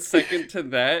 1 second to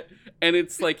that, and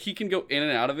it's like he can go in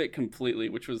and out of it completely,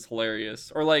 which was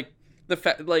hilarious. Or like the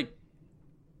fact, like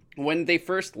when they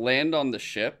first land on the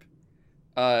ship.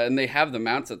 And they have the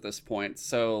mounts at this point,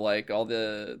 so like all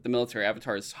the military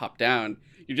avatars hop down.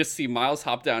 You just see Miles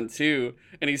hop down too,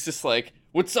 and he's just like,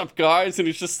 "What's up, guys?" And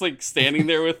he's just like standing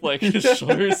there with like his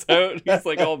shoulders out. And he's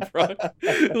like all proud,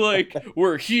 like,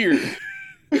 "We're here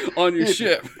on your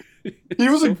ship." He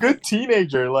was a good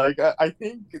teenager. Like, I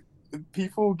think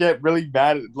people get really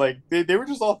mad at, like, they were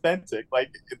just authentic.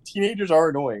 Like, teenagers are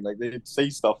annoying. Like, they say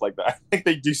stuff like that. Like,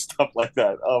 they do stuff like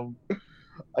that.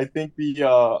 I think the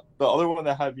other one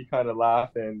that had me kind of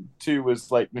laughing too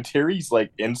was like Natiri's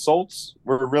like insults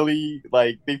were really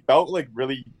like, they felt like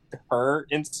really her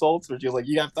insults, where she was like,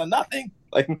 "You have done nothing."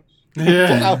 Like,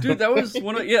 Yeah. Dude, that was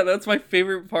that's my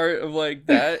favorite part of like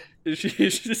that.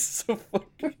 She's just so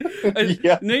fucking.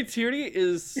 Yeah. Neytiri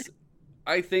is,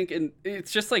 I think, and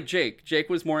it's just like Jake. Jake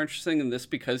was more interesting in this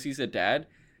because he's a dad.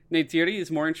 Neytiri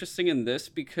is more interesting in this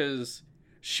because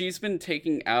she's been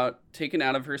taken out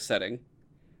of her setting.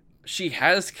 She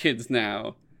has kids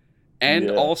now, and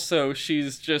Yeah. also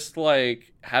she's just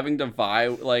like having to vie.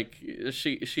 Like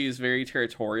she's very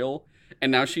territorial,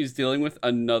 and now she's dealing with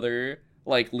another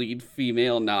like lead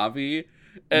female Navi,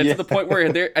 and Yeah. to the point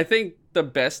where I think the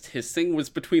best hissing was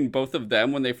between both of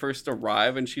them when they first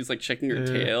arrive, and she's like checking her Yeah.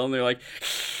 tail, and they're like,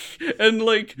 and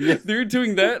like Yeah. they're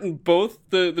doing that, and both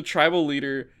the tribal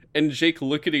leader and Jake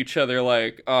look at each other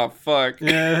like, "Oh fuck."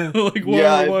 Yeah. Like, why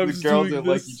Yeah, are the wives girls doing didn't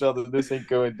like this? each other. This ain't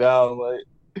going down.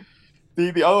 Like,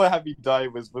 the other happy die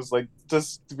was like,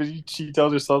 just when she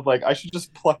tells herself like, "I should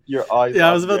just pluck your eyes." Yeah, I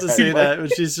out was of about your to say head." that when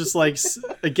she's just like,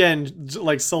 again,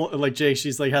 like Jake,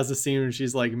 she's like has a scene where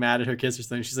she's like mad at her kids or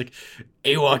something. She's like,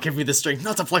 "Awa, give me the strength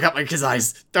not to pluck out my kid's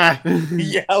eyes." Ah.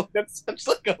 Yeah, that's such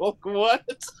like a what?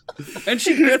 And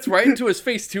she gets right into his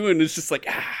face too, and it's just like,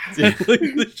 ah. Yeah. Like,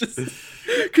 it's just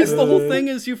because the whole thing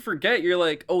is you forget. You're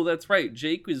like, oh, that's right.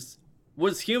 Jake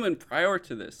was human prior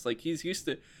to this. Like he's used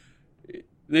to.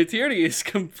 Neytiri is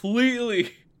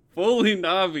completely, fully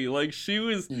Navi. Like she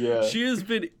has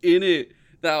been in it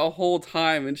that whole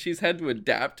time, and she's had to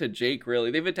adapt to Jake.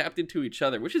 Really, they've adapted to each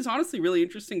other, which is honestly really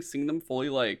interesting. Seeing them fully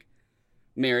like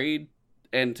married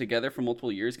and together for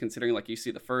multiple years, considering like you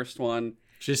see the first one.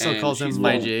 She still And calls she's him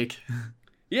my wrong. Jake.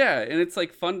 Yeah, and it's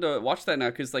like fun to watch that now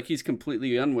because like he's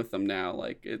completely done with them now.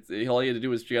 Like it's all he had to do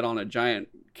was get on a giant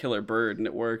killer bird and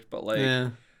it worked. But like, Yeah.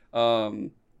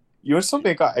 You know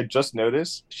something I just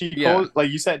noticed? She Yeah. calls, like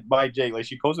you said, my Jake. Like,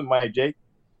 she calls him my Jake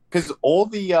because all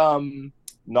the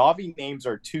Navi names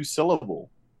are 2-syllable.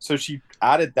 So she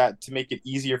added that to make it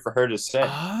easier for her to say.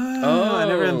 Oh, I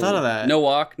never even thought of that.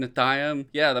 Nowak, Nathayim.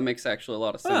 Yeah, that makes actually a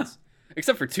lot of sense.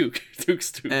 Except for Took.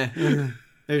 Took's Took.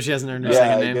 Maybe she hasn't earned her Yeah,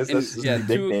 second I name. guess And, that's just yeah, a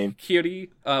nickname. Took,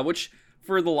 Kiri, which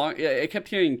for the long, I kept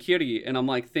hearing Kiri, and I'm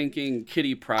like thinking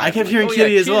Kitty Pryde. I kept I'm hearing like, oh, yeah,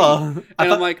 Kitty as Kitty. well. And I I'm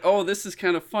thought, like, oh, this is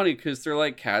kind of funny because they're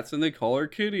like cats and they call her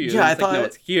Kitty. And Yeah, I it's like, no, thought-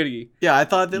 it's Kitty. yeah, I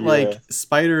thought that Yeah. like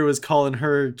Spider was calling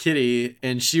her Kitty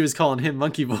and she was calling him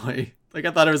Monkey Boy. Like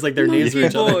I thought it was like their names were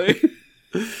each other. Boy.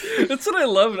 That's what I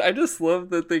loved. I just love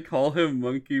that they call him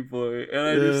Monkey Boy, and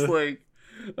I just Yeah. like,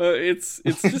 it's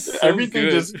just so Everything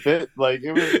good. just fit. Like,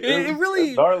 it was It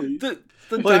really gnarly. the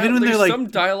Well, even when there's they're, like- some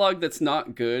dialogue that's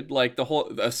not good, like the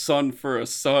whole a son for a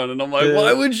son, and I'm like, Yeah.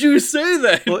 why would you say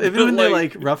that? Well, even But, when they're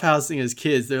like roughhousing his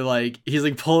kids, they're like he's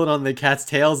like pulling on the cat's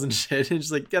tails and shit. And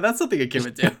just like, yeah, that's something a kid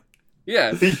would do.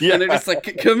 yeah, Yeah. and they're just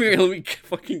like, come here, let me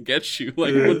fucking get you.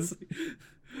 Like, Yeah. what's...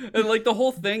 and like the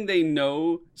whole thing, they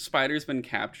know Spider's been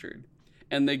captured.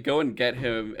 And they go and get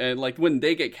him, and like when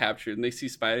they get captured and they see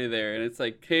Spider there, and it's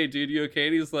like, "Hey, dude, you okay?"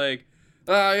 And he's like,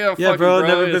 "Ah, yeah, Yeah, fucking bro,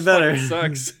 never it been better."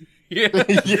 fucking sucks." Yeah.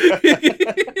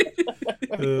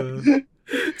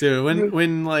 Dude,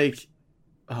 when like,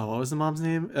 oh, what was the mom's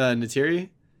name? Natiri.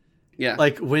 Yeah.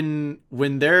 Like when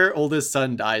their oldest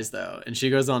son dies though, and she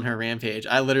goes on her rampage,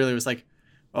 I literally was like,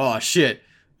 oh shit,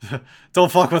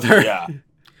 don't fuck with her. Yeah.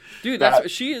 Dude, that's what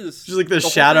she is. She's like the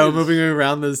shadow moving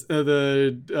around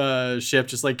the ship,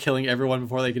 just like killing everyone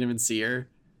before they can even see her.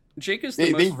 Jake is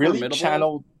they most really formidable.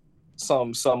 channeled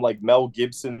some like Mel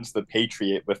Gibson's The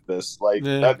Patriot with this. Like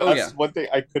Yeah. that's one thing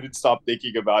I couldn't stop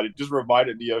thinking about. It just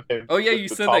reminded me of him. Oh yeah, with you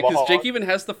the said that because tomahawk. Jake even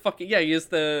has the fucking he has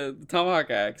the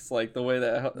tomahawk axe, like the way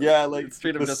that Like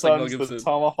straight up the just like Mel sons, Gibson. the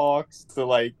tomahawks to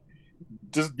like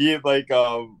just being like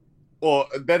well,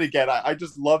 then again, I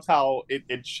just loved how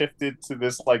it shifted to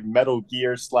this like Metal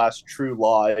Gear / True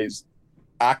Lies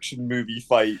action movie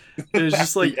fight. It was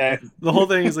just like end. the whole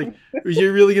thing is like, are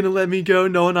you really gonna let me go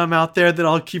knowing I'm out there that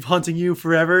I'll keep hunting you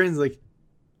forever? And it's like,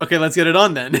 okay, let's get it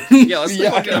on then. Yeah, let's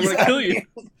Yeah, fucking, I'm gonna kill you.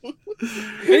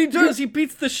 And he does. He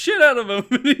beats the shit out of him.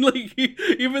 Like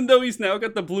even though he's now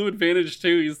got the blue advantage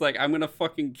too, he's like, I'm gonna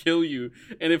fucking kill you.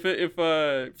 And if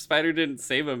Spider didn't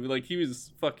save him, like he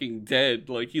was fucking dead.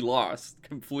 Like he lost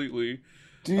completely.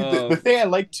 Dude, the thing I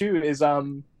like too is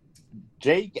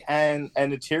Jake and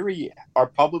Natiri are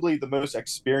probably the most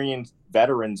experienced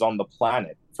veterans on the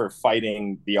planet for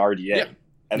fighting the RDA. Yeah.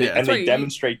 And Yeah. they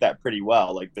demonstrate that pretty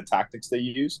well, like the tactics they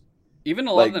use. Even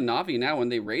a lot of the Na'vi now, when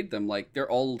they raid them, like they're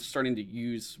all starting to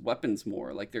use weapons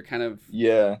more. Like they're kind of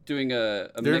doing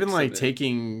a They're mix even like of it.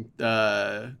 taking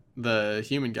the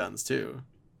human guns too.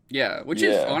 Yeah, which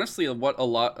is honestly what a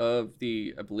lot of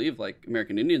the, I believe, like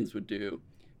American Indians would do,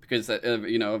 because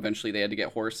eventually they had to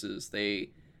get horses.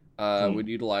 They would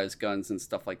utilize guns and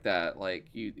stuff like that. Like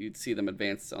you'd see them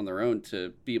advance on their own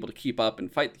to be able to keep up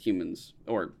and fight the humans,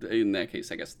 or in that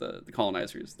case, I guess the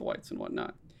colonizers, the whites and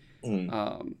whatnot.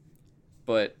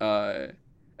 But I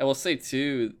will say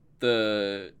too,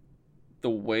 the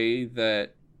way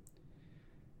that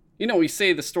we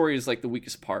say the story is like the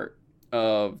weakest part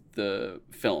of the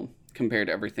film compared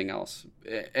to everything else,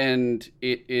 and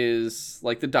it is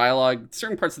like the dialogue.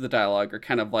 Certain parts of the dialogue are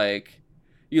kind of like,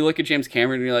 you look at James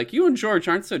Cameron and you're like, you and George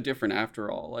aren't so different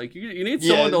after all. Like you need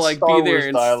someone to like Star be there Wars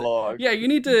and dialogue. you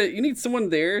need someone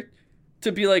there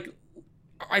to be like,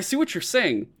 I see what you're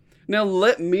saying. Now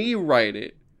let me write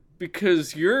it,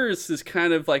 because yours is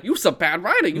kind of like, you're a bad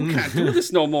writer. You can't do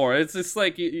this no more. It's just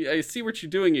like, I see what you're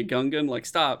doing, you Gungan. Like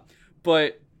stop.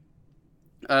 But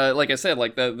like I said,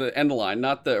 like the end line,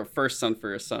 not the first son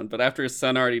for his son, but after his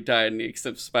son already died and he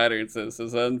accepts Spider and says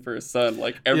his son for his son,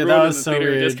 like everyone in the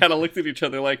theater weird. just kind of looked at each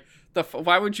other like,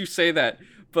 why would you say that?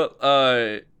 But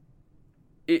there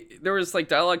was like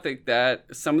dialogue like that.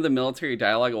 Some of the military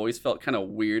dialogue always felt kind of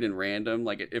weird and random.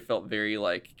 Like it felt very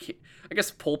like, I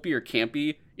guess, pulpy or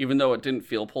campy, even though it didn't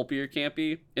feel pulpy or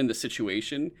campy in the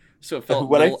situation. So it felt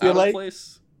What a I little feel out like of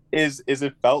place. Is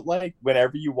it felt like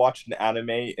whenever you watch an anime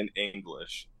in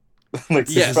English, like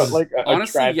Yes. it felt like a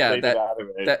Honestly, yeah, translated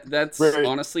anime. That's Where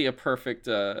honestly a perfect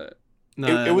it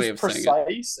way was of saying it.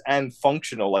 precise and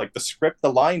functional. Like the script,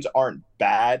 the lines aren't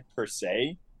bad per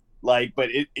se, like, but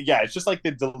it's just like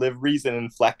the deliveries and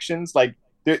inflections, like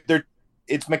they're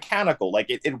it's mechanical. Like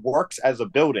it works as a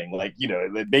building, like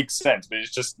it makes sense, but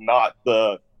it's just not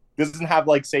doesn't have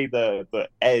like say the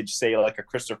edge, say like a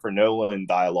Christopher Nolan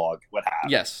dialogue would have.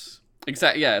 Yes,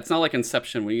 exactly. Yeah, it's not like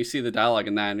Inception when you see the dialogue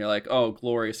in that and you're like, oh,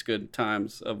 glorious good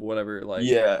times of whatever. Like,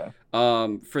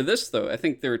 for this though, I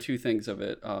think there are two things of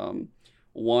it.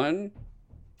 One,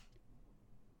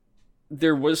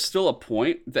 there was still a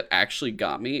point that actually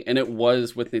got me, and it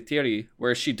was with Neytiri,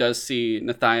 where she does see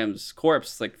Nathiam's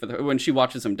corpse, like when she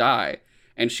watches him die,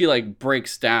 and she like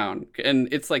breaks down, and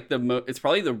it's like it's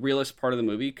probably the realest part of the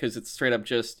movie, because it's straight up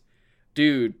just,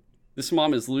 dude, this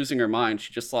mom is losing her mind.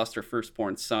 She just lost her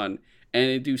firstborn son, and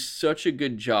they do such a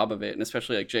good job of it, and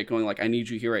especially like Jake going like, I need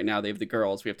you here right now. They have the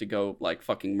girls. We have to go like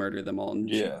fucking murder them all, and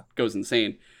she goes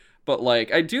insane. But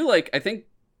like I think.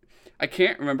 I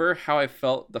can't remember how I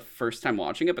felt the first time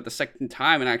watching it, but the second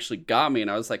time it actually got me,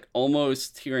 and I was like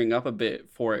almost tearing up a bit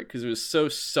for it, because it was so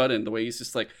sudden, the way he's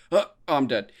just like, oh, I'm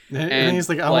dead. And he's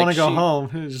like, I want to go home.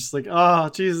 And it's just like, oh,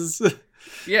 Jesus.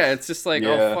 Yeah, it's just like,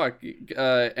 oh, fuck.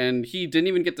 And he didn't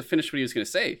even get to finish what he was going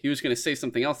to say. He was going to say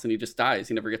something else, and he just dies.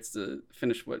 He never gets to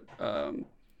finish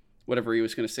whatever he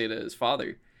was going to say to his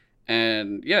father.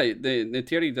 And yeah,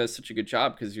 Neytiri does such a good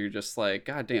job, because you're just like,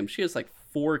 God damn, she has like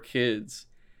 4 kids.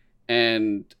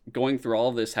 And going through all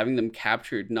of this, having them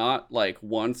captured, not like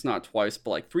once, not twice,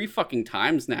 but like 3 fucking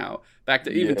times now. Back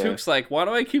to even Took's like, why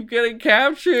do I keep getting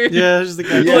captured? Yeah, just like,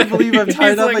 I can't believe I'm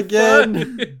tied up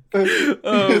again.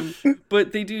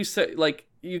 But they do say, like,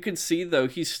 you can see though,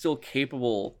 he's still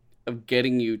capable of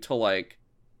getting you to like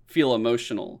feel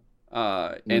emotional,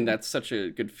 and that's such a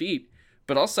good feat.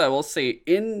 But also, I will say,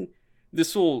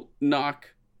 this will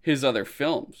knock his other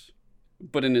films,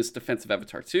 but in his defense of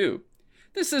Avatar 2,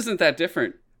 this isn't that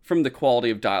different from the quality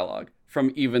of dialogue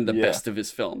from even the best of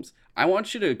his films. I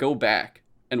want you to go back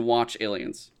and watch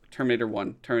Aliens, Terminator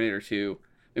 1, Terminator 2,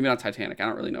 maybe not Titanic. I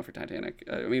don't really know for Titanic.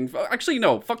 I mean, actually,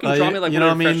 no. Fucking draw me like you know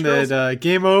what I mean? That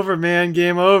game over, man.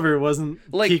 Game over wasn't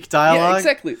like peak dialogue. Yeah,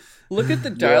 exactly. Look at the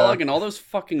dialogue in all those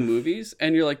fucking movies,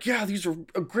 and you're like, yeah, these are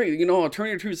great. You know,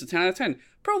 Terminator 2 is a 10 out of 10.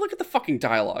 Bro, look at the fucking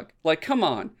dialogue. Like, come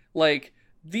on. Like,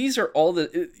 these are all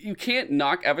you can't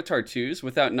knock Avatar 2s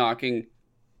without knocking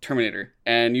Terminator.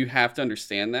 And you have to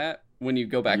understand that when you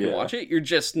go back and watch it. You're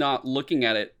just not looking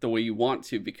at it the way you want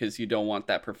to because you don't want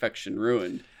that perfection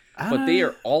ruined. But they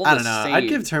are all the same. I don't know. I'd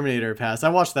give Terminator a pass. I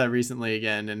watched that recently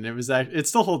again, and it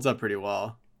still holds up pretty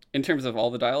well. In terms of all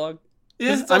the dialogue?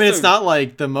 Yeah, I mean, it's not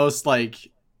like the most like,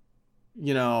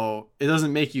 you know, it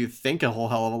doesn't make you think a whole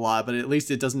hell of a lot, but at least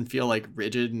it doesn't feel like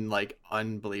rigid and like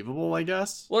unbelievable, I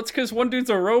guess. Well, it's because one dude's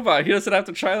a robot. He doesn't have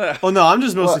to try that. Well, no, I'm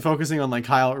just mostly focusing on like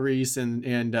Kyle Reese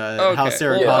and how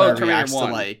Sarah Connor reacts to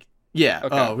like. Yeah.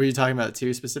 Okay. Oh, were you talking about it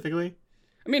too specifically?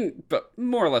 I mean, but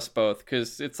more or less both,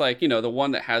 because it's like, you know, the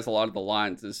one that has a lot of the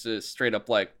lines is just straight up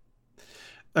like.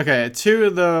 Okay, 2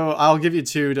 though, I'll give you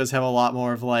 2 does have a lot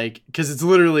more of like, because it's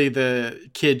literally the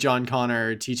kid John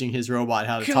Connor teaching his robot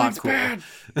how to talk cool.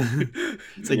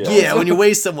 It's like, when you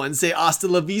waste someone, say hasta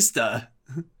la vista.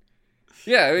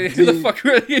 Yeah, I mean, who the fuck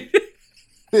really?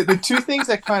 The 2 things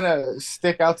that kind of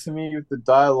stick out to me with the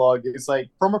dialogue is like,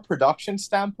 from a production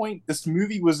standpoint, this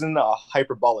movie was in a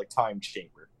hyperbolic time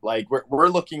chamber. Like we're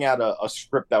looking at a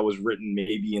script that was written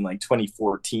maybe in like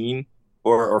 2014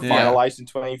 or finalized in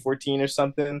 2014 or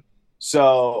something.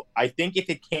 So I think if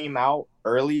it came out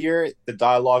earlier, the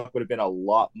dialogue would have been a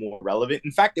lot more relevant.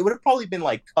 In fact, it would have probably been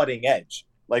like cutting edge.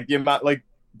 Like the amount, like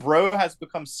bro has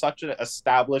become such an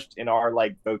established in our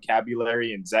like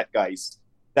vocabulary and zeitgeist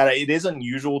that it is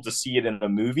unusual to see it in a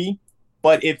movie.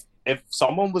 But if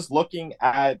someone was looking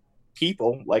at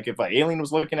people, like if an alien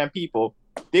was looking at people,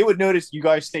 they would notice you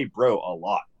guys say bro a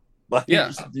lot. Like,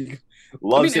 yeah. I mean,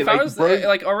 if I was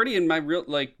like already in my real,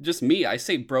 like just me, I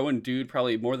say bro and dude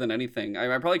probably more than anything. I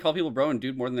probably call people bro and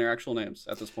dude more than their actual names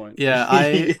at this point. Yeah,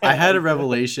 I had a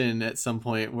revelation at some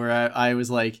point where I was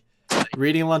like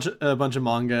reading a bunch of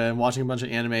manga and watching a bunch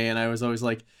of anime, and I was always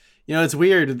like, you know, it's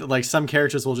weird. Like some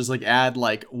characters will just like add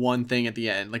like one thing at the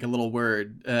end, like a little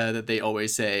word that they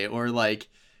always say, or like,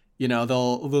 you know,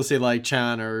 they'll say like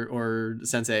chan or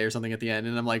sensei or something at the end,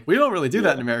 and I'm like, we don't really do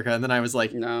that in America. And then I was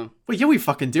like, no, well, yeah, we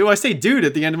fucking do. I say dude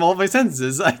at the end of all of my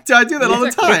sentences. I do that all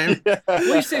the time.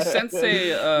 Well, you say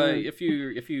sensei if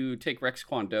you take Rex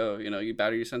Kwon Do, you know, you bow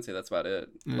to your sensei. That's about it.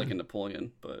 Like in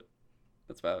Napoleon, but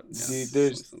that's about. Yeah, see,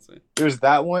 there's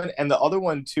that one, and the other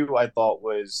one too. I thought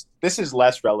was this is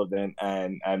less relevant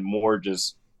and more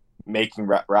just making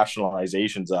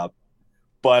rationalizations up.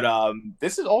 But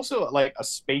this is also like a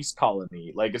space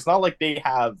colony. Like it's not like they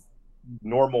have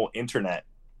normal internet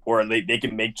or they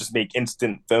can make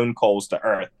instant phone calls to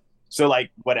Earth. So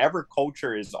like whatever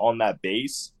culture is on that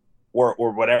base or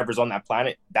whatever's on that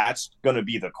planet, that's gonna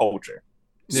be the culture.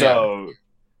 Yeah. So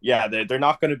yeah, they're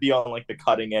not gonna be on like the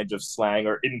cutting edge of slang,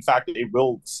 or in fact it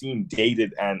will seem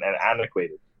dated and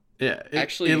antiquated. Yeah,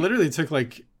 it literally took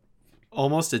like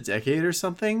almost a decade or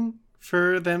something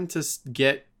for them to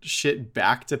get shit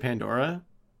back to Pandora.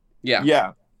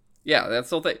 Yeah, that's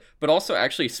the whole thing. But also,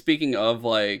 actually, speaking of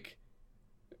like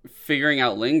figuring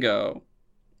out lingo,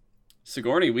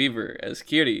 Sigourney Weaver as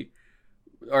Kiri.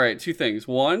 All right, 2 things.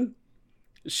 One,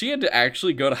 she had to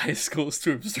actually go to high schools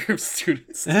to observe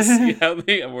students to see how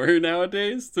they were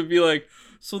nowadays, to be like,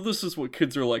 so this is what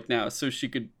kids are like now, so she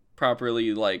could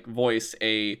properly like voice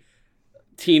a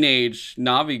teenage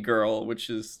Navi girl,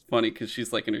 which is funny because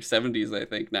she's like in her 70s, I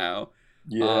think, now.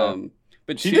 Yeah,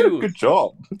 but she did a good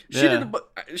job. She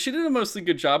did a mostly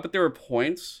good job, but there were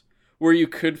points where you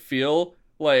could feel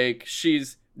like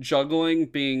she's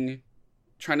juggling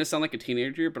trying to sound like a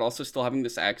teenager, but also still having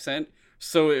this accent.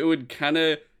 So it would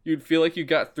you'd feel like you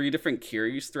got 3 different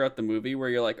Kiris throughout the movie, where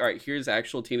you're like, all right, here's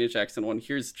actual teenage accent one,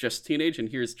 here's just teenage, and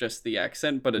here's just the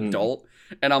accent, but adult.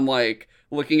 And I'm like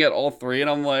looking at all 3, and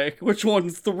I'm like, which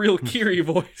one's the real Kiri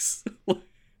voice?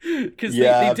 Because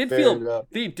they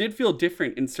did feel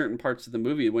different in certain parts of the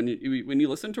movie. When you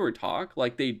listen to her talk,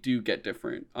 like they do get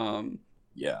different.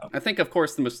 I think of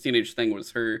course the most teenage thing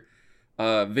was her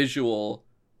visual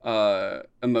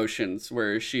emotions,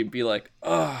 where she'd be like,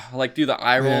 ugh, like do the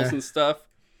eye rolls and stuff,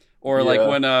 or like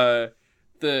when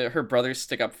her brothers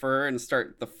stick up for her and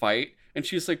start the fight, and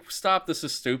she's like, "Stop! This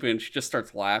is stupid." And she just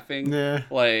starts laughing. Yeah.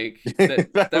 Like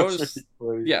that was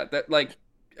really funny. yeah. That like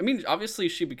I mean, obviously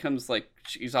she becomes like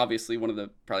she's obviously one of the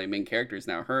probably main characters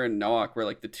now. Her and Noak were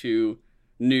like the two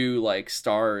new like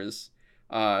stars.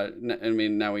 I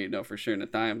mean, now we know for sure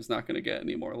Nathaim's not going to get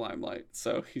any more limelight,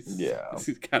 so he's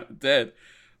kind of dead.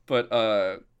 But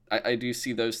I do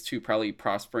see those two probably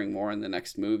prospering more in the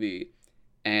next movie.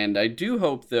 And I do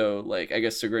hope, though, like, I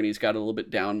guess Sigourney's got a little bit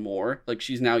down more. Like,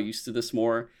 she's now used to this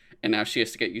more, and now she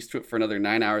has to get used to it for another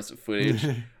 9 hours of footage.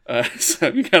 So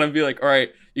you kind of be like, all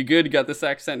right, you good? You got this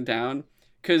accent down?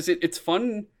 Because it's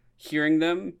fun hearing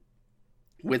them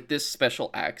with this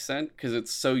special accent, because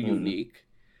it's so unique,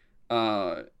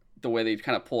 the way they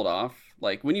kind of pulled off.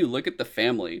 Like, when you look at the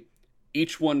family,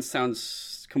 each one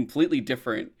sounds completely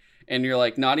different. And you're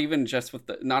like, not even just with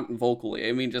not vocally,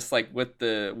 I mean, just like with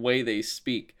the way they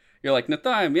speak. You're like,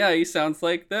 Nathaim, yeah, he sounds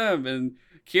like them. And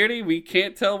Kiri, we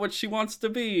can't tell what she wants to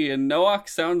be. And Noak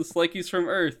sounds like he's from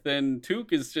Earth. And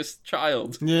Took is just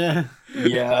child. Yeah.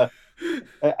 Yeah.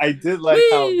 I did like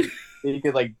how they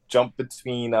could like jump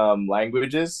between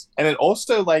languages. And then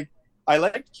also like, I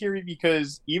liked Kiri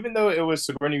because even though it was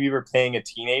Sigourney Weaver playing a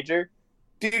teenager,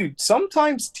 dude,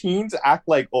 sometimes teens act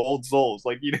like old souls.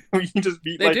 Like, you know, you just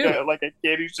meet like a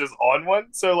kid who's just on one.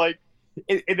 So like,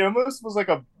 it almost was like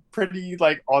a pretty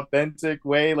like authentic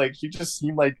way. Like she just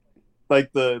seemed like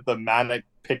the manic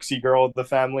pixie girl of the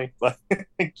family. Like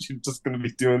she's just gonna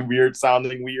be doing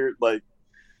sounding weird. Like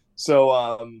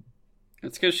so.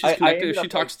 It's because she's connected. She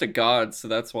talks to God, so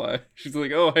that's why she's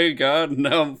like, "Oh, hey God,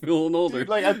 now I'm feeling older." Dude,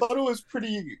 like I thought it was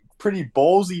pretty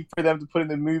ballsy for them to put in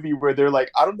the movie where they're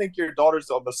like, "I don't think your daughter's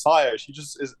a messiah. She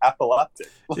just is epileptic."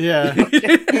 Yeah, like,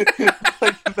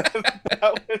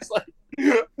 that was like,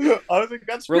 I don't think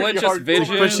that's religious hard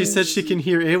vision. But she said she can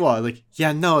hear AWOL. Like,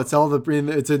 yeah, no, it's all the brain.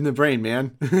 It's in the brain,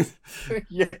 man.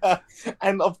 Yeah,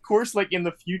 and of course, like in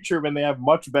the future when they have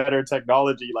much better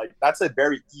technology, like that's a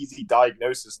very easy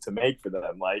diagnosis to make for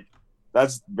them. Like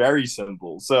that's very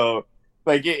simple. So,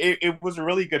 like it was a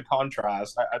really good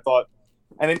contrast. I thought,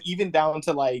 and then even down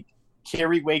to like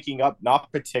Kiri waking up,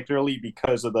 not particularly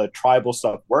because of the tribal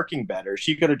stuff working better.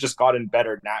 She could have just gotten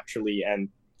better naturally and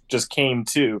just came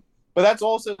to. But that's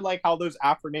also like how those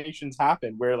affirmations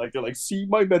happen, where like they're like, "See,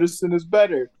 my medicine is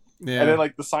better," and then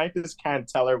like the scientists can't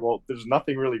tell her, "Well, there's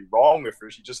nothing really wrong with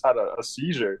her. She just had a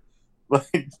seizure."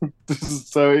 Like,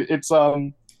 so it's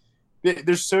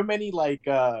there's so many like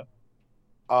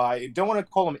I don't want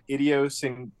to call them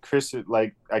idiosyncratic.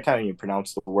 Like I can't even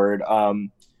pronounce the word.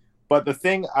 But the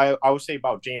thing I would say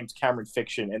about James Cameron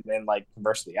fiction and then like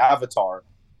conversely Avatar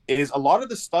is a lot of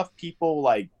the stuff people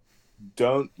like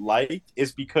don't like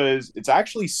is because it's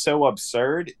actually so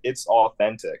absurd it's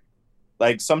authentic.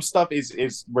 Like some stuff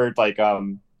is where like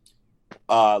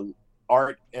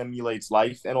art emulates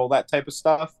life and all that type of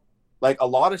stuff. Like a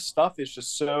lot of stuff is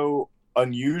just so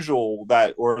unusual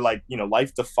that, or like, you know,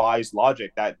 life defies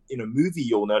logic, that in a movie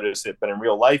you'll notice it but in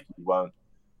real life you won't.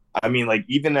 I mean, like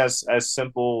even as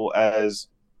simple as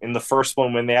in the first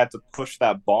one when they had to push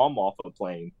that bomb off a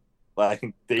plane, like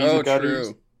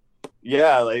true.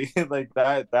 Yeah, like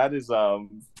that is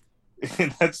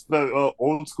that's the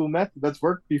old school method that's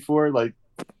worked before. Like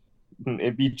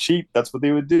it'd be cheap, that's what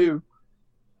they would do.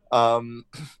 But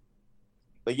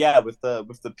yeah, with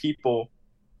the people,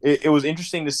 it was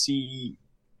interesting to see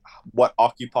what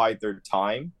occupied their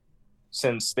time,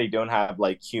 since they don't have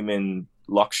like human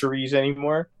luxuries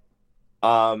anymore.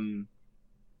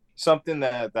 Something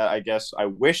that I guess I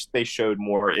wish they showed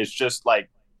more is just like,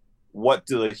 what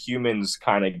do the humans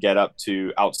kind of get up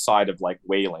to outside of like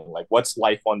whaling? Like what's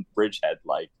life on Bridgehead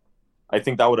like? I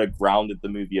think that would have grounded the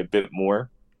movie a bit more.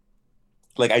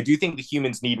 Like I do think the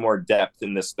humans need more depth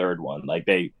in this third one. Like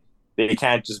they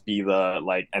can't just be the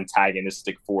like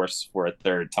antagonistic force for a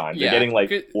third time. They're getting like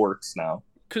orcs now.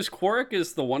 Because Quark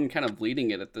is the one kind of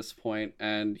leading it at this point,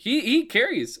 and he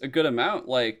carries a good amount.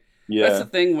 Like that's the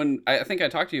thing. When I think I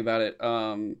talked to you about it.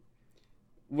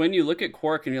 When you look at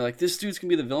Quark and you're like, this dude's gonna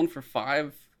be the villain for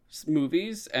 5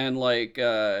 movies, and like,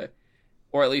 or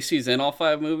at least he's in all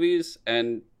 5 movies.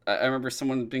 And I remember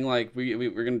someone being like,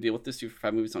 we're gonna deal with this dude for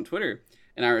 5 movies on Twitter,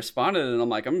 and I responded, and I'm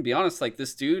like, I'm gonna be honest, like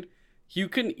this dude, you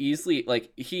can easily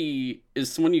like, he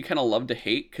is someone you kind of love to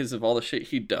hate because of all the shit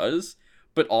he does,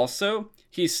 but also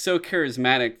he's so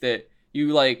charismatic that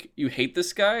you hate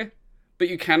this guy, but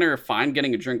you kind of are fine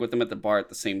getting a drink with him at the bar at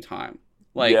the same time.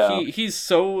 Like he's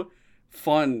so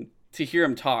fun to hear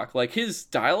him talk. Like his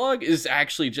dialogue is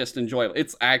actually just enjoyable.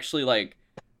 It's actually like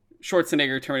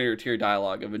Schwarzenegger Terminator tier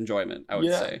dialogue of enjoyment, I would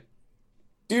say.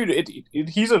 dude,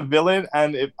 he's a villain,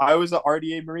 and if I was an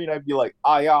RDA Marine, I'd be like,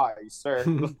 aye, aye, sir.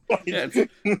 Like, Yeah,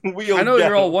 we'll I know get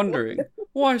you're all him. wondering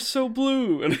why so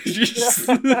blue, and it's just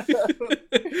I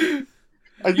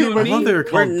You think and I me, love they were we're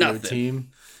called Blue nothing.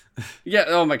 Team. Yeah.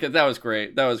 Oh my god, that was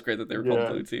great. That was great that they were called Yeah.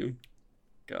 Blue Team.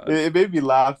 God. it made me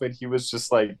laugh when he was just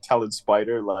like telling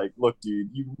Spider, like, look, dude,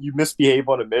 you misbehave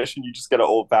on a mission, you just get an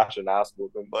old fashioned ass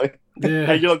whooping. Like,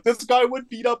 Yeah. and you're like, this guy would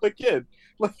beat up a kid.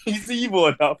 Like, he's evil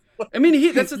enough. I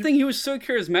mean, that's the thing. He was so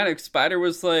charismatic. Spider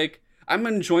was like, I'm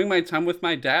enjoying my time with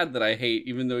my dad that I hate,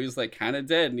 even though he's like kind of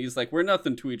dead. And he's like, we're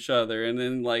nothing to each other. And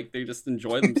then like they just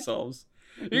enjoy themselves.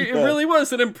 It Yeah. really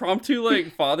was an impromptu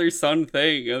like father son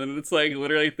thing. And then it's like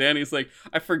literally at the end, he's like,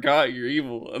 I forgot you're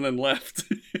evil, and then left.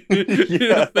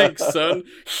 Yeah. Thanks, son.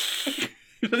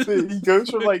 He goes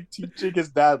from like teaching his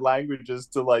dad languages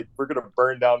to like, we're gonna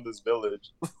burn down this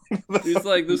village. He's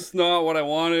like, this is not what I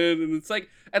wanted. And it's like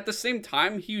at the same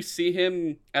time, you see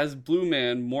him as Blue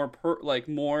Man more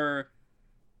more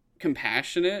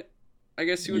compassionate, I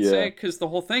guess you would say, because the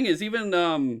whole thing is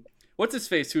even what's his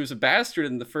face, who was a bastard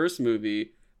in the first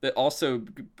movie that also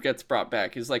gets brought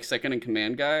back, his like second in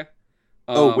command guy.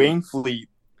 Oh, Wainfleet.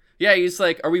 Yeah, he's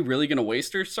like, are we really gonna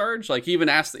waste her, Sarge? Like he even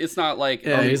asked, it's not like,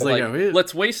 Yeah, he's like,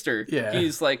 let's waste her. Yeah.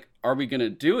 He's like, are we gonna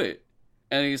do it?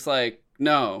 And he's like,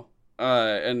 no.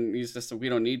 And he's just, we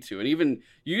don't need to. And even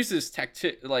uses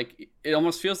like it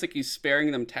almost feels like he's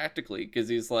sparing them tactically, because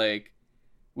he's like,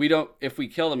 we don't, if we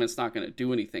kill them, it's not gonna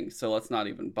do anything. So let's not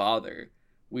even bother.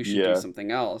 We should do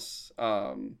something else.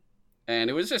 And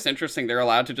it was just interesting. They're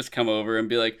allowed to just come over and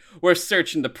be like, we're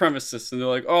searching the premises. And they're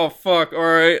like, oh, fuck, all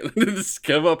right. And they just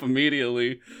give up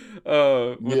immediately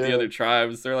with the other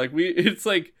tribes. They're like, it's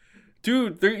like,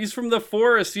 dude, he's from the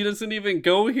forest. He doesn't even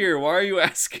go here. Why are you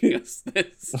asking us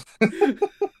this?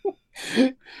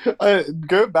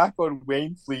 Go back on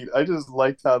Wainfleet. I just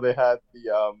liked how they had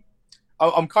the...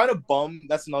 I'm kind of bummed.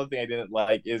 That's another thing I didn't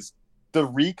like is the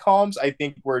recoms, I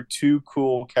think, were too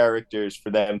cool characters for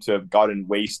them to have gotten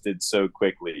wasted so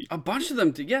quickly. A bunch of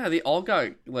them, yeah, they all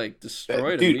got like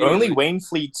destroyed. Dude, only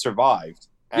Wainfleet survived.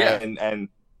 And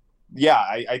yeah,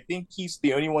 I think he's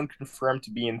the only one confirmed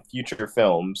to be in future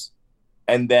films.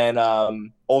 And then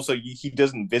also he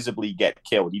doesn't visibly get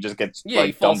killed. He just gets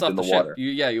he falls dumped off in the ship. water.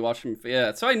 You watch him.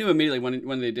 Yeah, so I knew immediately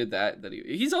when they did that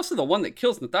he's also the one that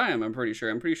kills Nathaniel. I'm pretty sure.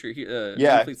 He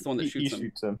Wainfleet's the one that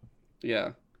shoots him. Yeah.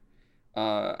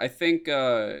 I think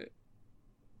it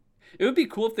would be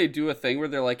cool if they do a thing where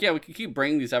they're like, yeah, we can keep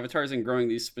bringing these avatars and growing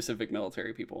these specific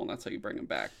military people, and that's how you bring them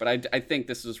back. But I think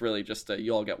this is really just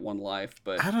you all get one life.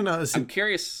 But I don't know. I'm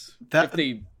curious if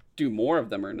they do more of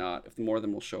them or not, if more of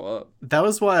them will show up. That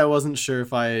was why I wasn't sure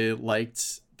if I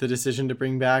liked the decision to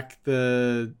bring back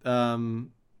the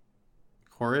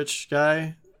Quaritch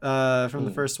guy from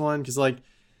the first one, because like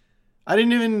I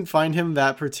didn't even find him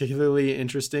that particularly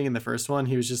interesting in the first one.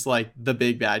 He was just like the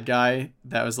big bad guy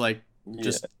that was like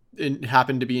just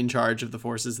happened to be in charge of the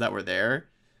forces that were there.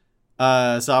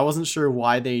 So I wasn't sure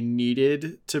why they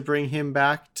needed to bring him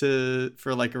back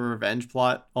for like a revenge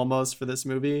plot almost for this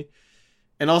movie.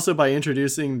 And also by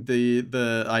introducing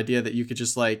the idea that you could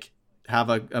just like have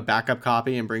a backup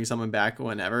copy and bring someone back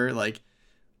whenever. Like,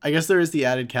 I guess there is the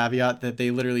added caveat that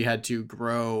they literally had to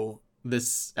grow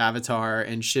this avatar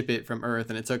and ship it from Earth,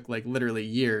 and it took like literally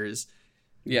years.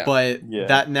 Yeah. But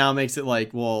that now makes it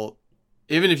like, well,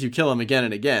 even if you kill him again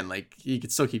and again, like he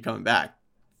could still keep coming back.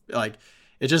 Like,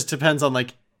 it just depends on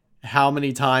like how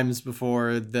many times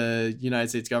before the United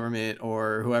States government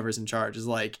or whoever's in charge is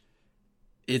like,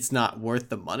 it's not worth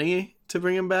the money to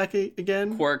bring him back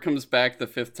again. Quark comes back the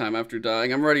 5th time after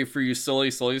dying. I'm ready for you, Sully.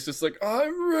 Sully's just like,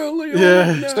 I'm really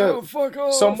old now. So, fuck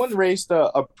off. Someone raised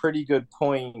a pretty good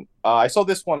point. I saw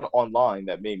this one online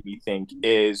that made me think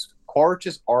is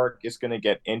Quaritch's arc is going to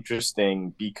get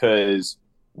interesting because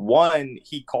one,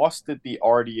 he costed the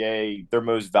RDA their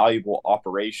most valuable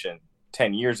operation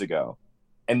 10 years ago.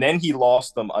 And then he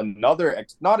lost them another,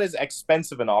 not as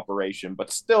expensive an operation,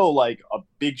 but still like a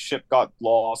big ship got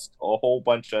lost, a whole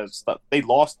bunch of stuff. They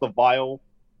lost the vial.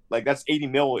 Like that's 80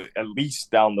 mil at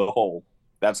least down the hole.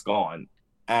 That's gone.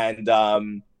 And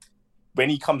when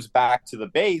he comes back to the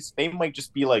base, they might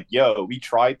just be like, yo, we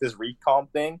tried this recomp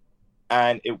thing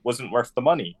and it wasn't worth the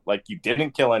money. Like you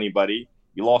didn't kill anybody.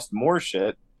 You lost more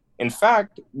shit. In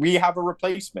fact, we have a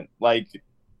replacement. Like,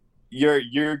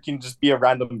 you can just be a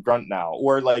random grunt now,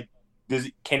 or like,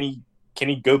 can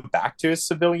he go back to his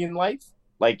civilian life?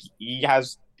 Like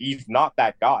he's not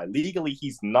that guy legally.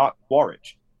 He's not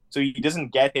Quaritch, so he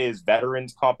doesn't get his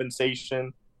veterans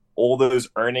compensation, all those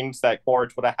earnings that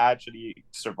Quaritch would have had should he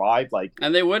survive. Like,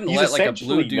 and they wouldn't let like a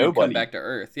blue dude come back to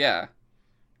Earth. Yeah,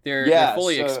 They're Yeah,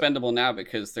 fully so expendable now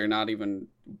because they're not even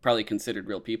probably considered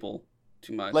real people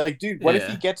too much. like, dude, what if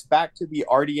he Yeah, gets back to the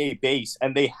RDA base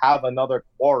and they have another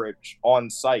Quaritch on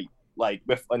site, like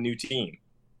with a new team?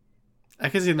 I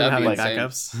could see them That'd be having Like, insane.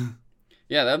 backups.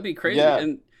 Yeah, that'd be crazy. yeah,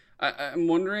 And I'm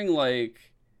wondering, like,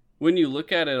 when you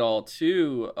look at it all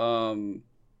too,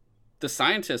 the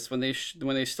scientists when they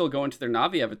still go into their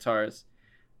Navi avatars,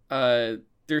 uh,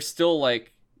 they're still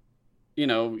like,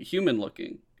 human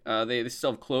looking. They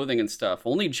still have clothing and stuff.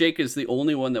 Only Jake is the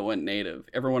only one that went native.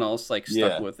 Everyone else like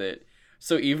stuck yeah, with it.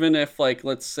 So even if like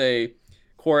let's say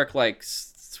Quark like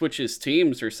switches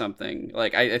teams or something,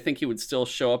 like I think he would still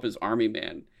show up as Army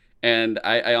Man. And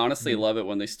I honestly Mhm. love it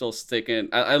when they still stick in.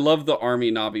 I love the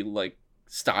Army Navi like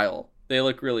style. They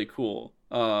look really cool.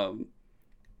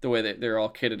 The way that they're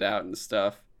all kitted out and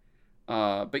stuff.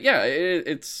 But yeah,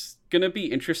 it's gonna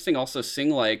be interesting also seeing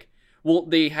like, well,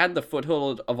 they had the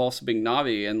foothold of also being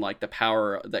Navi and like the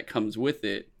power that comes with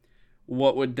it.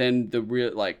 What would then the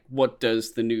real like what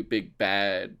does the new big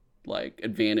bad like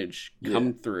advantage yeah.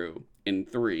 come through in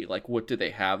 3? Like what do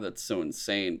they have that's so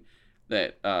insane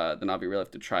that the Navi really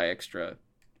have to try extra?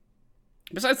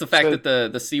 Besides the fact So that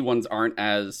the C ones aren't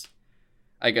as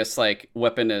I guess like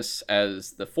weaponous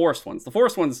as the Force ones. The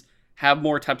Force ones have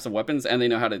more types of weapons and they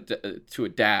know how to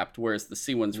adapt, whereas the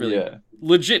C ones really yeah,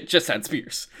 legit just had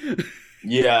spears.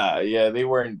 yeah. They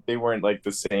weren't like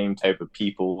the same type of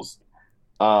peoples.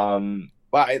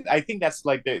 But I think that's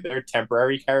like they're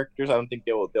temporary characters. I don't think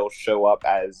they'll show up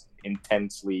as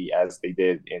intensely as they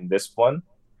did in this one.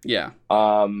 Yeah.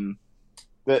 Um,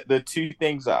 the two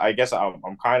things that I guess I'm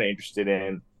kind of interested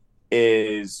in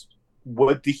is,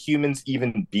 would the humans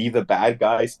even be the bad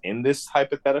guys in this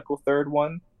hypothetical third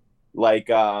one? Like,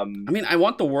 I mean, I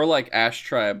want the warlike Ash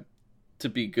tribe to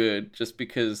be good just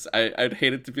because I'd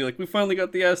hate it to be like, we finally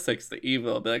got the Aztecs, the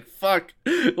evil. I'll be like, fuck.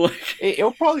 Like,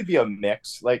 it'll probably be a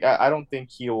mix. Like, I don't think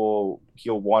he'll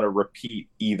want to repeat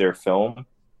either film.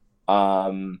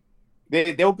 Um,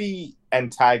 they'll be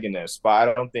antagonists, but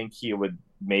I don't think he would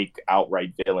make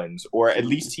outright villains, or at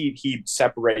least he'd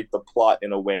separate the plot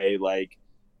in a way like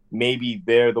maybe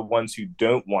they're the ones who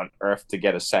don't want Earth to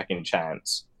get a second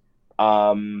chance.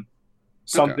 Um,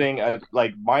 okay. something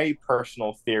like my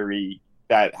personal theory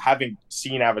that having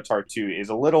seen Avatar 2 is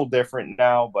a little different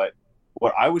now, but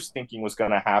what I was thinking was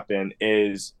going to happen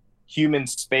is human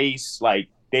space, like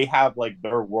they have like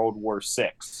their World War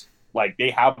VI, like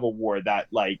they have a war that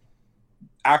like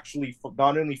actually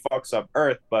not only fucks up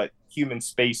Earth but human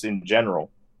space in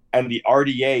general, and the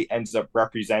RDA ends up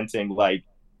representing like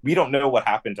we don't know what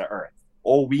happened to Earth.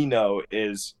 All we know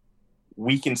is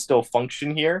we can still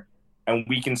function here and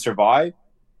we can survive.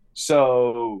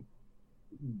 So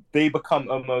they become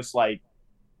almost like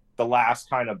the last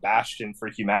kind of bastion for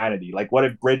humanity. Like, what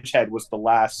if Bridgehead was the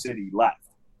last city left?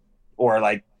 Or,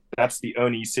 like, that's the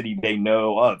only city they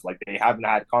know of. Like, they haven't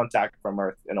had contact from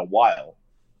Earth in a while.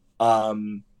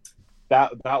 Um,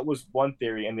 that was one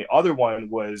theory. And the other one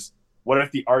was, what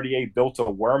if the RDA built a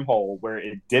wormhole where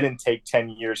it didn't take 10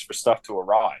 years for stuff to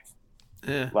arrive?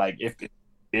 Yeah. Like, if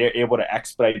they're able to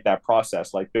expedite that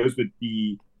process, like, those would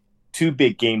be two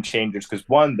big game changers, because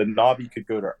one, the Navi could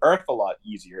go to Earth a lot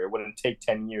easier. It wouldn't take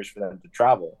 10 years for them to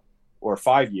travel, or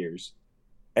 5 years.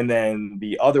 And then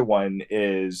the other one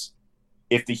is,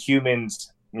 if the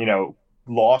humans,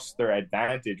 lost their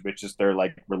advantage, which is their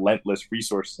like relentless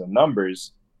resources and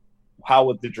numbers, how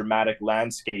would the dramatic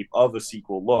landscape of a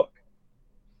sequel look?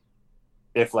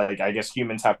 If, like, I guess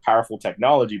humans have powerful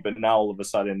technology, but now all of a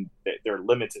sudden they're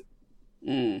limited.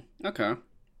 Okay.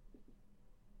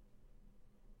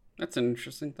 That's an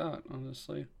interesting thought,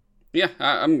 honestly. Yeah,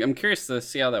 I'm curious to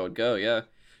see how that would go. Yeah,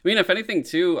 I mean, if anything,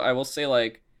 too, I will say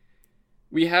like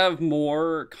we have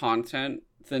more content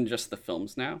than just the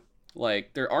films now.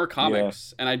 Like there are Yeah.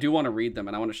 comics, and I do want to read them,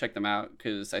 and I want to check them out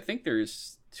because I think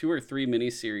there's 2 or 3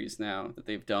 miniseries now that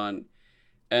they've done,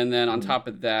 and then on Mm. top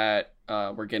of that,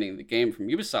 we're getting the game from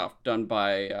Ubisoft, done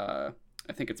by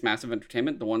I think it's Massive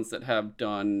Entertainment, the ones that have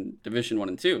done Division 1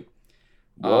 and 2.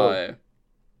 Whoa. Uh,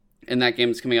 and that game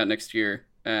is coming out next year,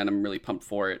 and I'm really pumped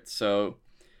for it. So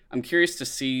I'm curious to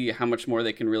see how much more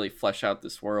they can really flesh out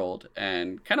this world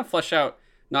and kind of flesh out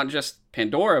not just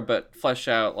Pandora, but flesh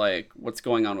out like what's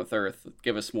going on with Earth.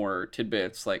 Give us more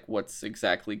tidbits, like what's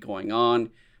exactly going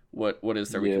on, what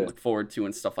is there we can Yeah. look forward to,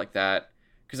 and stuff like that.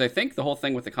 Because I think the whole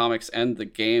thing with the comics and the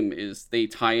game is they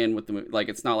tie in with the like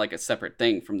it's not like a separate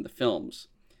thing from the films.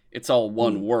 It's all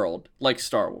one Mm. world, like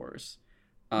Star Wars.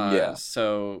 Yeah.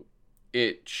 So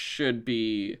it should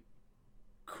be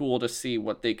cool to see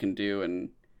what they can do. And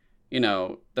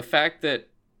the fact that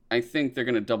I think they're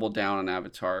going to double down on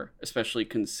Avatar, especially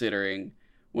considering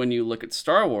when you look at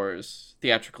Star Wars,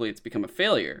 theatrically, it's become a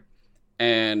failure.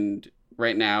 And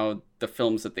right now, the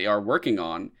films that they are working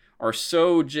on are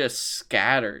so just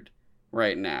scattered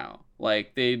right now.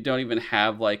 Like, they don't even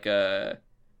have like a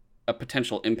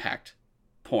potential impact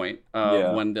point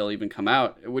of when they'll even come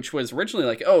out, which was originally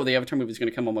like, oh, the Avatar movie is going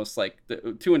to come almost like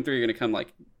the 2 and 3 are going to come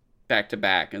like back to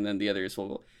back, and then the others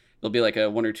there'll be like a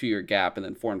 1 or 2 year gap, and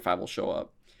then 4 and 5 will show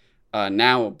up.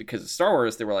 Now, because of Star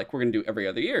Wars, they were like, we're going to do every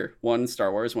other year. One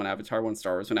Star Wars, one Avatar, one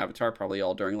Star Wars, one Avatar, probably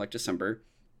all during like December.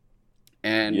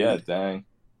 And yeah, dang.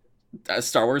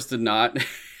 Star Wars did not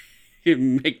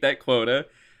make that quota,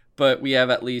 but we have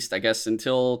at least, I guess,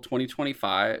 until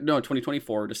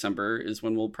 2024 December is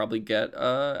when we'll probably get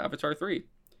Avatar 3.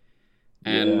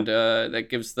 And that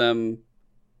gives them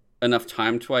enough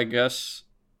time to, I guess,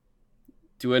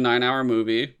 do a 9-hour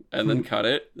movie and then cut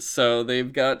it. So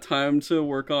they've got time to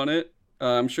work on it.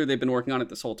 I'm sure they've been working on it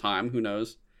this whole time. Who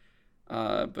knows?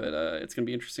 But it's going to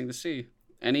be interesting to see.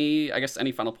 Any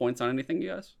final points on anything, you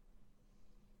guys?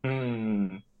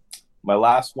 My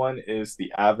last one is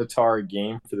the Avatar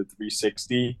game for the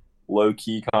 360. Low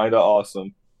key, kind of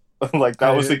awesome. Like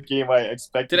that was a game I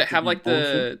expected. Did it have like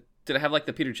the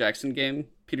Peter Jackson game,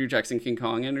 Peter Jackson King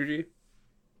Kong energy?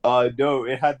 No,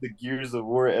 it had the Gears of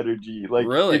War energy. Like,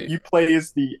 really? If you play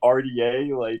as the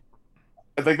RDA, like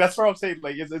that's what I'm saying.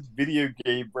 Like, it's video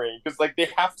game brain, because like they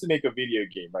have to make a video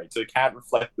game, right? So it can't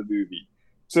reflect the movie.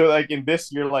 So like in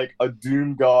this, you're like a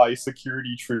Doom guy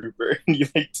security trooper, and you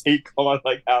like take on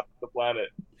like half the planet.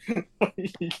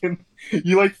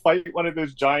 you like fight one of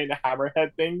those giant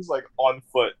hammerhead things like on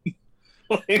foot.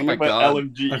 Like, oh my god!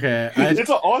 LMG. Okay, it's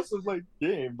an awesome like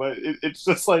game, but it's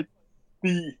just like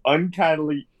the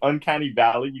uncanny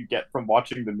valley you get from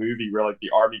watching the movie, where like the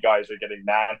army guys are getting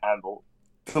manhandled,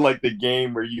 to like the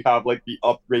game where you have like the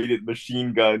upgraded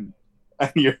machine gun,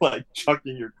 and you're like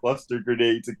chucking your cluster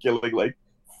grenades and killing like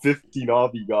 50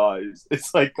 Na'vi guys.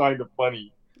 It's like kind of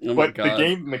funny. Oh but the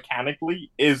game mechanically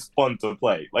is fun to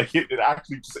play. Like it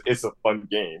actually just is a fun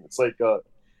game. It's like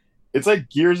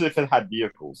Gears if it had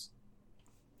vehicles.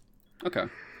 Okay.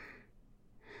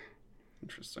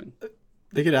 Interesting.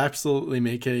 They could absolutely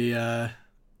make a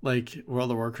like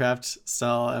World of Warcraft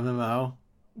style MMO,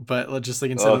 but just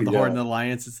like instead of the Horde and the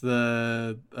Alliance, it's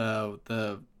the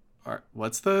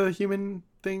what's the human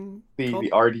thing? The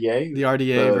RDA. The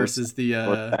RDA versus the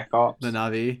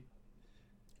Na'vi.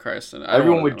 Christ,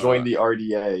 everyone would join the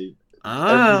RDA.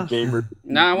 Every gamer.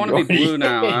 Nah, I want to be blue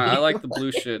now. I like the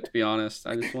blue shit, to be honest.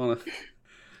 I just want to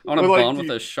bond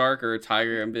with a shark or a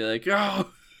tiger and be like,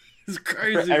 oh, it's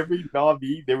crazy. For every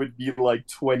Na'vi, there would be like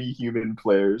 20 human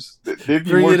players. There'd be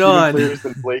Bring more it human on. players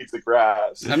than Blades of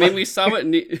Grass. I mean, we saw what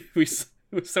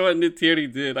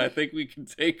Neytiri did. I think we can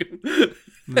take him.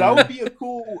 That would be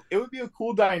a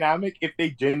cool dynamic if they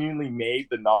genuinely made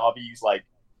the Na'vis like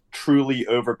truly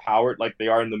overpowered like they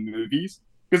are in the movies.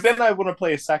 Because then I want to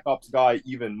play a Sec Ops guy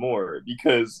even more,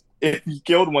 because if you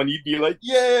killed one, you'd be like,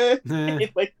 yeah,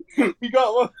 like we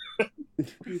got one.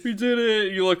 We did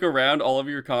it. You look around, all of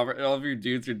your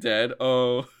dudes are dead.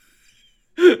 Oh.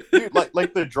 Dude,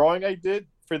 like the drawing I did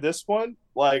for this one,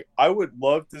 like I would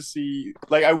love to see,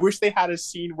 like I wish they had a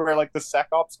scene where like the Sec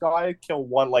Ops guy kill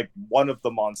one of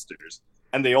the monsters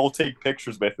and they all take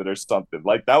pictures with it or something.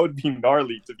 Like that would be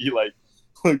gnarly to be like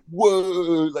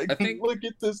whoa, like I think, look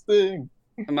at this thing.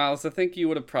 Miles, I think you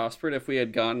would have prospered if we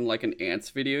had gotten like an Ants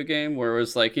video game where it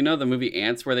was like, you know, the movie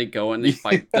Ants where they go and they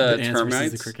fight the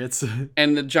termites, the crickets,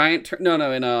 and the giant in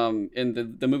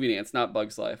the movie Ants, not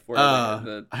Bugs Life, where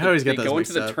I always get they those go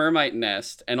into the up. termite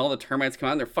nest and all the termites come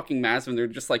out and they're fucking massive and they're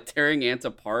just like tearing ants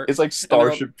apart. It's like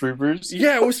Starship Troopers.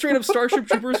 Yeah, it was straight up Starship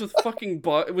Troopers with fucking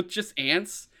with just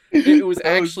ants. It was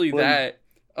actually that.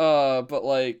 But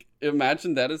like,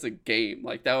 imagine that as a game.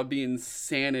 Like that would be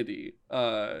insanity.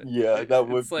 Yeah, that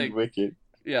would be like, wicked.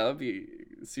 Yeah, that'd be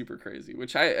super crazy.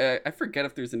 Which I forget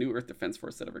if there's a new Earth Defense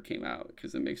Force that ever came out,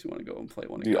 because it makes me want to go and play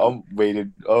one again. Dude, I'm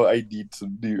waiting. Oh, I need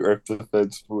some new Earth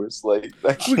Defense Force. Like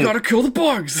we gotta kill the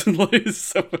bugs. Like, it's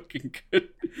so fucking good.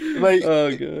 Like,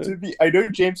 oh god. I know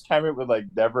James Cameron would like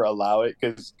never allow it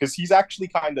because he's actually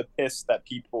kind of pissed that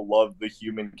people love the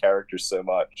human characters so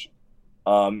much.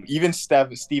 Even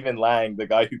Stephen Lang, the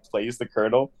guy who plays the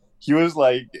Colonel, he was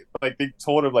like they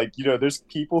told him like, you know, there's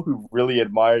people who really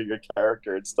admire your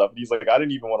character and stuff. And he's like, I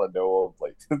didn't even want to know him.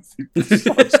 Like, this is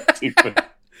so stupid.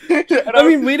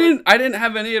 I mean, I didn't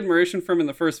have any admiration for him in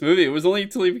the first movie. It was only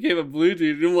until he became a blue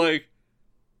dude, and I'm like,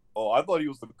 oh, I thought he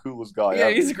was the coolest guy. Yeah,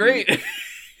 he's great.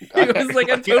 It was like,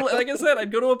 like I said,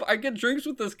 I'd get drinks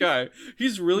with this guy.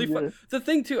 He's really fun. The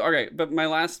thing too, all right, but my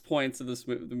last points of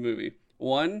the movie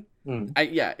One,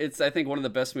 I think one of the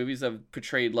best movies that have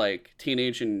portrayed like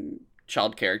teenage and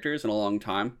child characters in a long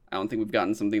time. I don't think we've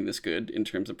gotten something this good in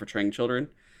terms of portraying children.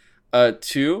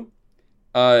 Two,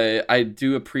 I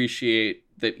do appreciate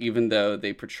that even though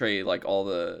they portray like all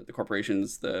the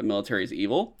corporations, the military is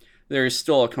evil, there is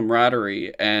still a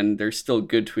camaraderie and they're still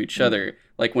good to each other.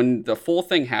 Like when the full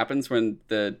thing happens, when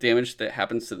the damage that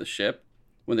happens to the ship,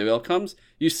 when the whale comes,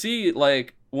 you see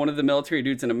like one of the military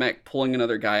dudes in a mech pulling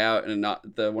another guy out, and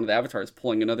one of the avatars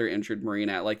pulling another injured Marine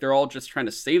out. Like they're all just trying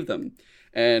to save them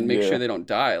and make sure they don't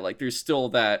die. Like there's still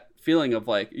that feeling of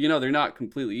like, you know, they're not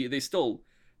completely,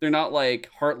 they're not like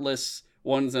heartless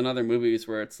ones in other movies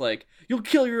where it's like, you'll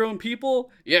kill your own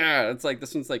people. Yeah. It's like,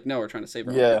 this one's like, no, we're trying to save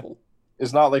our own people.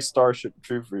 It's not like Starship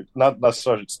Troopers, not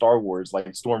Star Wars,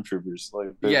 like Stormtroopers.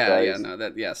 Like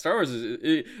Star Wars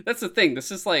that's the thing.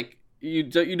 This is like, you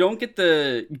don't get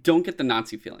the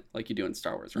Nazi feeling like you do in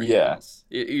Star Wars, right? Yeah.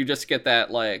 You just get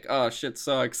that like, oh shit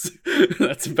sucks.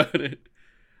 That's about it.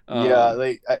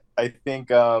 Like I think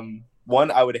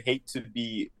one, I would hate to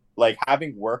be like,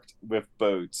 having worked with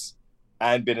boats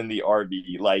and been in the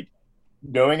RV, like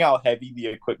knowing how heavy the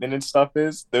equipment and stuff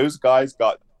is, those guys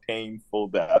got painful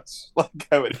deaths. Like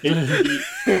I would hate to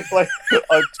be like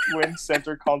a twin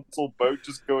center console boat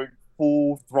just going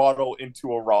full throttle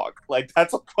into a rock. Like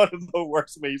that's one of the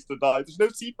worst ways to die. There's no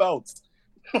seatbelts.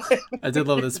 I did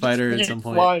love the spider at some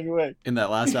point flying away. In that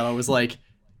last battle. I was like,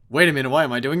 wait a minute, why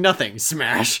am I doing nothing?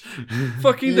 Smash.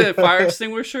 Fucking the fire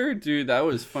extinguisher, dude, that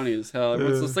was funny as hell.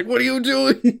 Everyone's just like, what are you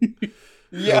doing?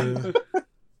 Yeah.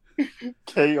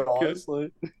 Chaos.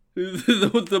 Like.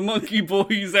 The monkey boy,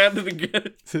 he's at it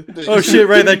again. Oh shit,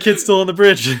 right, that kid's still on the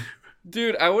bridge.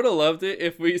 Dude, I would have loved it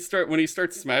if when he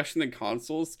starts smashing the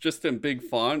consoles just in big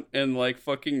font and like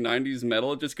fucking 90s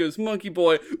metal, it just goes monkey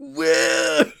boy.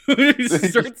 He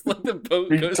starts like the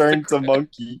boat return to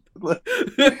monkey.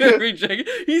 Reject.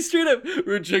 He straight up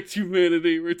reject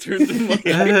humanity, return to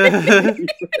monkey.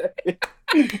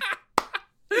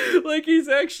 Like he's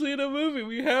actually in a movie.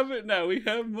 We have it now. We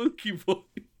have Monkey Boy.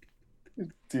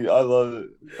 Dude, I love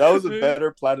it. That was a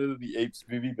better Planet of the Apes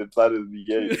movie than Planet of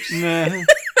the Apes.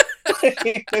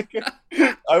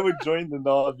 I would join the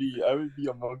Na'vi. I would be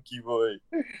a monkey boy.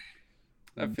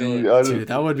 I feel Dude,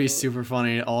 that would be super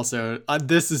funny. Also,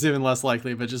 this is even less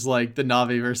likely, but just like the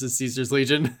Na'vi versus Caesar's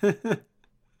Legion.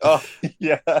 Oh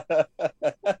yeah. Oh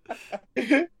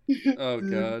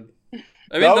god.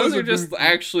 I mean, those are just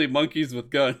actually monkeys with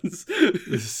guns.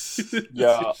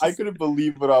 Yeah, I couldn't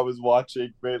believe what I was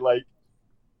watching, but like,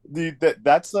 dude,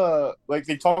 that's like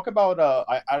they talk about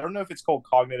I don't know if it's called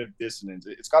cognitive dissonance.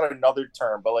 It's got another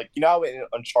term, but like, you know how in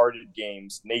Uncharted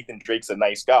games Nathan Drake's a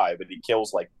nice guy, but he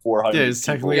kills like 400. Yeah, it's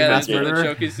technically a mass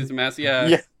murderer. Is a mass.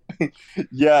 Yeah.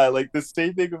 Yeah, like the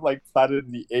same thing of like Planet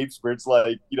of the Apes, where it's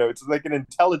like, you know, it's like an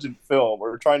intelligent film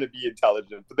or trying to be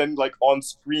intelligent, but then like on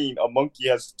screen a monkey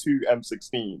has 2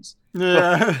 M16s.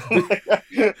 Yeah.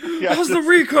 How's the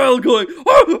recoil going?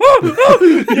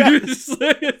 Oh!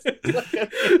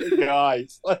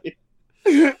 Guys, like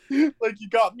you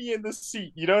got me in the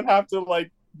seat. You don't have to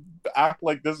like act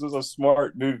like this is a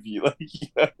smart movie. Like,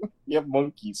 you have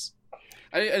monkeys.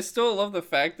 I still love the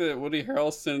fact that Woody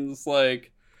Harrelson's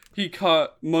like, he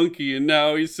caught Monkey, and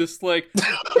now he's just like,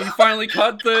 he finally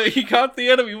caught the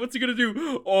enemy. What's he gonna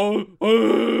do? Oh,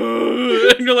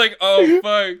 and you're like, oh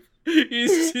fuck,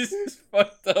 he's just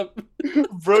fucked up.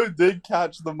 Bro did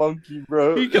catch the monkey,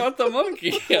 bro. He caught the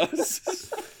monkey. I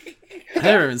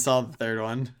never even saw the third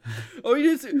one. Oh,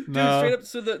 you did? Dude, no. Straight up.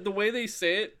 So the way they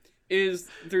say it is,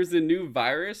 there's a new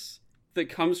virus that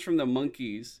comes from the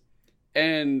monkeys,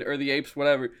 or the apes,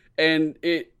 whatever, and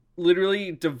it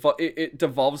literally it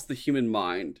devolves the human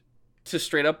mind to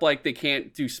straight up like they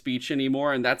can't do speech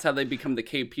anymore, and that's how they become the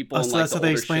cave people. Oh, so that's how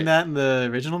they explained that in the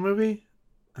original movie.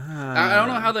 I don't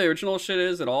know how the original shit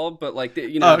is at all, but like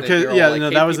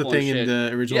that was the thing in the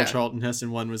original Charlton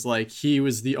Heston one, was like he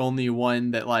was the only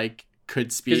one that like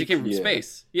could speak because he came from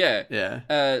space.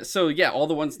 Yeah. So yeah, all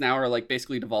the ones now are like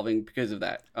basically devolving because of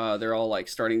that. They're all like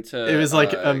starting to. It was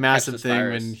like a massive thing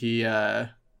when he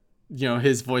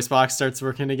his voice box starts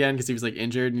working again because he was like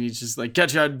injured, and he's just like,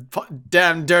 get your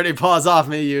damn dirty paws off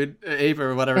me, you ape,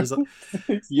 or whatever.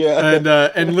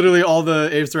 Yeah. And literally all the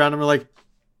apes around him are like,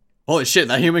 holy shit,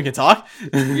 that human can talk.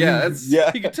 Yeah,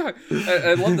 he can talk.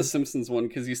 I love the Simpsons one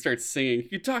because he starts singing.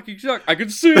 He can talk. I can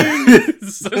sing.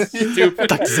 It's so stupid.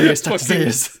 Dr.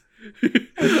 Zayas.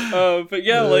 But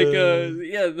yeah,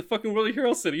 the fucking Woody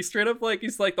Harrelson, he's straight up like,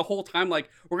 he's like the whole time like,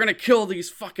 we're gonna kill these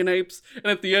fucking apes, and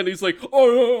at the end he's like,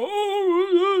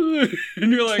 oh,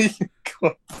 and you're like, he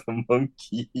caught the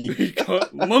monkey. He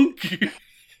caught monkey.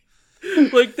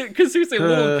 Like, because there's a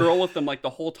little girl with them like the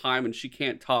whole time, and she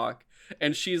can't talk,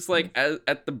 and she's like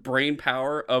at the brain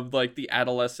power of like the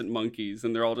adolescent monkeys,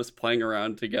 and they're all just playing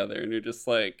around together, and you're just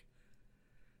like,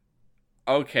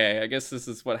 okay, I guess this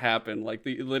is what happened. Like,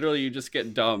 literally, you just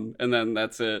get dumb, and then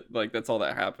that's it. Like, that's all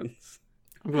that happens.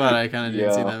 I'm glad I kind of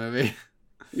didn't see that movie.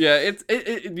 Yeah,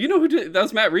 you know who did that?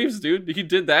 Was Matt Reeves, dude. He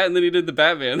did that, and then he did the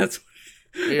Batman. That's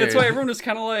why everyone was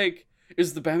kind of like,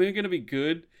 is the Batman gonna be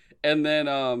good? And then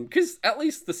because at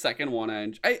least the second one,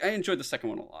 I enjoyed the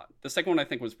second one a lot. The second one I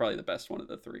think was probably the best one of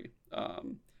the three.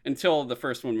 Until the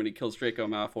first one when he kills Draco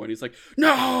Malfoy, and he's like,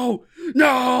 no.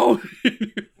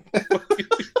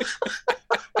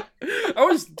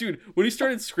 Dude, when he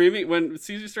started screaming, when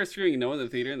Caesar started screaming no in the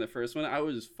theater in the first one, I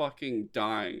was fucking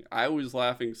dying. I was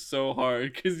laughing so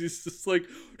hard because he's just like,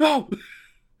 no!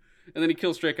 And then he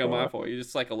kills Draco Malfoy. He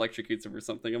just like electrocutes him or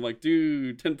something. I'm like,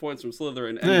 dude, 10 points from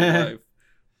Slytherin, end of life.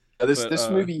 This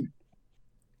movie,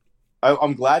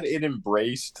 I'm glad it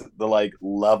embraced the like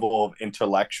level of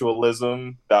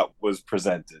intellectualism that was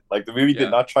presented. Like the movie did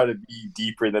not try to be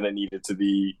deeper than it needed to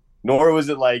be, nor was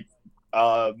it like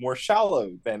more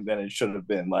shallow than it should have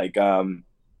been. Like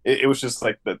it was just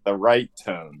like the right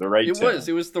tone,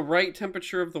 It was the right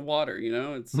temperature of the water, you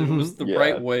know? It was the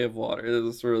right way of water. It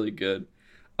was really good.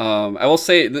 I will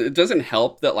say it doesn't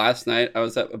help that last night I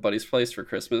was at a buddy's place for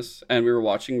Christmas and we were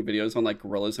watching videos on like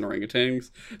gorillas and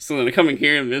orangutans. So then coming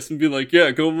here and this and be like,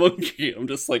 yeah, go monkey. I'm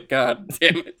just like, God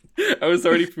damn it. I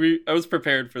was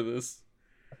prepared for this.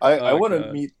 I want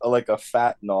to meet like a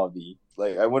fat Na'vi.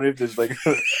 Like I wonder if there's like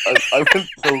I want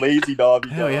the lazy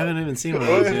Na'vi. Yeah, we haven't even seen one of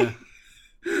those yet.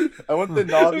 I want the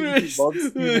Na'vi who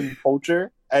loves human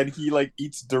culture and he like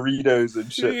eats Doritos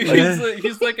and shit. Like,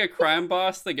 he's like a crime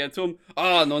boss that get to him.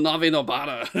 Oh, no Na'vi no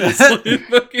bada.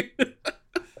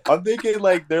 I'm thinking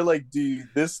like they're like, dude,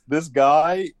 this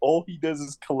guy, all he does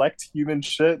is collect human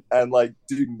shit and like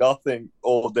do nothing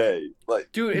all day.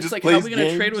 Like, dude, it's like, how are we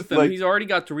gonna trade with him? Like, he's already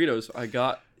got Doritos. I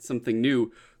got something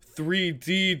new.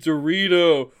 3D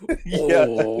Dorito.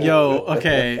 Oh. Yo,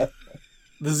 okay.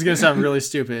 This is gonna sound really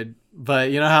stupid,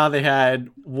 but you know how they had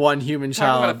one human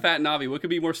child. Talk about a fat Na'vi. What could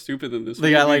be more stupid than this?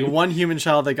 They got like one human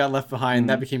child that got left behind.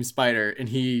 That became Spider, and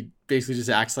he basically just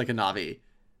acts like a Na'vi.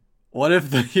 What if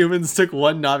the humans took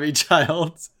one Na'vi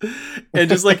child and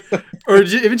just like, or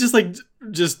even just like,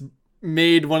 just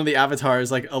made one of the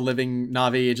avatars like a living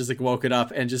Na'vi and just like woke it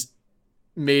up and just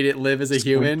made it live as a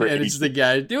human, and it's just a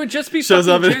guy. It would just be fucking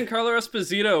Giancarlo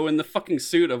Esposito in the fucking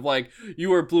suit of like,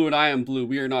 you are blue and I am blue.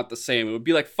 We are not the same. It would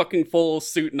be like fucking full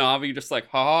suit Na'vi, just like,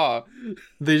 haha.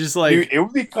 They just like, dude, it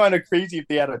would be kind of crazy if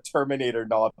they had a Terminator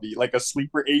Na'vi, like a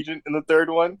sleeper agent in the third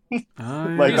one.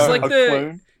 Like a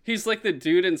clone. He's like the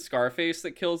dude in Scarface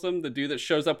that kills him, the dude that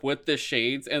shows up with the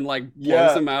shades and like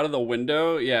blows him out of the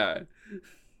window. Yeah.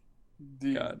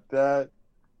 Dude, God.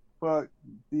 Fuck.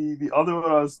 The other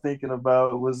one I was thinking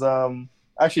about was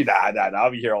actually I'll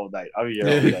be here all night.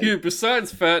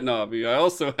 Besides Fat Na'vi, I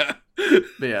also have.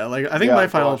 But yeah, like I think my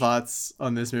final thoughts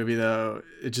on this movie though,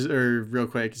 real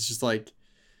quick, it's just like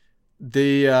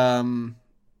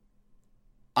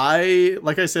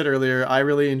like I said earlier, I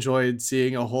really enjoyed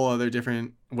seeing a whole other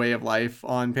different way of life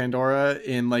on Pandora,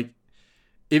 and like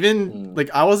even like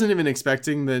I wasn't even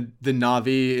expecting the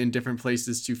Na'vi in different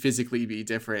places to physically be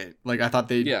different. Like I thought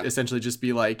they'd essentially just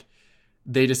be like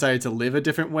they decided to live a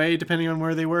different way depending on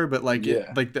where they were, but like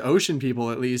like the ocean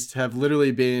people at least have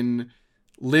literally been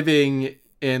living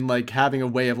and like having a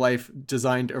way of life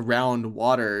designed around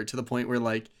water to the point where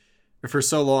like for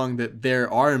so long that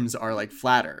their arms are like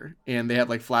flatter and they have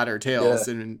like flatter tails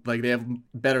and like they have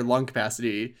better lung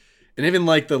capacity and even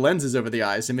like the lenses over the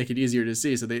eyes to make it easier to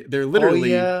see. So they're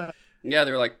literally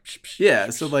they're like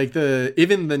so like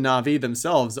even the Na'vi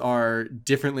themselves are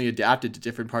differently adapted to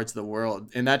different parts of the world,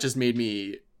 and that just made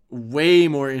me way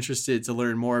more interested to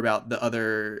learn more about the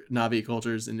other Na'vi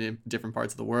cultures in different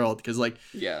parts of the world, because like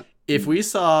if we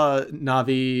saw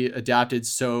Na'vi adapted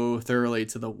so thoroughly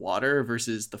to the water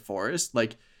versus the forest,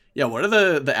 like what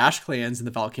are the Ash clans in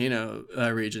the volcano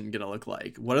region gonna look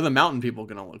like? What are the mountain people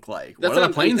gonna look like? What are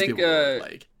the plains people gonna look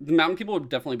like? The mountain people would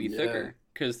definitely be thicker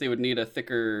because they would need a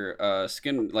thicker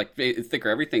skin, like thicker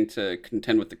everything to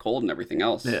contend with the cold and everything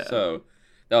else. So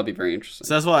that would be very interesting.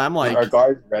 So that's why I'm like, are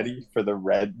guys ready for the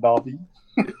red Na'vi?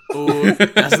 Oh,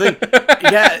 that's the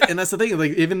thing. Yeah, and that's the thing.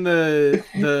 Like even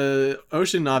the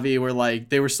ocean Na'vi were like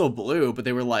they were still blue, but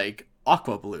they were like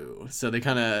aqua blue, so they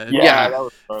kind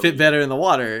of fit better in the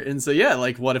water. And so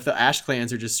like what if the Ash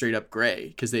clans are just straight up gray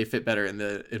because they fit better in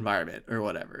the environment or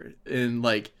whatever? And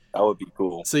like that would be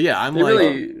cool. So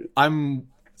I'm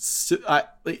like,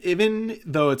 even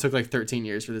though it took like 13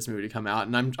 years for this movie to come out,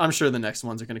 and I'm sure the next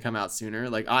ones are going to come out sooner.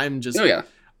 Like Oh yeah.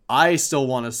 I still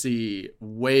want to see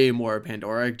way more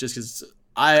Pandora, just because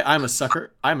I'm a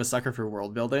sucker. I'm a sucker for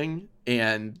world building,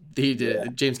 and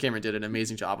James Cameron did an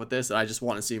amazing job with this. And I just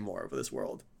want to see more of this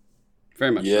world.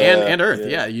 Very much. Yeah. And Earth.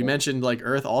 Yeah, you mentioned like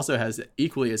Earth also has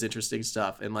equally as interesting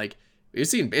stuff, and like we've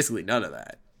seen basically none of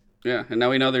that. Yeah, and now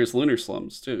we know there's lunar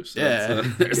slums too. So Yeah.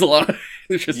 there's a lot of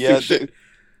interesting shit.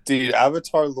 Dude,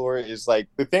 Avatar lore is like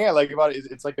the thing I like about it is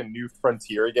it's like a new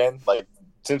frontier again. Like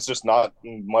since there's not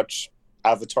much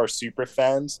Avatar super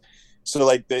fans, so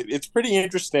like it's pretty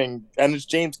interesting, and it's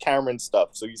James Cameron stuff.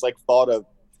 So he's like thought of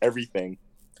everything.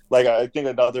 Like I think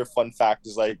another fun fact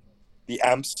is like the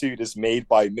amp suit is made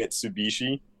by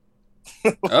Mitsubishi.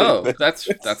 Oh, that's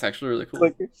actually really cool.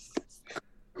 Like,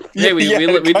 Hey, we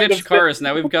kind ditched of- cars.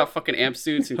 Now we've got fucking amp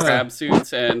suits and crab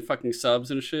suits and fucking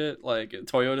subs and shit. Like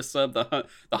Toyota sub, the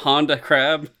Honda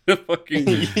crab.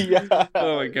 Fucking Yeah.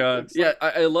 oh my god. It's Yeah,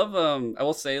 I love I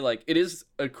will say like it is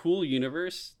a cool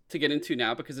universe to get into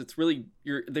now because it's really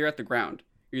you're there at the ground.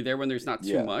 You're there when there's not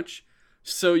too Yeah. much.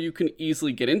 So you can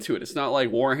easily get into it. It's not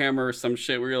like Warhammer or some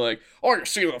shit where you're like, oh, you're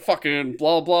seeing the fucking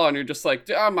blah blah, and you're just like,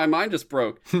 my mind just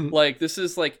broke. Like this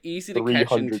is like easy to catch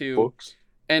 300 into. books.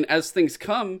 And as things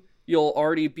come, you'll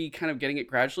already be kind of getting it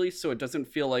gradually, so it doesn't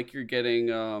feel like you're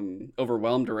getting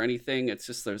overwhelmed or anything. It's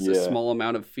just there's a small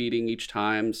amount of feeding each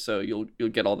time, so you'll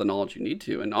get all the knowledge you need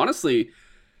to. And honestly,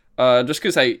 just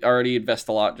because I already invest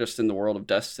a lot just in the world of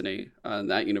Destiny and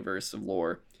that universe of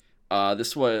lore,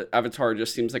 Avatar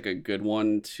just seems like a good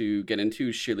one to get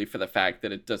into, surely for the fact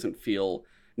that it doesn't feel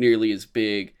nearly as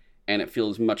big and it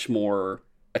feels much more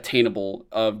attainable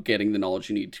of getting the knowledge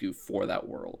you need to for that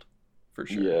world. For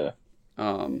sure. Yeah.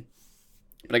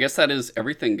 But I guess that is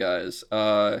everything, guys.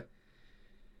 Yeah,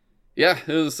 it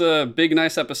was a big,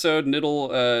 nice episode, and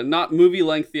it'll not movie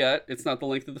length yet. It's not the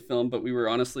length of the film, but we were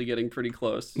honestly getting pretty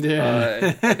close.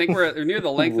 Yeah. I think we're near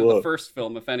the length of the first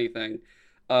film, if anything.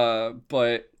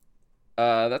 But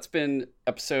that's been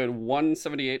episode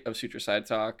 178 of Suture Side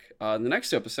Talk. The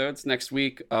next two episodes, next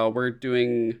week, we're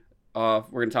gonna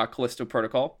talk Callisto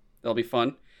Protocol. That'll be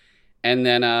fun. And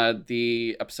then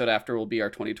the episode after will be our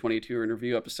 2022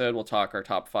 interview episode. We'll talk our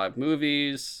top 5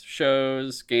 movies,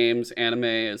 shows, games, anime,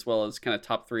 as well as kind of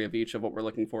top 3 of each of what we're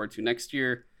looking forward to next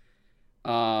year.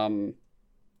 I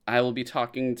will be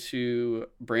talking to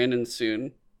Brandon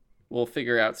soon. We'll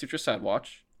figure out Suture Side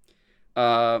Watch.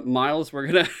 Miles,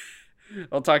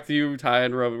 I'll talk to you, Ty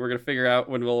and Roman. We're gonna figure out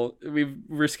when we've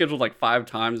rescheduled like 5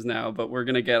 times now, but we're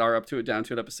gonna get our Up to It Down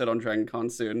to It episode on Dragon Con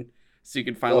soon, so you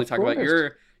can finally talk about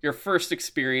your first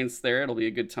experience there. It'll be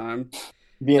a good time.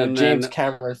 Being a James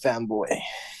Cameron fanboy.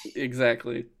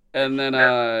 Exactly. And then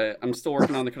I'm still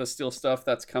working on the Cut of Steel stuff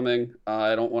that's coming.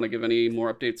 I don't want to give any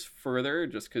more updates further,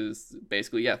 just because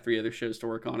basically, 3 other shows to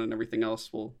work on and everything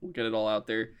else. We'll get it all out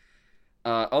there.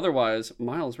 Otherwise,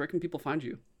 Miles, where can people find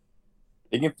you?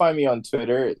 You can find me on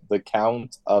Twitter, the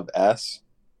Count of S.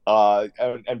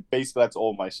 And basically that's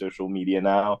all my social media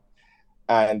now.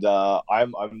 And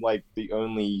I'm like the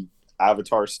only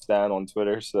Avatar stan on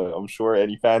Twitter, so I'm sure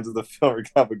any fans of the film are gonna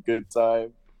have a good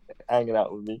time hanging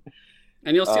out with me.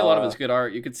 And you'll see a lot of his good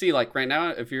art. You can see, like, right now,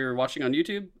 if you're watching on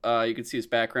YouTube, you can see his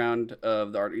background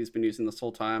of the art he's been using this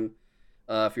whole time.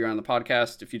 If you're on the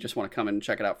podcast, if you just want to come and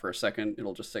check it out for a second,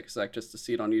 it'll just take a sec just to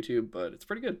see it on YouTube, but it's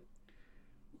pretty good.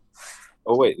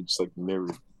 Oh, wait, it's like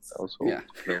mirrored. Yeah.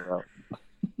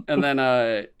 And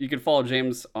then you can follow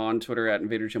James on Twitter at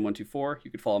InvaderJim124.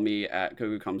 You can follow me at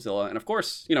GoGoComzilla. And of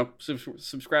course,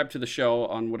 subscribe to the show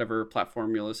on whatever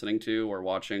platform you're listening to or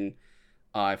watching.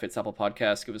 If it's Apple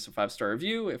Podcasts, give us a 5-star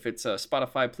review. If it's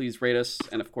Spotify, please rate us.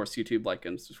 And of course, YouTube, like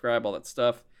and subscribe, all that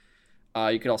stuff.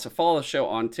 You can also follow the show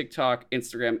on TikTok,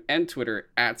 Instagram, and Twitter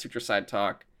at Suture Side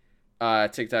Talk.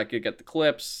 TikTok, you get the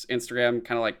clips. Instagram,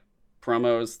 kind of like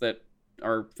promos that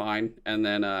are fine. And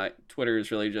then Twitter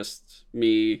is really just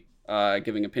me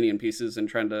giving opinion pieces and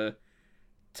trying to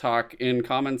talk in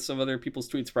comments of other people's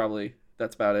tweets, probably.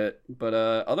 That's about it. But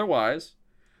otherwise,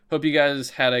 hope you guys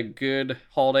had a good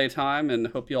holiday time and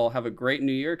hope you all have a great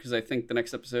new year, because I think the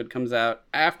next episode comes out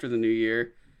after the new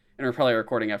year. And we're probably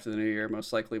recording after the new year,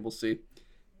 most likely. We'll see.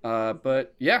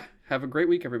 But yeah, have a great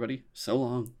week, everybody. So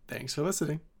long. Thanks for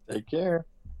listening. Take care.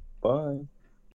 Bye.